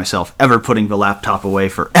ever see myself ever putting the laptop away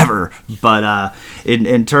forever. But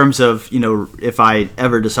in terms of, you know, if I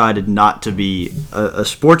ever decided not to be a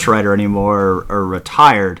sports writer anymore or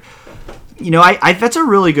retired, you know, I that's a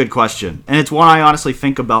really good question, and it's one I honestly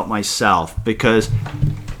think about myself because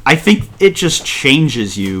I think it just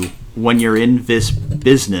changes you when you're in this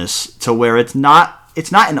business to where it's not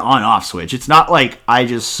an on-off switch. It's not like I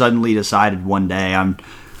just suddenly decided one day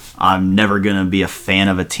I'm never gonna be a fan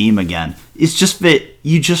of a team again. It's just that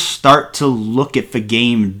you just start to look at the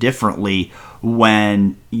game differently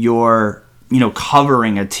when you're, you know,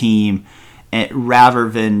 covering a team rather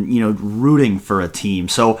than, you know, rooting for a team.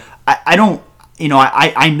 So I don't, you know,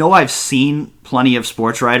 I know I've seen plenty of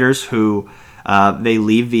sports writers who they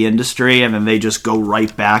leave the industry and then they just go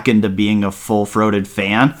right back into being a full-throated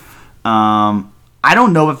fan. I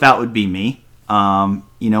don't know if that would be me.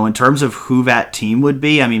 You know, in terms of who that team would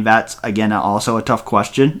be, I mean, that's, again, also a tough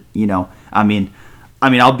question. You know, I mean,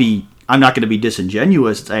 I'm not going to be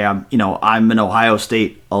disingenuous and say I'm an Ohio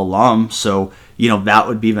State alum, so, you know, that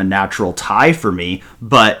would be the natural tie for me.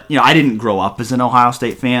 But, you know, I didn't grow up as an Ohio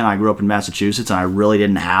State fan. I grew up in Massachusetts, and I really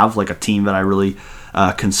didn't have, like, a team that I really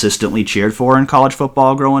consistently cheered for in college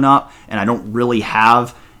football growing up. And I don't really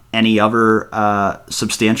have any other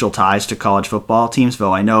substantial ties to college football teams,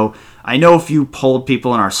 though I know if you polled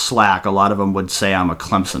people in our Slack, a lot of them would say I'm a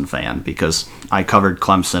Clemson fan because I covered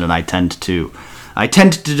Clemson, and I tend to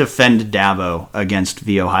defend Dabo against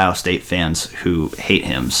the Ohio State fans who hate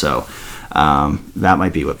him. So that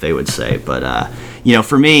might be what they would say. But, you know,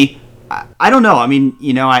 for me, I don't know. I mean,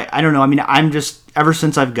 you know, I don't know. I mean, I'm just, ever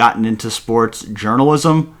since I've gotten into sports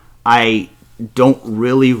journalism, I don't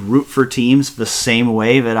really root for teams the same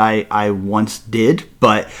way that I once did.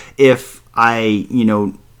 But if I, you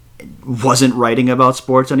know, wasn't writing about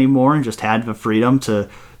sports anymore and just had the freedom to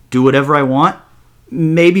do whatever I want,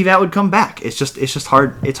 maybe that would come back. It's just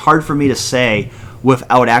hard. It's hard for me to say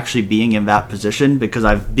without actually being in that position because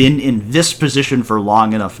I've been in this position for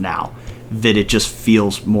long enough now that it just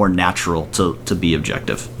feels more natural to be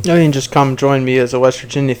objective. You can just come join me as a West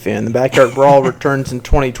Virginia fan. The Backyard Brawl returns in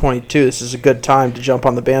 2022. This is a good time to jump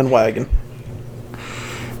on the bandwagon.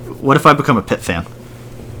 What if I become a Pitt fan?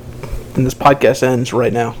 And this podcast ends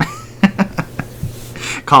right now.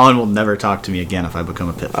 Colin will never talk to me again if I become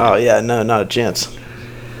a Pitt fan. Oh, yeah, no, not a chance.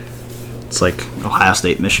 It's like Ohio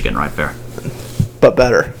State, Michigan right there. But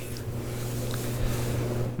better.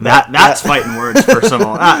 That's fighting words for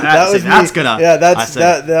someone.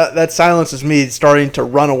 That silences me starting to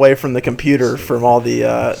run away from the computer from all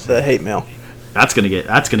the hate mail. That's gonna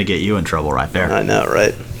get you in trouble right there. I know,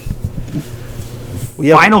 right?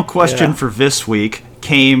 Final question for this week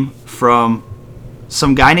came from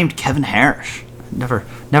some guy named Kevin Harris. Never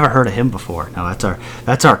heard of him before. Now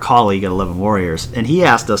that's our colleague at 11 Warriors, and he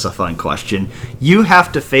asked us a fun question. You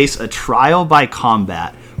have to face a trial by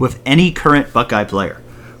combat with any current Buckeye player.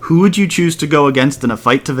 Who would you choose to go against in a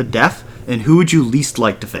fight to the death, and who would you least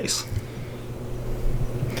like to face?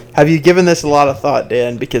 Have you given this a lot of thought,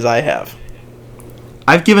 Dan? Because I have.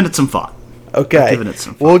 I've given it some thought. Okay,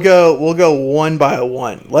 we'll go one by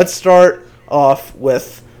one. Let's start off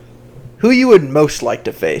with who you would most like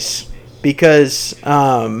to face, because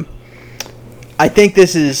I think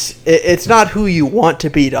it's not who you want to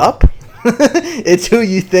beat up, it's who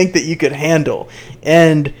you think that you could handle.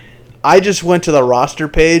 And I just went to the roster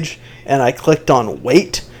page and I clicked on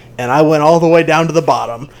weight, and I went all the way down to the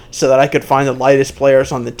bottom so that I could find the lightest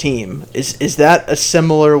players on the team. Is that a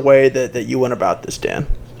similar way that you went about this, Dan?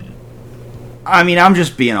 I mean, I'm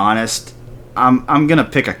just being honest. I'm gonna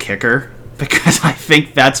pick a kicker because I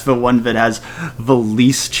think that's the one that has the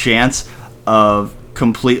least chance of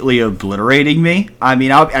completely obliterating me.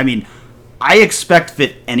 I expect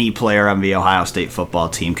that any player on the Ohio State football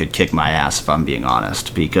team could kick my ass, if I'm being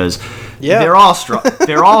honest, because they're all strong.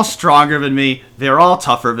 They're all stronger than me. They're all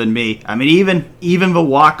tougher than me. I mean, even the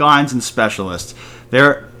walk-ons and specialists,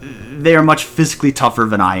 they are much physically tougher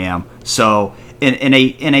than I am. So in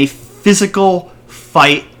a physical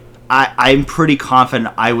fight, I'm pretty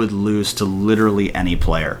confident I would lose to literally any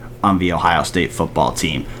player on the Ohio State football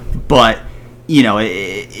team. But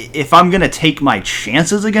if I'm going to take my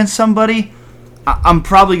chances against somebody, I'm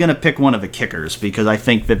probably going to pick one of the kickers, because I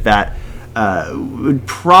think that would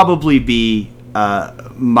probably be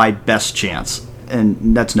my best chance.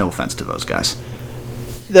 And that's no offense to those guys.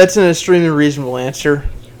 That's an extremely reasonable answer.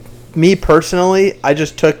 Me personally, I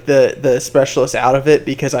just took the specialist out of it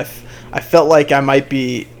because I felt like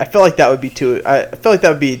that would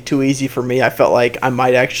be too easy for me. I felt like I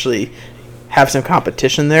might actually have some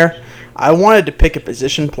competition there. I wanted to pick a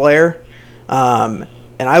position player, and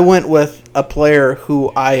I went with a player who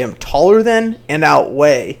I am taller than and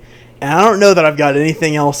outweigh. And I don't know that I've got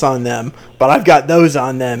anything else on them, but I've got those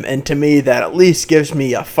on them, and to me that at least gives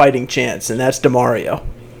me a fighting chance, and that's DeMario.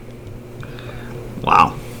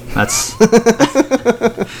 Wow. That's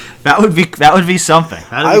that would be something.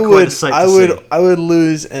 I would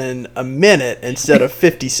lose in a minute instead of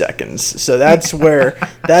 50 seconds. So that's why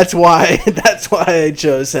I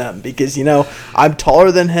chose him, because I'm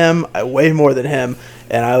taller than him, I weigh more than him,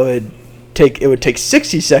 and it would take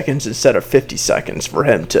 60 seconds instead of 50 seconds for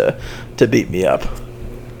him to beat me up.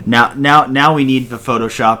 Now we need the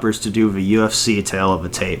Photoshoppers to do the UFC tale of the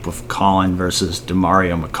tape with Colin versus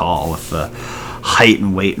DeMario McCall with the height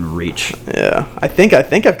and weight and reach. Yeah, I think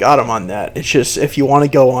I've got him on that. It's just if you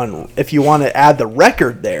want to add the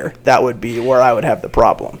record there, that would be where I would have the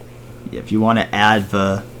problem. If you want to add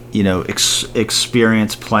the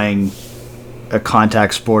experience playing a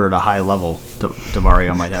contact sport at a high level,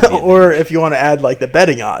 DeMario might have. Or if you want to add like the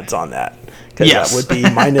betting odds on that, because that would be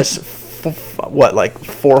minus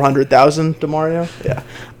 400,000 DeMario. Yeah,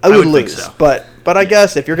 I would lose, so. But I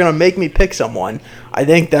guess if you're gonna make me pick someone, I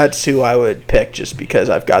think that's who I would pick, just because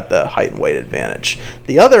I've got the height and weight advantage.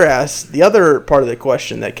 The other part of the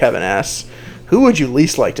question that Kevin asks, who would you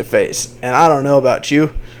least like to face? And I don't know about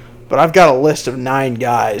you, but I've got a list of 9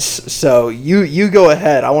 guys. So you go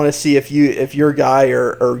ahead. I want to see if your guy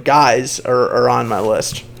or guys are on my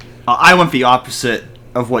list. I went the opposite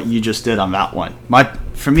of what you just did on that one.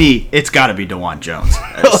 For me, it's got to be DeJuan Jones.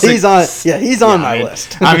 He's on my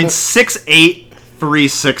list. 6'8",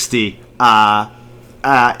 360. I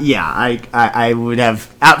would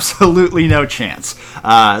have absolutely no chance.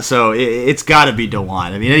 So it's got to be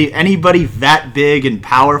DeJuan. I mean, anybody that big and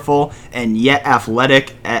powerful and yet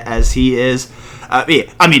athletic as he is. I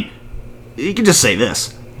mean, you can just say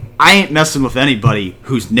this: I ain't messing with anybody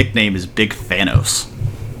whose nickname is Big Thanos.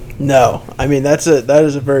 No, I mean that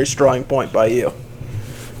is a very strong point by you.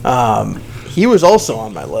 He was also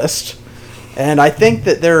on my list, And I think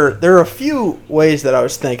that there are a few ways that I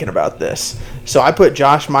was thinking about this. So I put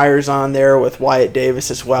Josh Myers on there with Wyatt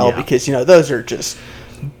Davis as well because, those are just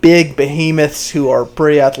big behemoths who are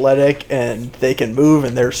pretty athletic and they can move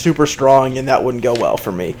and they're super strong, and that wouldn't go well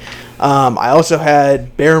for me. I also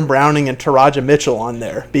had Baron Browning and Taraja Mitchell on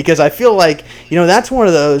there because I feel like, that's one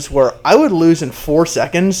of those where I would lose in 4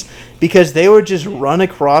 seconds because they would just run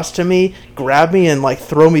across to me, grab me, and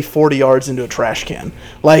throw me 40 yards into a trash can.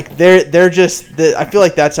 They're just, I feel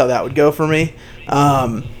like that's how that would go for me.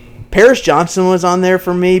 Paris Johnson was on there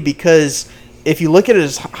for me because if you look at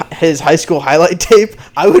his high school highlight tape,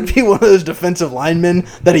 I would be one of those defensive linemen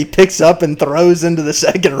that he picks up and throws into the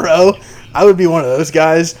second row. I would be one of those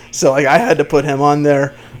guys. So I had to put him on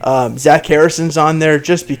there. Zach Harrison's on there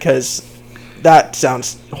just because that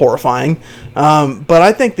sounds horrifying. But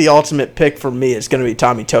I think the ultimate pick for me is going to be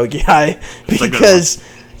Tommy Togiai because,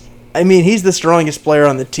 he's the strongest player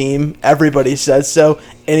on the team. Everybody says so.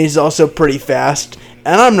 And he's also pretty fast.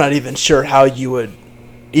 And I'm not even sure how you would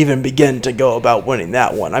even begin to go about winning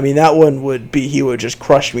that one. That one would be he would just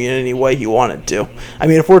crush me in any way he wanted to.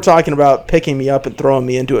 If we're talking about picking me up and throwing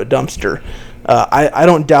me into a dumpster, I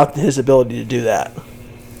don't doubt his ability to do that.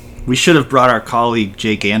 We should have brought our colleague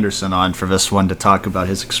Jake Anderson on for this one to talk about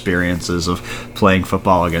his experiences of playing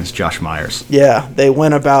football against Josh Myers. Yeah, they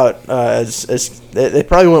went about they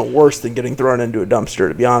probably went worse than getting thrown into a dumpster,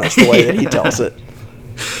 to be honest, the way that he tells it.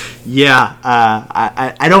 Yeah,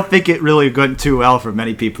 I don't think it really went too well for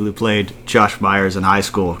many people who played Josh Myers in high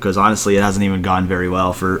school because honestly it hasn't even gone very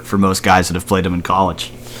well for most guys that have played him in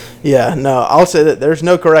college. Yeah, no, I'll say that there's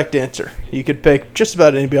no correct answer. You could pick just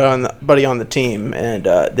about anybody on the team and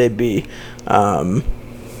they'd be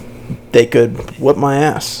they could whip my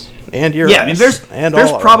ass. And your ass.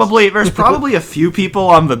 There's probably a few people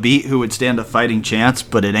on the beat who would stand a fighting chance,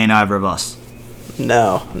 but it ain't either of us.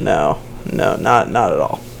 No, not at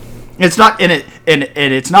all. It's not and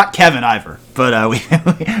it's not Kevin either. But we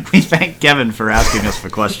thank Kevin for asking us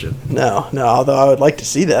the question. No. Although I would like to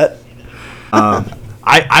see that.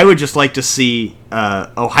 I would just like to see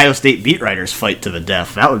Ohio State beat writers fight to the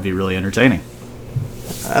death. That would be really entertaining.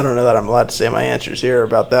 I don't know that I'm allowed to say my answers here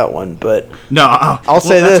about that one, but no. I'll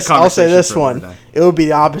say this one. It would be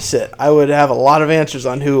the opposite. I would have a lot of answers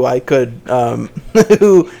on who I could,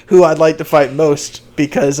 who I'd like to fight most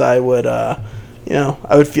because I would, I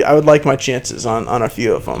would like my chances on a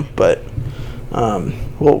few of them, but.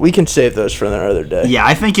 Well, we can save those for another day. Yeah,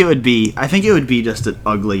 I think it would be just an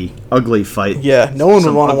ugly fight. Yeah, no one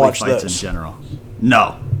would want to watch fights those in general.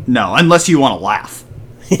 No, unless you want to laugh.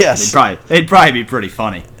 Yes, it'd probably be pretty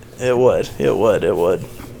funny. It would. Well,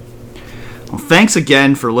 thanks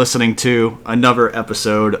again for listening to another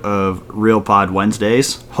episode of Real Pod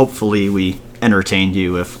Wednesdays. Hopefully, we entertained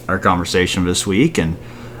you with our conversation this week, and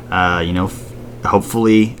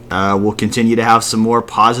hopefully we'll continue to have some more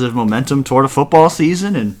positive momentum toward a football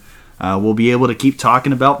season, and we'll be able to keep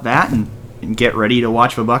talking about that and get ready to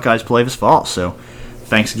watch the Buckeyes play this fall. So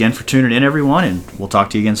thanks again for tuning in, everyone, and we'll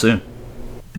talk to you again soon.